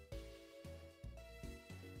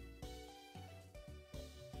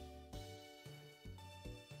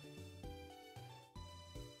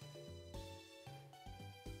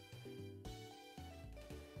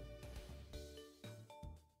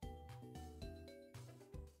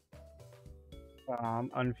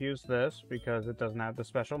 Unfuse this because it doesn't have the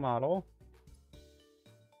special model.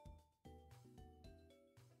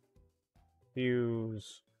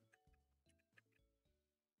 Fuse.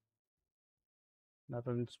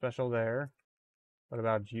 Nothing special there. What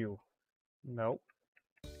about you? Nope.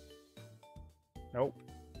 Nope.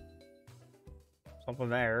 Something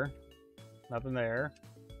there. Nothing there.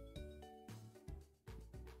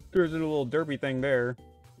 There's a little derpy thing there.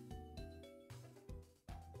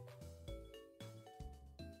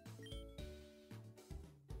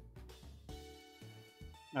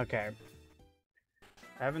 Okay.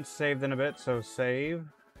 I haven't saved in a bit, so save.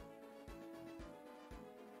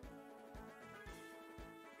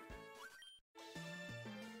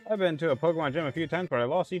 I've been to a Pokemon gym a few times, but I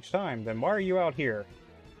lost each time. Then why are you out here?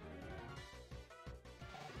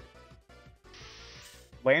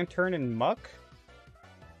 Lantern and Muck?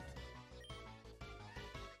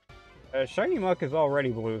 Shiny Muck is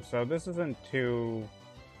already blue, so this isn't too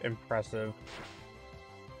impressive.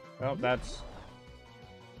 Oh, that's...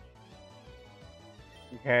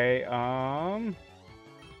 Okay,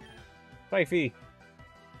 Psyfey.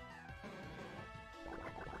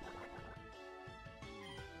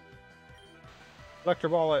 Electro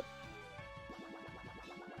Ball it.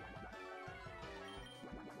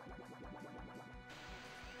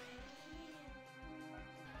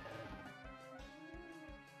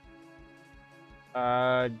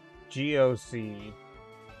 GOC.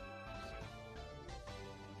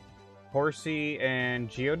 Horsey and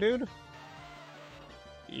Geodude?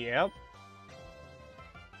 Yep.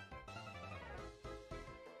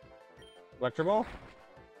 Electro Ball?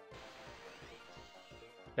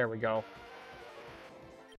 There we go.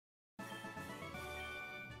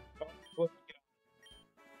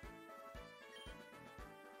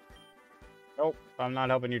 Nope, I'm not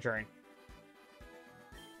helping you train.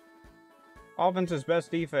 Offense is best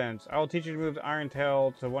defense. I will teach you to move Iron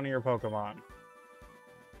Tail to one of your Pokemon.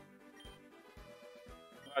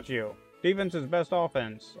 Not you. Defense is best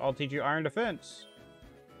offense. I'll teach you Iron Defense.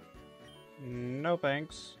 No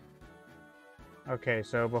thanks. Okay,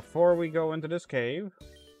 so before we go into this cave,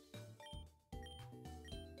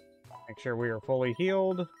 make sure we are fully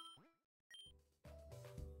healed.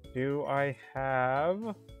 Do I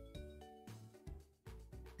have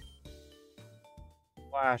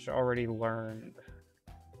Flash already learned?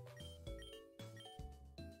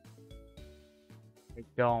 I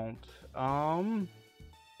don't. No,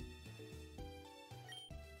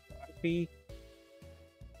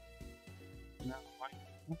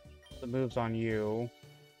 the moves on you.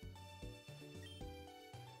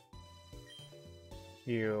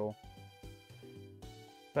 You.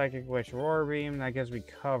 Psychic Wish, Roar Beam, that gives me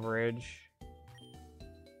coverage.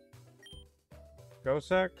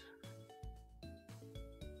 Gosect?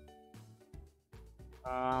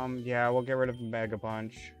 Yeah, we'll get rid of Mega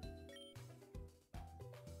Punch.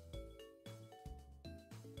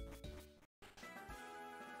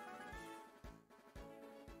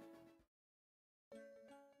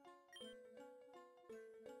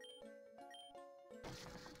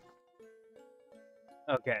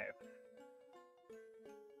 Okay.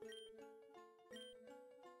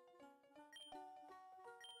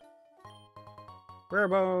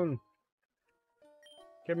 Rarebone!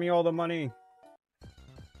 Give me all the money.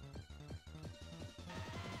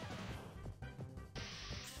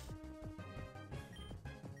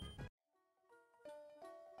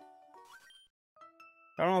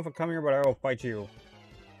 I don't know if I come here, but I will fight you.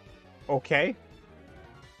 Okay.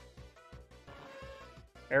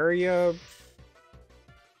 Area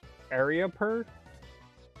per?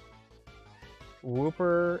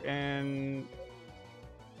 Wooper and...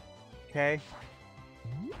 Okay.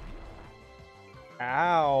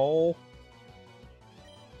 Ow.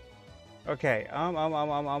 Okay,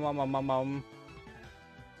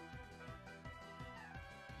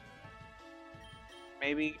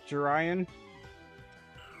 maybe Jirayan?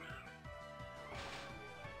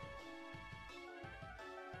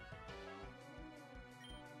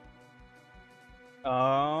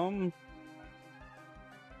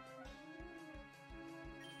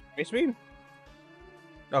 Ice Beam?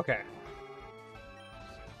 Okay.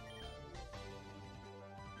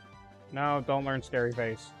 No, don't learn Scary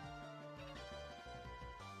Face.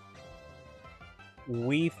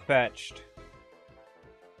 We fetched.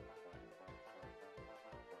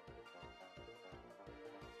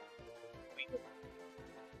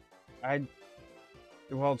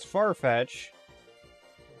 Well, it's Farfetch.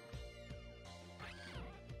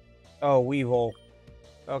 Oh, Weevil.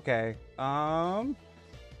 Okay. I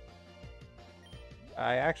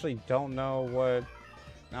actually don't know what...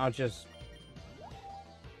 I'll just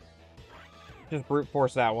brute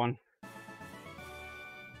force that one.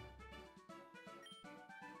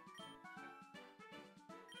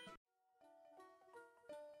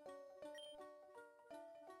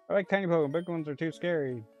 I like tiny Pokemon. Big ones are too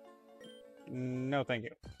scary. No, thank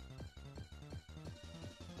you.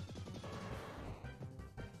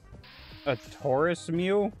 A Taurus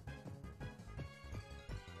Mew?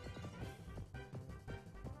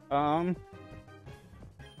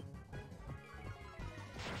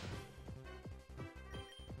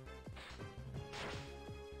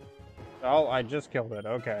 Oh, I just killed it.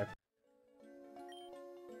 Okay.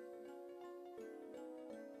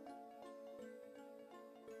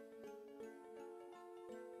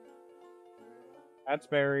 That's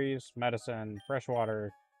berries, medicine, fresh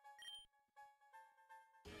water.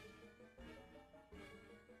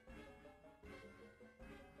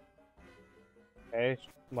 Okay,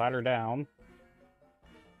 ladder down.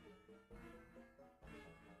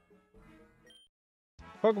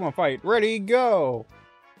 Pokemon fight, ready, go!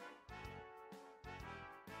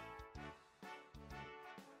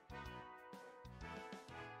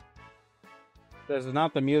 This is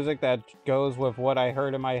not the music that goes with what I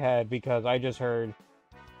heard in my head, because I just heard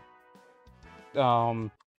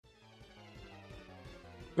Gundam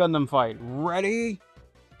fight. Ready?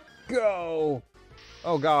 Go!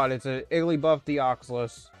 Oh god, it's an Igglybuff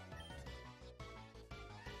Deoxylus.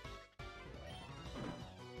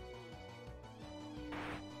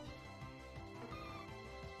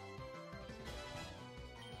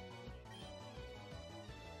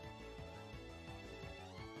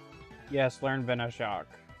 Yes, learn Venoshock.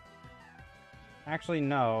 Actually,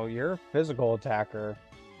 no, you're a physical attacker.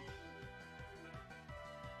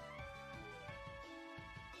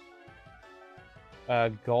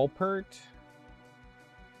 Gulpert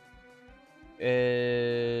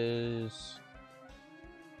is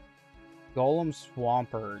Golem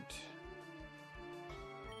Swampert.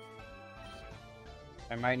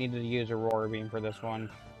 I might need to use Aurora Beam for this one.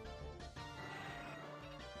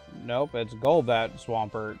 Nope, it's Golbat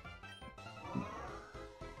Swampert.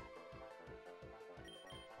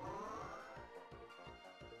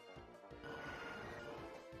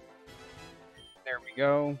 There we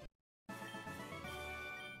go.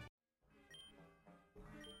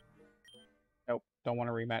 Nope, don't want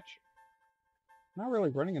to rematch. Not really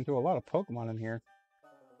running into a lot of Pokemon in here.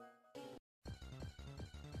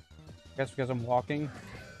 Guess because I'm walking.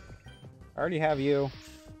 I already have you.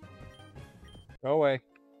 Go away.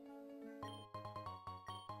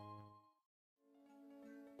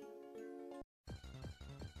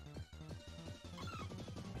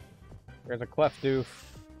 There's a Clefdoof.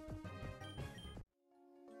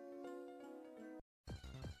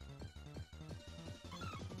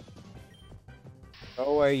 Go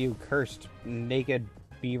away, you cursed naked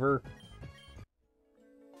beaver.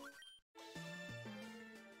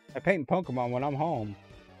 I paint Pokemon when I'm home.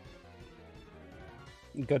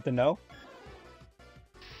 Good to know.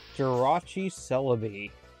 Jirachi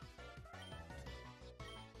Celebi.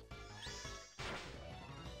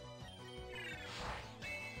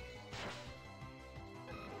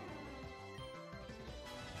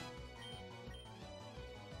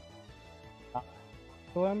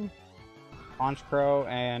 Honchkrow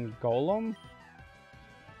and Golem?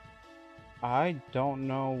 I don't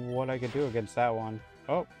know what I could do against that one.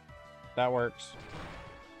 Oh, that works.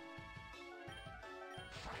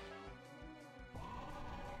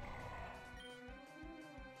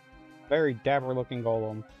 Very dapper looking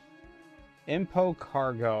Golem. Impo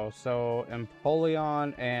Cargo, so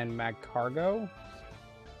Empoleon and Magcargo?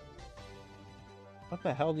 What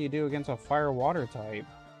the hell do you do against a fire water type?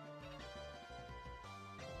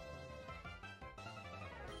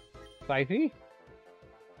 Scythe?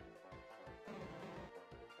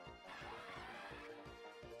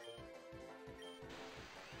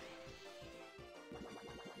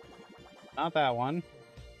 Not that one.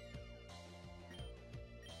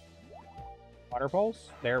 Water pulse?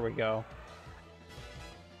 There we go.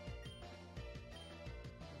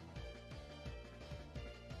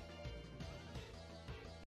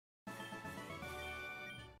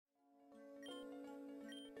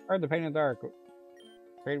 Heard the pain in the dark.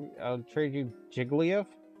 I'll trade you Jigglypuff?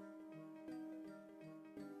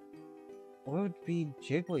 What would be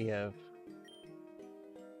Jigglypuff?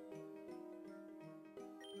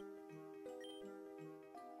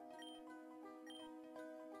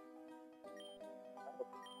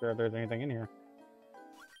 Sure if there's anything in here.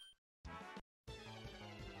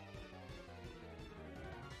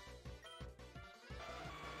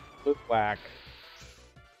 Whack.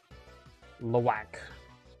 Lwack.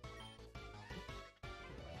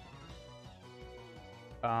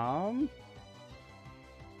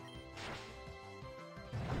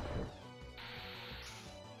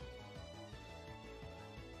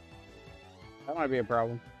 That might be a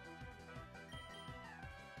problem.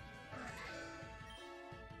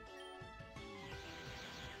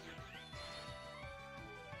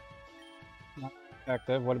 Not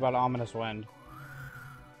effective. What about Ominous Wind?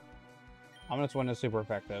 Ominous Wind is super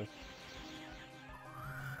effective.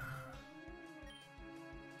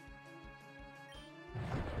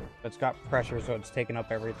 It's got pressure, so it's taking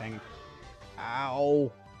up everything.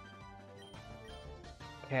 Ow!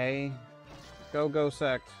 Okay. Go,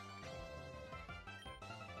 Sect.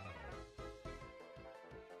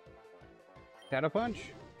 Shadow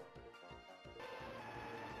Punch?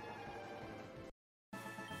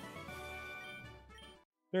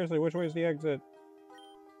 Seriously, which way is the exit?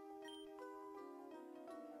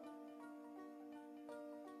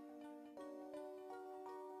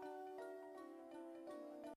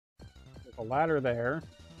 There's a ladder there.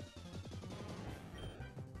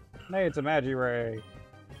 Hey, it's a Magiray.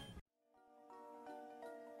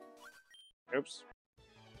 Oops.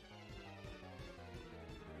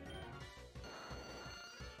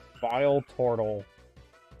 Vile Turtle.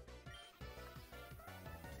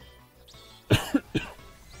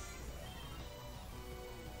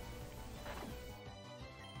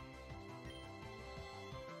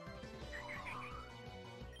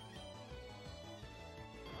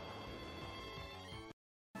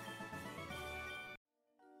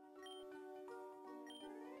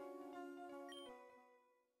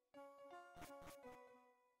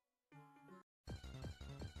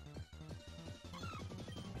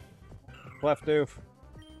 Left doof.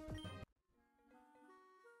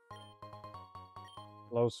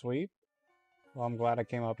 Low sweep. Well, I'm glad I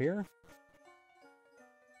came up here.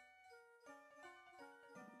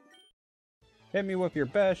 Hit me with your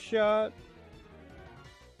best shot.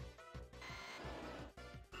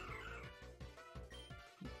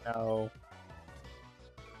 No.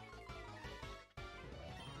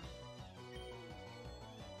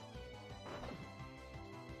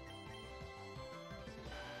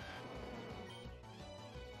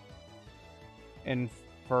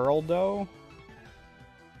 Inferaldo,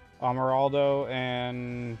 Amaraldo,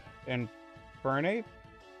 and Infernape?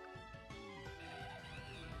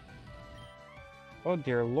 Oh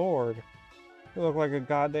dear lord. You look like a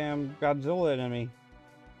goddamn Godzilla enemy.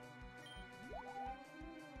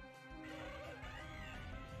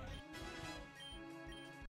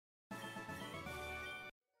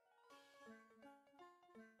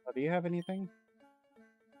 Oh, do you have anything?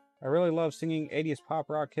 I really love singing 80s pop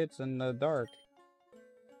rock hits in the dark.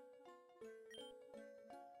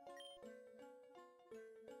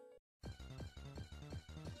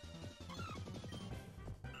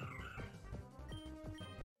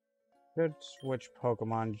 Should switch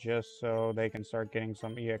Pokemon just so they can start getting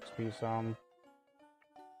some EXP some.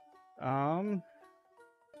 I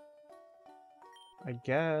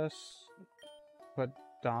guess put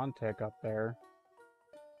Dontic up there.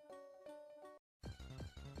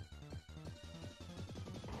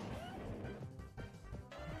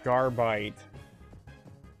 Garbite.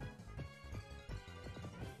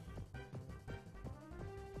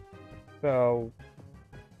 So,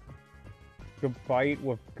 Gabite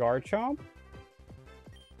with Garchomp?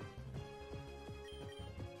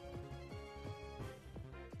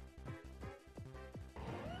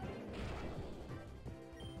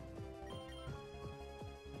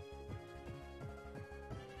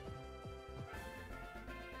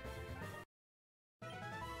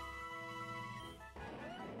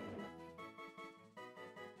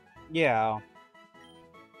 Yeah.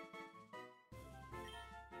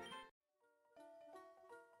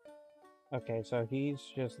 Okay, so he's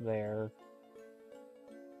just there.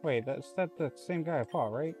 Wait, that's the same guy I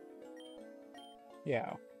fought, right?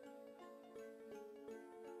 Yeah.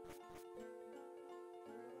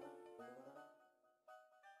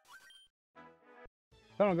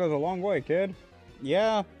 Tunnel goes a long way, kid.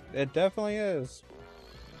 Yeah, it definitely is.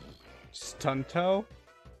 Stunto?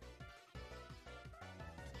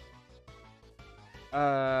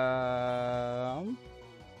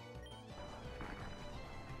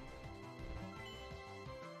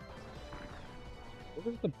 What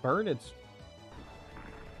is the bird?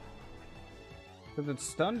 Because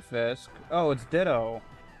it's Stunfisk. Oh, it's Ditto.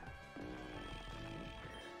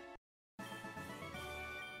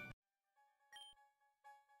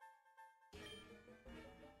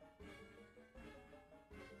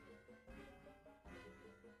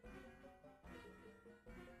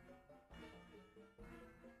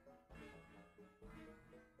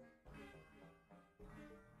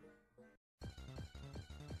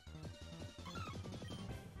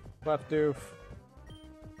 Left doof.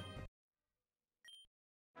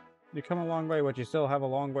 You come a long way, but you still have a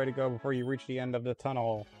long way to go before you reach the end of the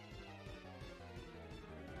tunnel.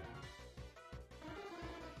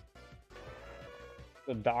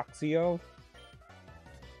 The Doxio?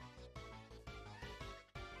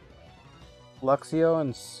 Luxio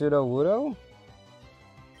and Sudowoodo?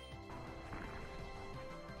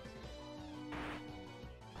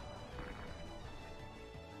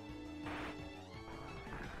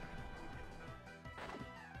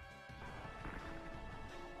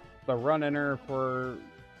 The run-inner for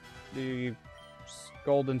the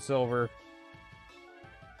gold and silver.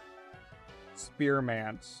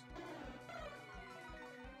 Spearmance.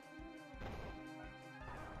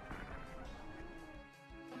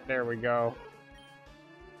 There we go.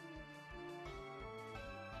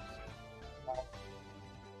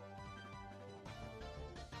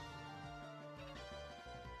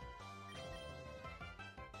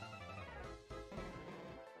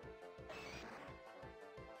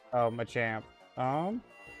 Oh, Machamp.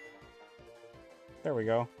 There we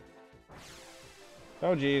go.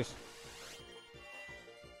 Oh, geez.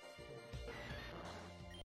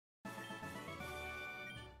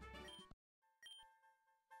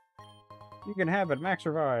 You can have it, Max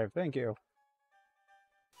Revive. Thank you.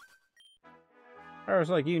 I was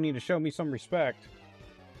like, you need to show me some respect.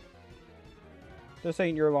 This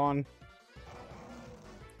ain't your lawn.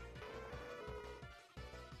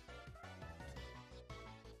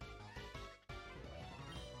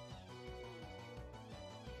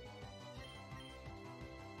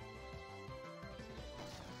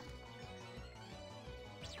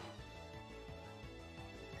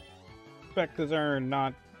 Respect is earned,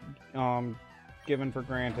 not, given for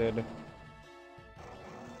granted.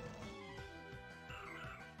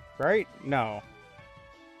 Right? No.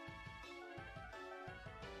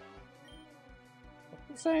 What's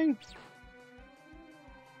it saying?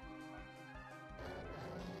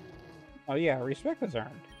 Oh yeah, respect is earned.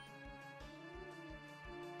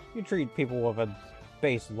 You treat people with a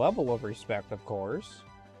base level of respect, of course.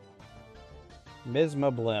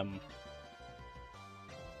 Misma Blim.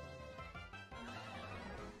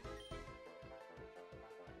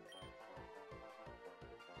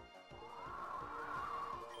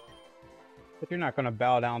 But you're not going to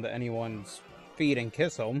bow down to anyone's feet and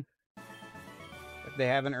kiss them if they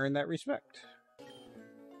haven't earned that respect.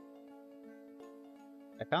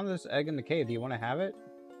 I found this egg in the cave. Do you want to have it?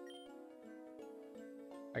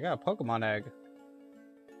 I got a Pokemon egg.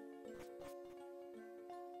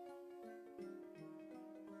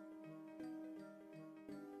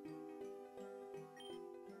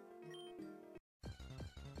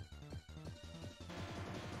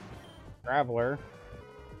 Traveler.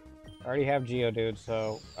 I already have Geodude,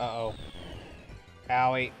 so... Uh-oh.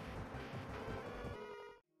 Owie.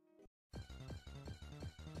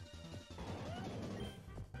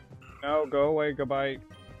 No, go away, Gabite.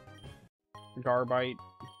 Garbite.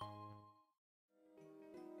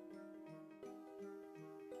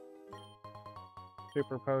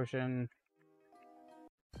 Super Potion.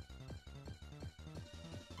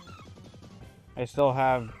 I still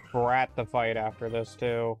have Brat to fight after this,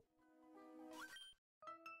 too.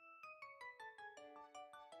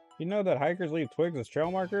 You know that hikers leave twigs as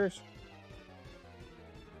trail markers?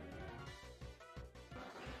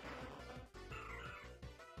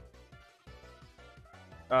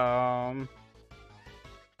 Oh,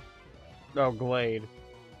 Glade.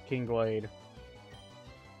 King Glade.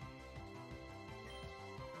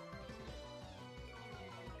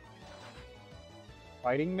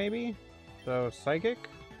 Fighting, maybe? So, Psychic?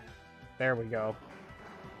 There we go.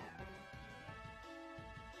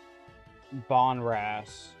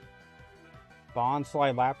 Bonras.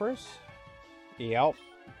 Bondslide Lapras? Yep.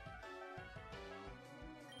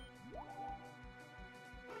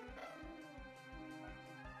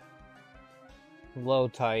 Low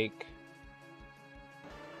Tyke.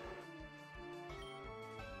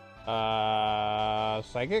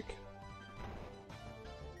 Psychic?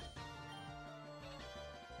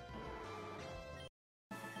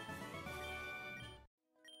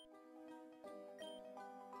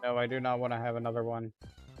 No, I do not want to have another one.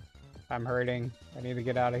 I'm hurting. I need to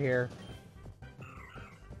get out of here.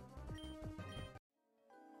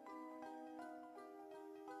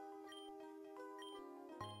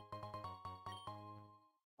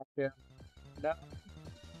 Yeah. No.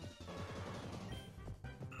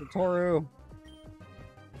 Toru.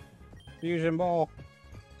 Fusion ball.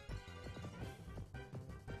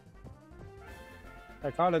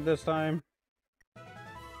 I caught it this time.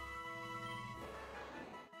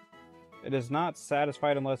 It is not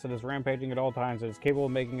satisfied unless it is rampaging at all times. It is capable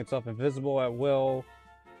of making itself invisible at will,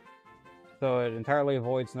 so it entirely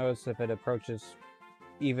avoids notice if it approaches,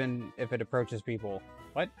 even if it approaches people.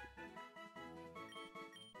 What?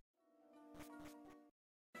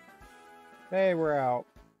 Hey, we're out.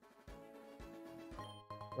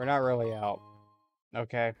 We're not really out.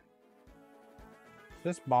 Okay.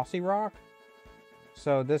 This mossy rock?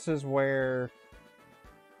 So this is where...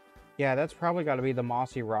 Yeah, that's probably got to be the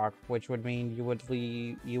mossy rock, which would mean you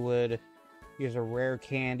would use a rare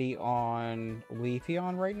candy on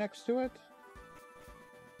Leafeon right next to it?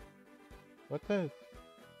 What the...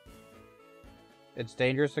 It's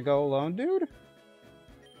dangerous to go alone, dude?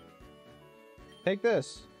 Take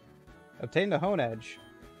this. Obtain the Honedge.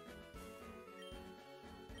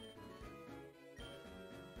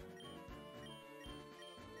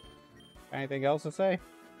 Anything else to say?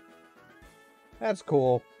 That's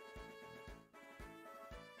cool.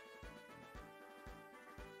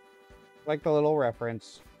 Like the little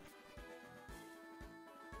reference.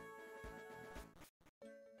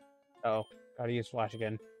 Oh, gotta use Flash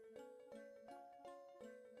again.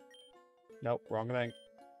 Nope, wrong thing.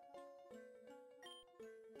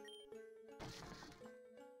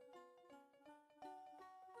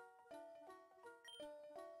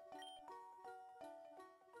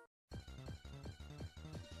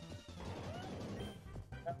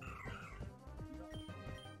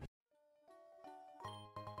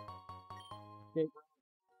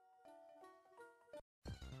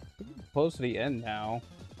 Close to the end now.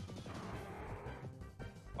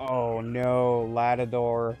 Oh no,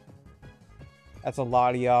 Latador. That's a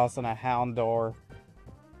Latios and a Houndour.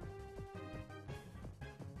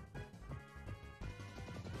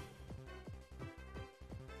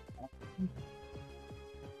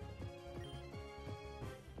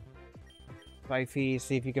 Siphi,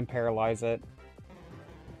 see if you can paralyze it.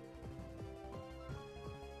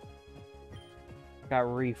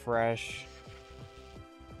 Got Refresh.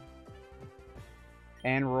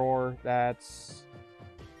 And Roar, that's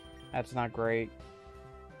not great.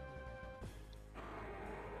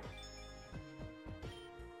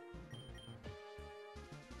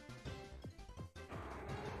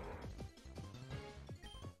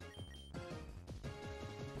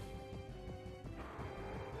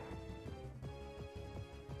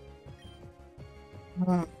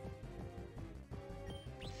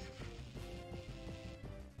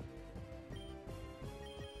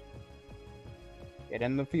 Get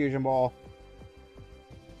in the fusion ball.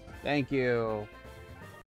 Thank you.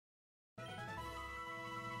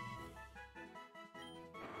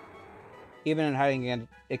 Even in hiding,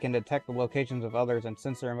 it can detect the locations of others and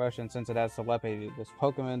sense their emotions since it has telepathy. This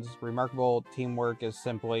Pokemon's remarkable teamwork is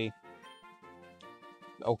simply...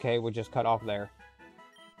 Okay, we just cut off there.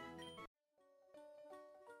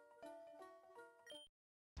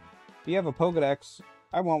 If you have a Pokedex,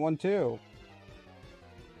 I want one too.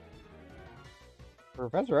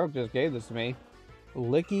 Professor Oak just gave this to me.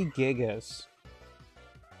 Licky Gigas.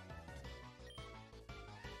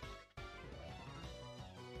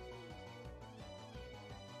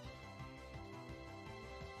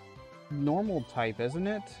 Normal type, isn't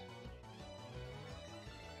it?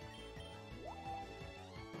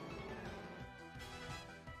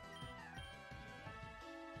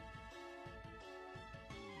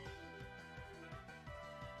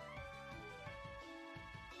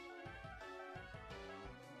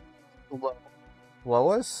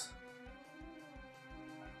 Lois?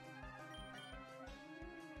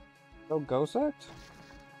 Oh, Gosect?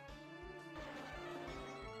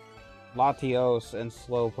 Latios and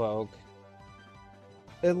Slowpoke.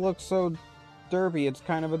 It looks so derpy, it's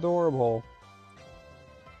kind of adorable.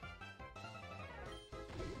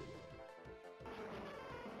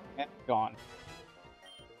 And gone.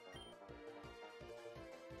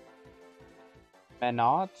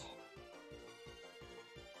 Menot?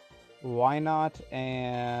 Why not?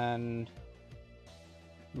 And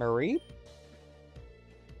Marie?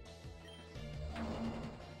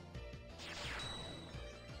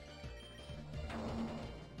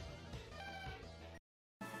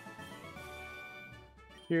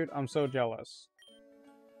 Dude, I'm so jealous.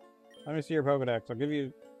 Let me see your Pokedex. I'll give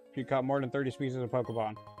you if you caught more than 30 species of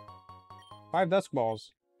Pokemon. 5 Dusk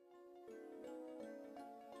Balls.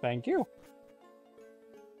 Thank you.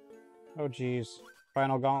 Oh, jeez.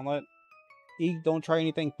 Final Gauntlet. Eek, don't try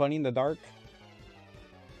anything funny in the dark.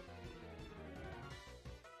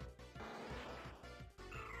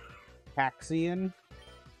 Haxian.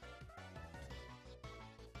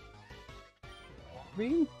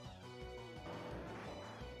 Beam.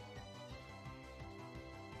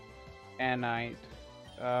 Anite.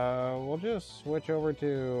 We'll just switch over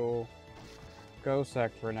to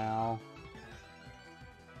Gosek for now.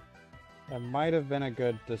 That might have been a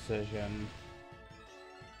good decision.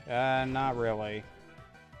 Not really.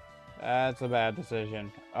 That's a bad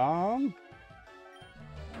decision.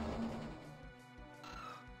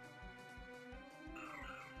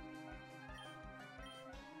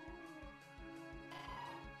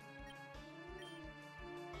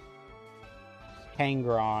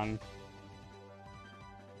 Kangron.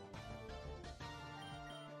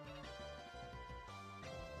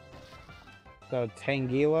 So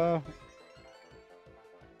Tangela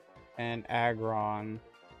and Aggron.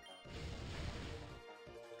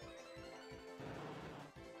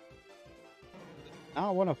 I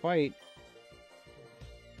don't want to fight.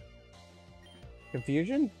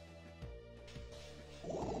 Confusion?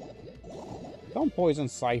 Don't poison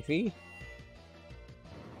Syphie.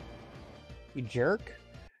 You jerk.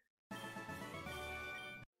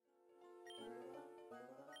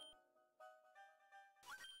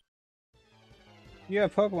 You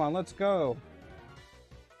have Pokemon, let's go.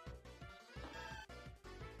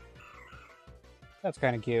 That's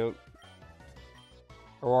kind of cute.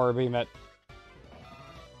 Aurora Beam it.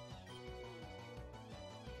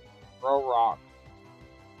 Throw rock.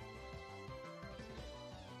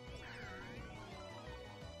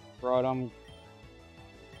 Rotom.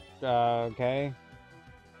 Okay.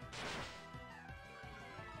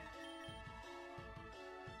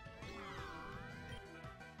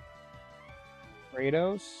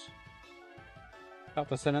 Kratos? About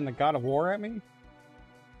to send in the God of War at me?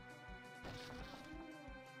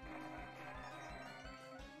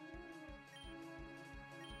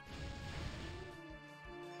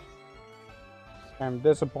 I'm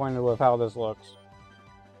disappointed with how this looks.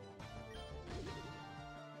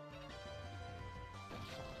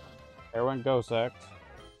 There went Gosek.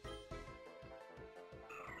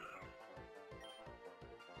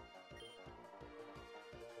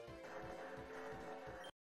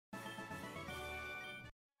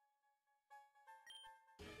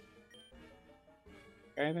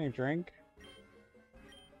 Anything to drink?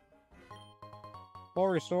 Full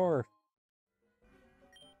restore.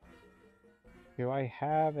 Do I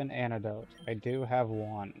have an antidote? I do have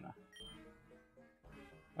one.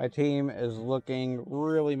 My team is looking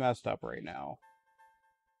really messed up right now.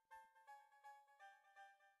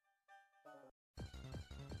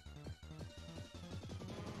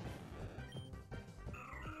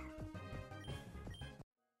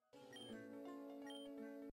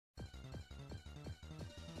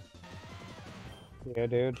 Yeah,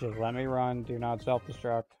 dude, just let me run. Do not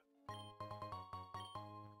self-destruct.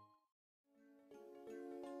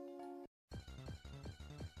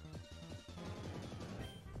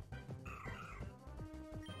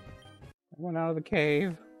 I went out of the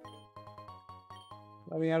cave.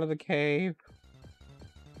 Let me out of the cave.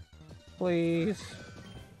 Please.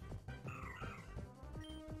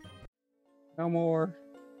 No more.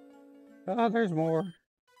 Oh, there's more.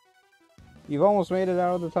 You've almost made it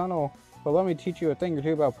out of the tunnel. But let me teach you a thing or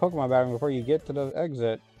two about Pokemon battling before you get to the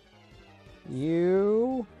exit.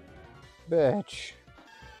 You... bitch.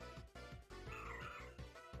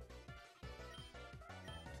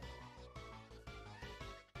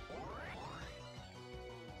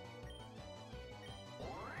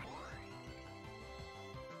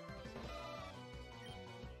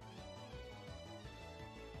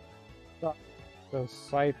 The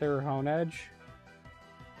Scyther Honedge.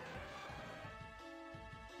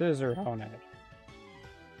 Scissor Honedge.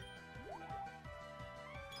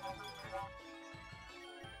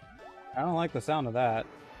 I don't like the sound of that.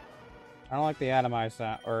 I don't like the atomize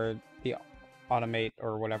sound, or the automate,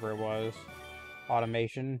 or whatever it was.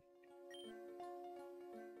 Automation.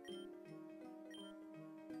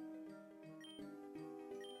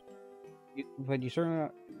 But you certainly,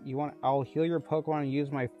 you want, I'll heal your Pokemon and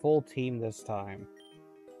use my full team this time.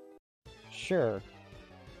 Sure.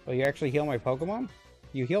 Will you actually heal my Pokemon?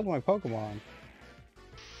 You healed my Pokemon.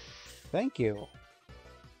 Thank you.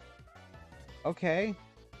 Okay.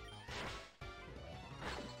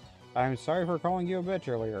 I'm sorry for calling you a bitch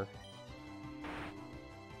earlier.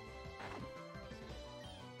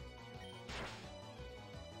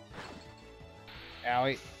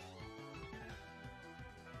 Owie.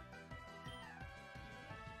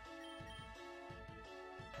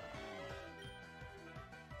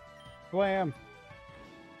 Wham!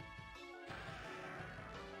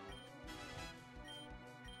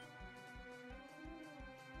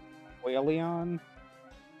 Whaleon.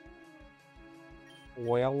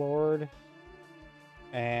 Whalelord.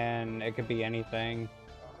 And it could be anything.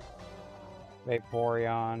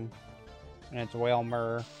 Vaporeon. And it's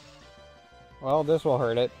Whalmer. Well, this will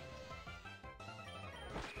hurt it.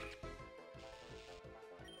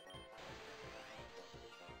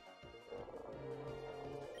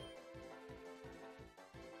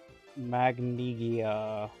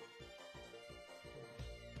 Magnegia.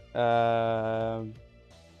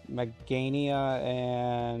 Meganium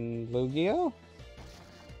and Lugia?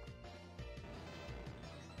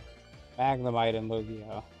 Magnemite and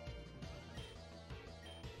Lugia.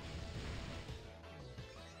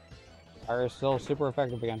 Are still super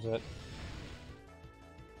effective against it.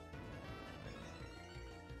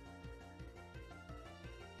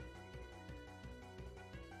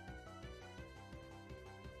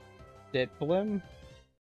 Ditblim?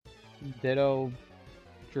 Ditto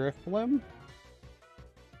Driftblim?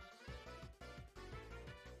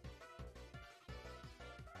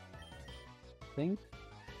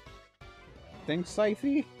 Think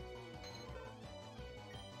Scythe?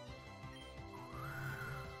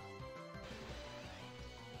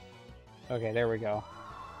 Okay, there we go.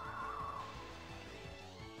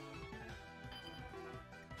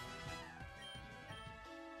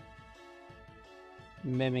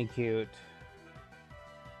 Mimikyu.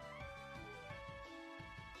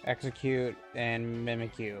 Execute and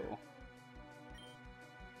Mimikyu.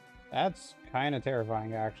 That's kind of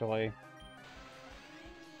terrifying, actually.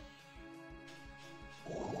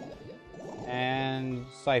 And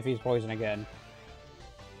Scythe's poison again.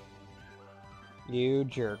 You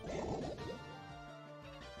jerk.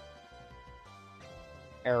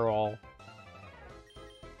 Errol.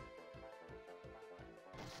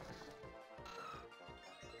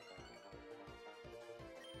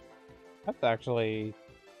 That's actually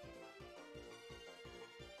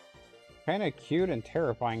kind of cute and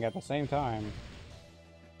terrifying at the same time.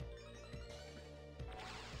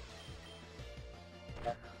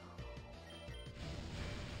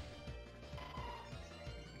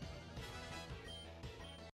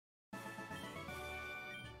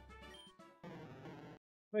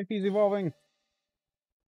 Scythe's evolving.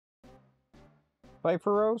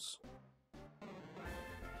 Cypheros?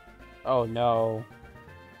 Oh no.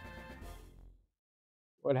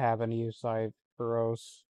 What happened to you,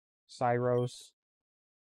 Cypheros? Cyros?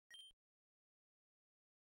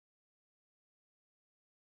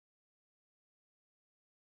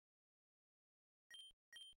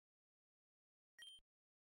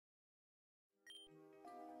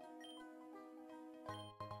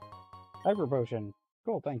 Hyper Potion.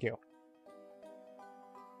 Cool, thank you.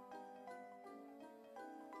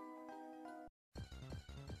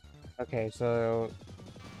 Okay, so...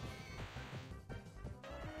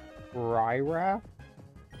 Ryraph?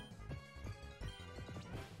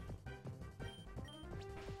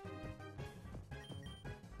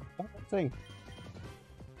 Oh, that thing.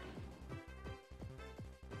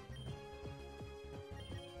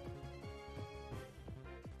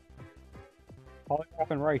 Polygraph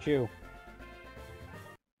and Raichu.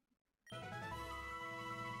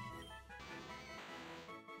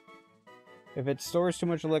 If it stores too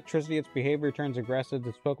much electricity, its behavior turns aggressive.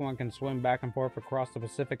 This Pokemon can swim back and forth across the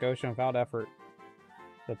Pacific Ocean without effort.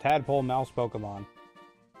 The Tadpole Mouse Pokemon.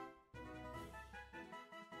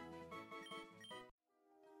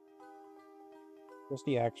 What's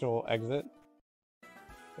the actual exit?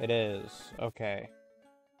 It is. Okay.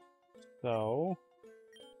 So...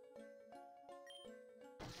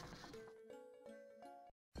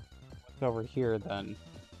 what's over here, then?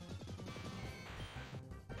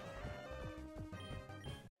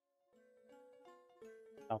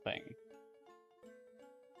 Nothing.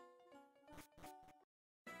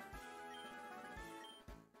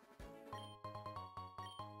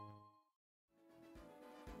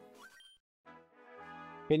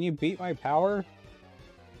 Can you beat my power?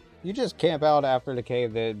 You just camp out after the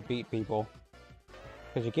cave to beat people.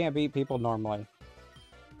 Because you can't beat people normally.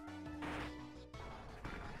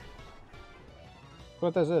 That's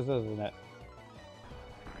what this is, isn't it?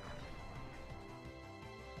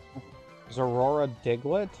 Zorora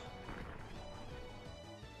Diglett?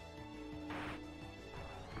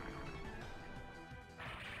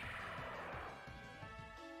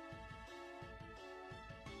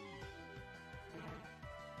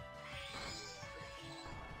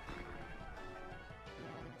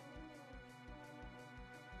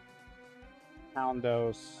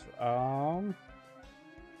 Houndos.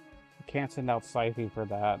 Can't send out Siphi for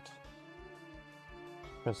that.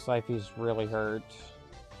 Because Siphi's really hurt.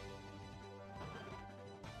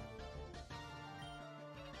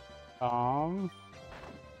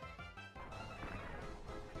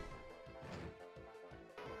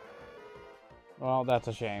 Well, that's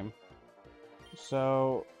a shame.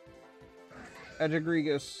 So,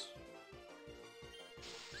 Edgegrigus.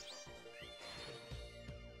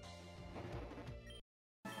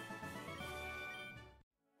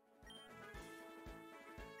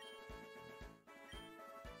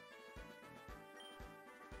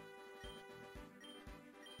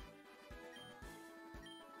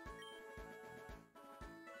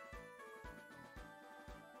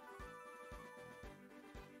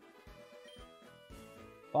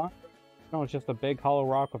 No, it's just a big hollow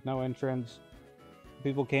rock with no entrance.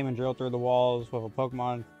 People came and drilled through the walls with a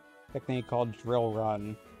Pokemon technique called Drill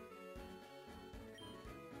Run.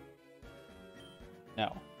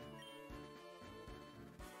 No.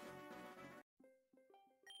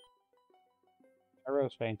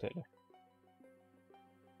 Arrows fainted.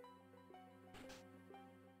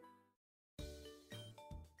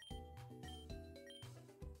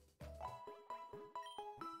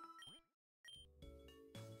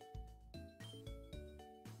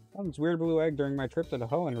 Found this weird blue egg during my trip to the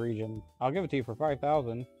Hoenn region. I'll give it to you for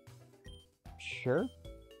 5,000. Sure.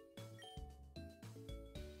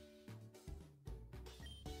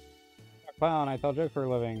 Clown, I tell jokes for a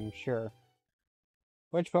living. Sure.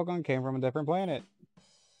 Which Pokemon came from a different planet?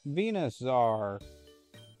 Venusaur.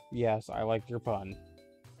 Yes, I liked your pun.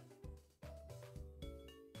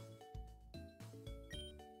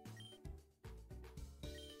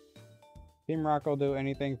 Team Rock will do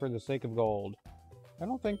anything for the sake of gold. I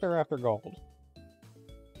don't think they're after gold.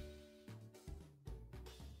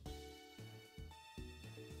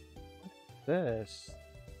 This?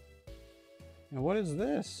 And what is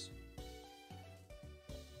this?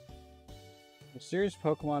 Mysterious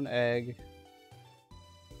Pokemon egg.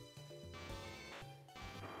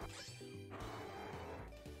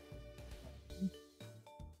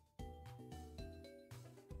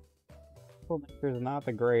 Nature is not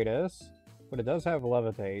the greatest, but it does have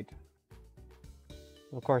Levitate.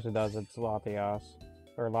 Of course it does, it's Latios.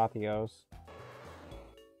 Or Latios.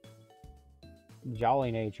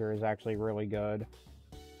 Jolly Nature is actually really good.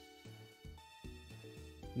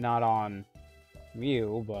 Not on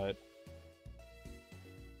Mew, but...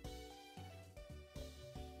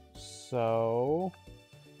 So...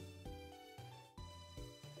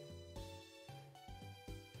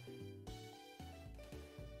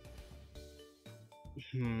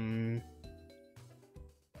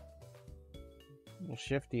 We'll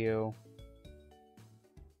shift you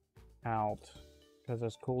out, because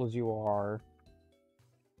as cool as you are...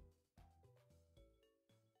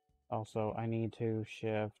 Also, I need to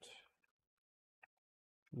shift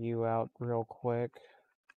you out real quick.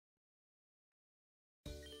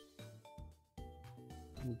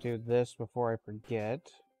 Do this before I forget.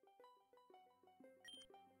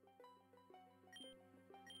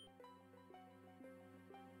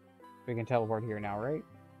 We can teleport here now, right?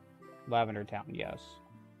 Lavender Town, yes.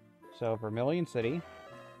 So, Vermilion City.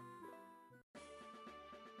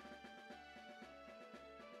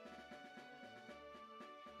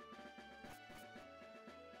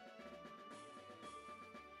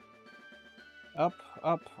 Up,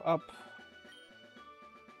 up, up.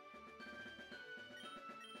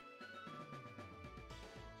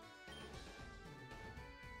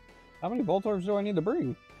 How many Voltorbs do I need to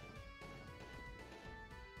bring?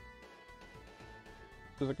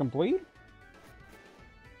 Is it complete?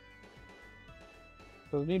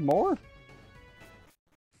 Does it need more?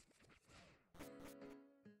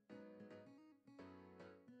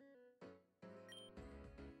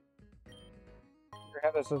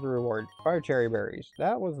 Have this as a reward. Fire Cherry Berries.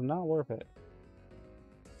 That was not worth it.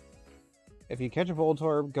 If you catch a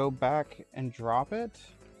Voltorb, go back and drop it.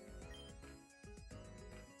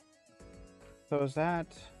 So is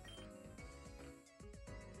that...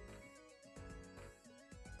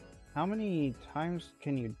 How many times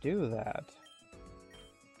can you do that?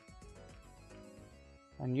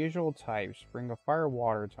 Unusual types. Bring a fire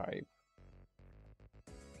water type.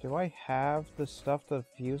 Do I have the stuff to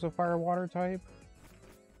fuse a fire water type?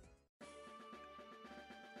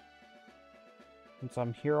 Since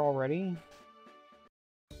I'm here already?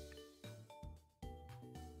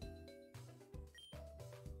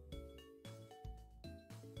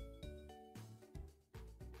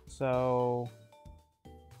 So...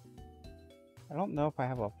 I don't know if I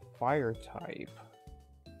have a fire type.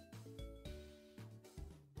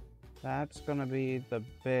 That's gonna be the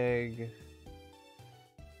big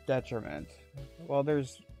detriment? Well,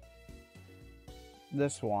 there's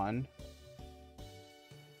this one.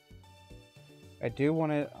 I do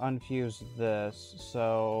want to unfuse this,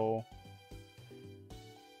 so...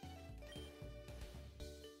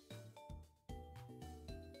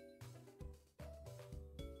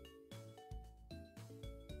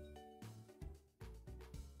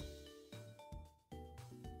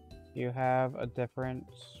 You have a different...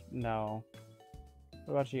 No.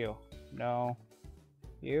 What about you? No.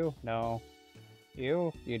 You? No.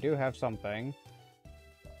 You? You do have something.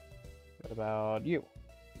 What about you?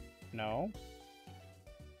 No.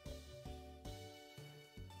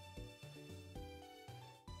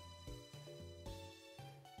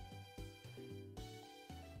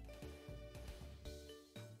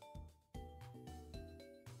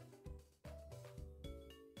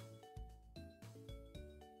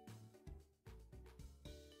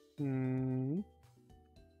 Hmm.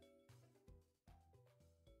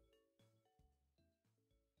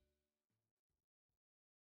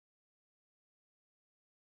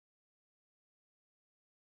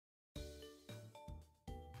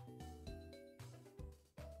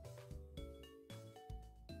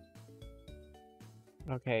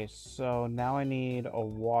 Okay, so now I need a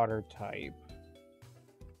water type.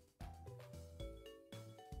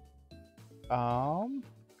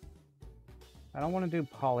 I don't want to do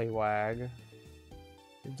Poliwag.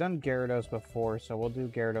 We've done Gyarados before, so we'll do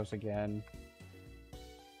Gyarados again.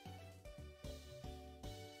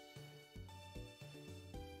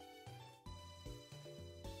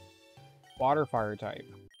 Water Fire type.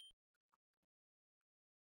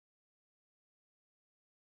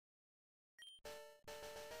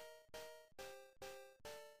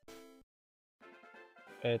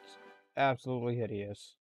 It's absolutely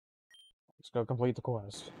hideous. Let's go complete the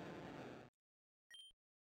quest.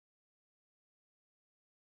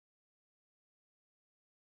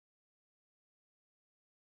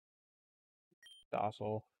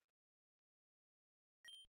 Docile.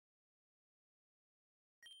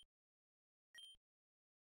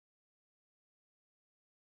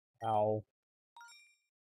 Ow.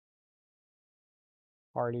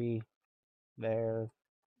 Party. There.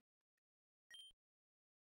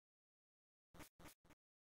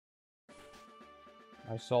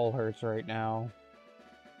 My soul hurts right now.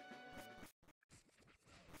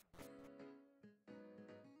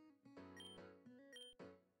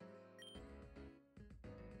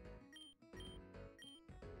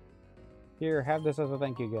 Here, have this as a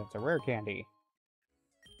thank you gift. A rare candy.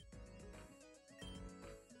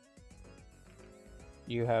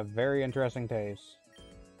 You have very interesting taste.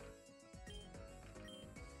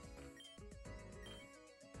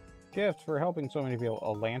 Gift for helping so many people.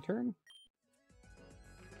 A lantern?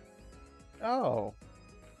 Oh.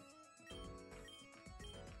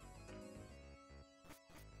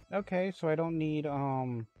 Okay, so I don't need,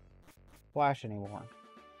 Flash anymore.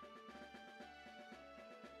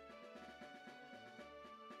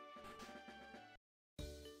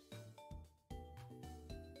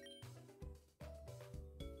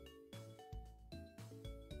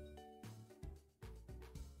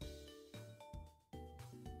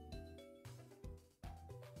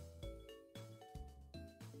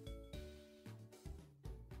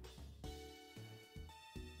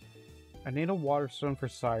 I need a water stone for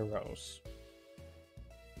Cyros.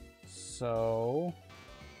 So...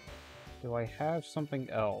 do I have something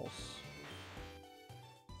else?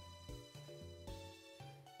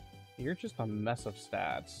 You're just a mess of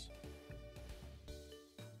stats.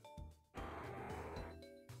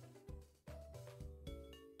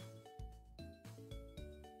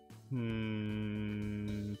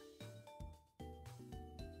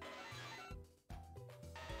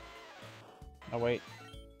 Oh wait.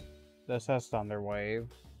 This has Thunder Wave.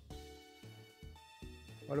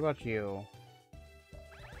 What about you?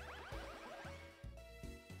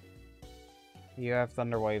 You have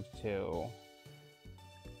Thunder Wave too.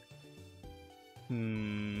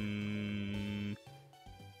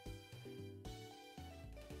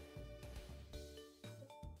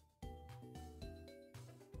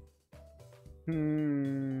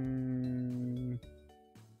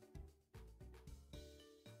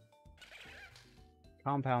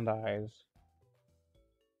 Compound Eyes.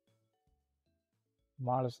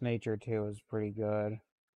 Modest Nature too is pretty good.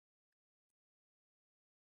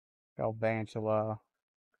 Galvantula.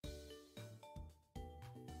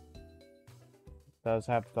 Does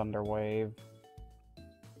have Thunder Wave.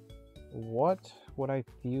 What would I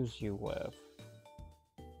fuse you with?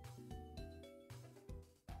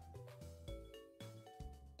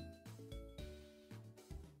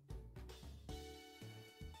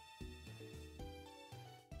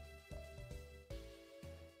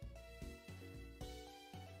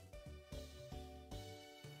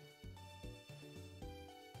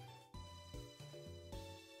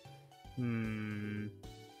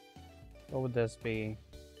 What would this be?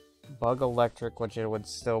 Bug electric, which it would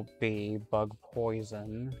still be. Bug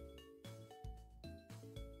poison.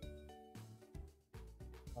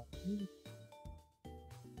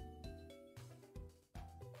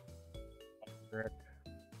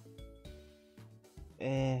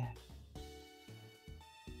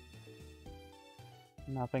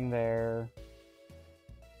 Nothing there.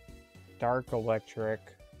 Dark electric.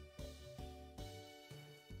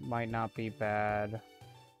 Might not be bad.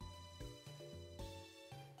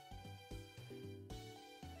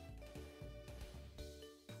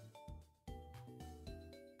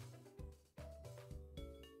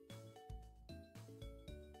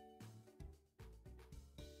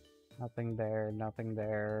 Nothing there, nothing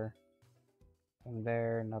there. Nothing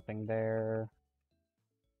there, nothing there.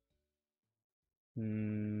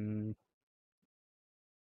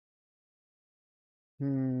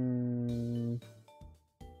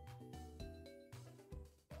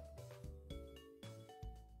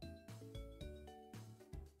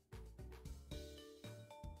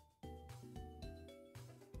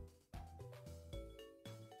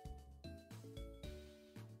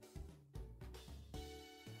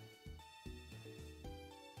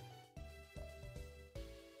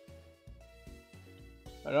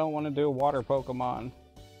 I don't want to do a water Pokemon.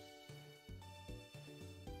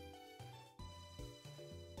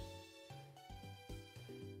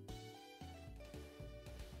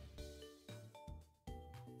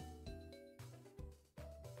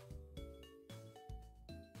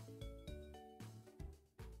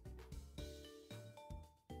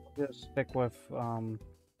 Just stick with,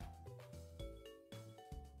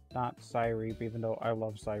 not Cyreep, even though I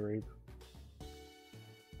love Cyreep.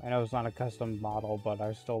 I know it's not a custom model, but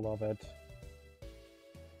I still love it.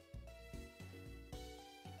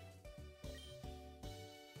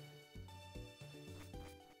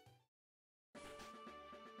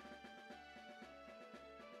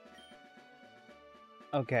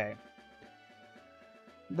 Okay.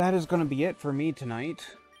 That is going to be it for me tonight.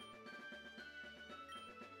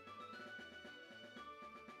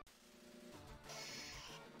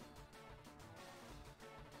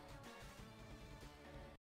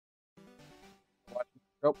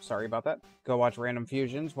 Oh, sorry about that. Go watch Random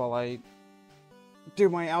Fusions while I do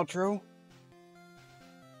my outro.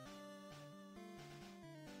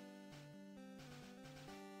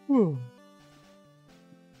 Whew.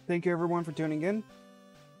 Thank you everyone for tuning in.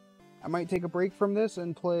 I might take a break from this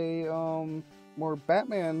and play more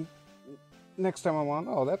Batman next time I'm on.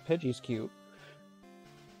 Oh, that Pidgey's cute.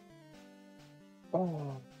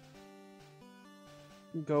 Oh.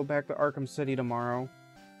 Go back to Arkham City tomorrow.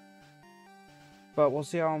 But we'll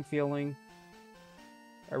see how I'm feeling.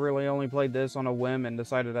 I really only played this on a whim and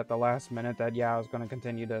decided at the last minute that, yeah, I was going to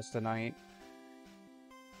continue this tonight.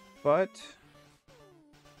 But,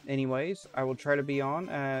 anyways, I will try to be on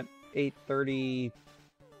at 8:30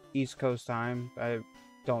 East Coast time. I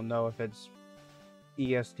don't know if it's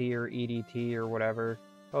EST or EDT or whatever.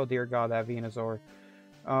 Oh dear God, that Venusaur.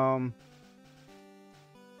 I'll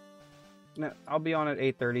be on at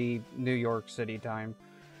 8:30 New York City time.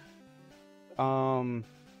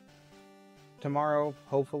 Tomorrow,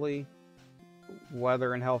 hopefully,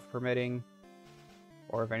 weather and health permitting,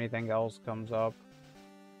 or if anything else comes up.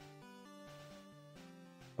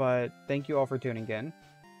 But thank you all for tuning in.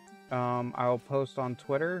 I'll post on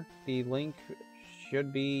Twitter. The link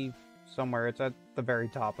should be somewhere. It's at the very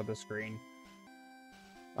top of the screen.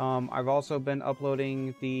 I've also been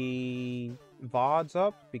uploading the VODs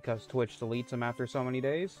up because Twitch deletes them after so many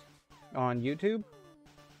days on YouTube.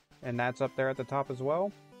 And that's up there at the top as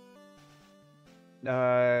well.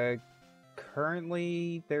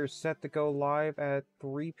 Currently, they're set to go live at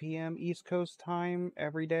 3 p.m. East Coast time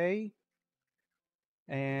every day.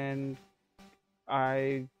 And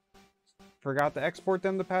I forgot to export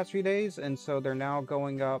them the past few days, and so they're now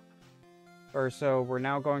going up. So we're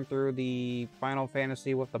now going through the Final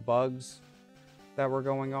Fantasy with the bugs that were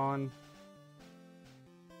going on.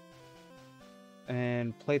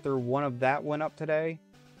 And playthrough 1 of that went up today.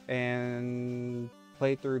 And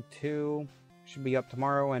playthrough 2 should be up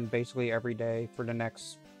tomorrow, and basically every day for the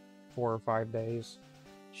next 4 or 5 days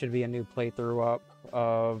should be a new playthrough up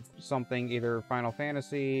of something, either Final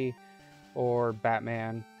Fantasy or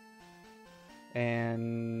Batman.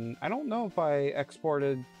 And I don't know if I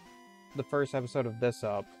exported the first episode of this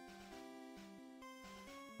up,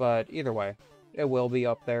 but either way, it will be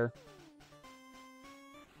up there.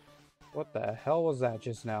 What the hell was that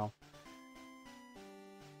just now?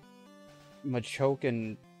 Machoke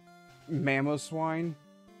and Mamoswine?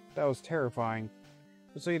 That was terrifying.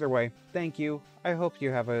 So either way, thank you. I hope you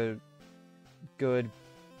have a good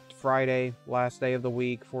Friday, last day of the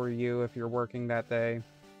week for you if you're working that day.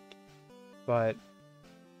 But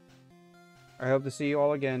I hope to see you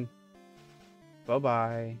all again.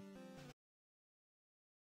 Bye-bye.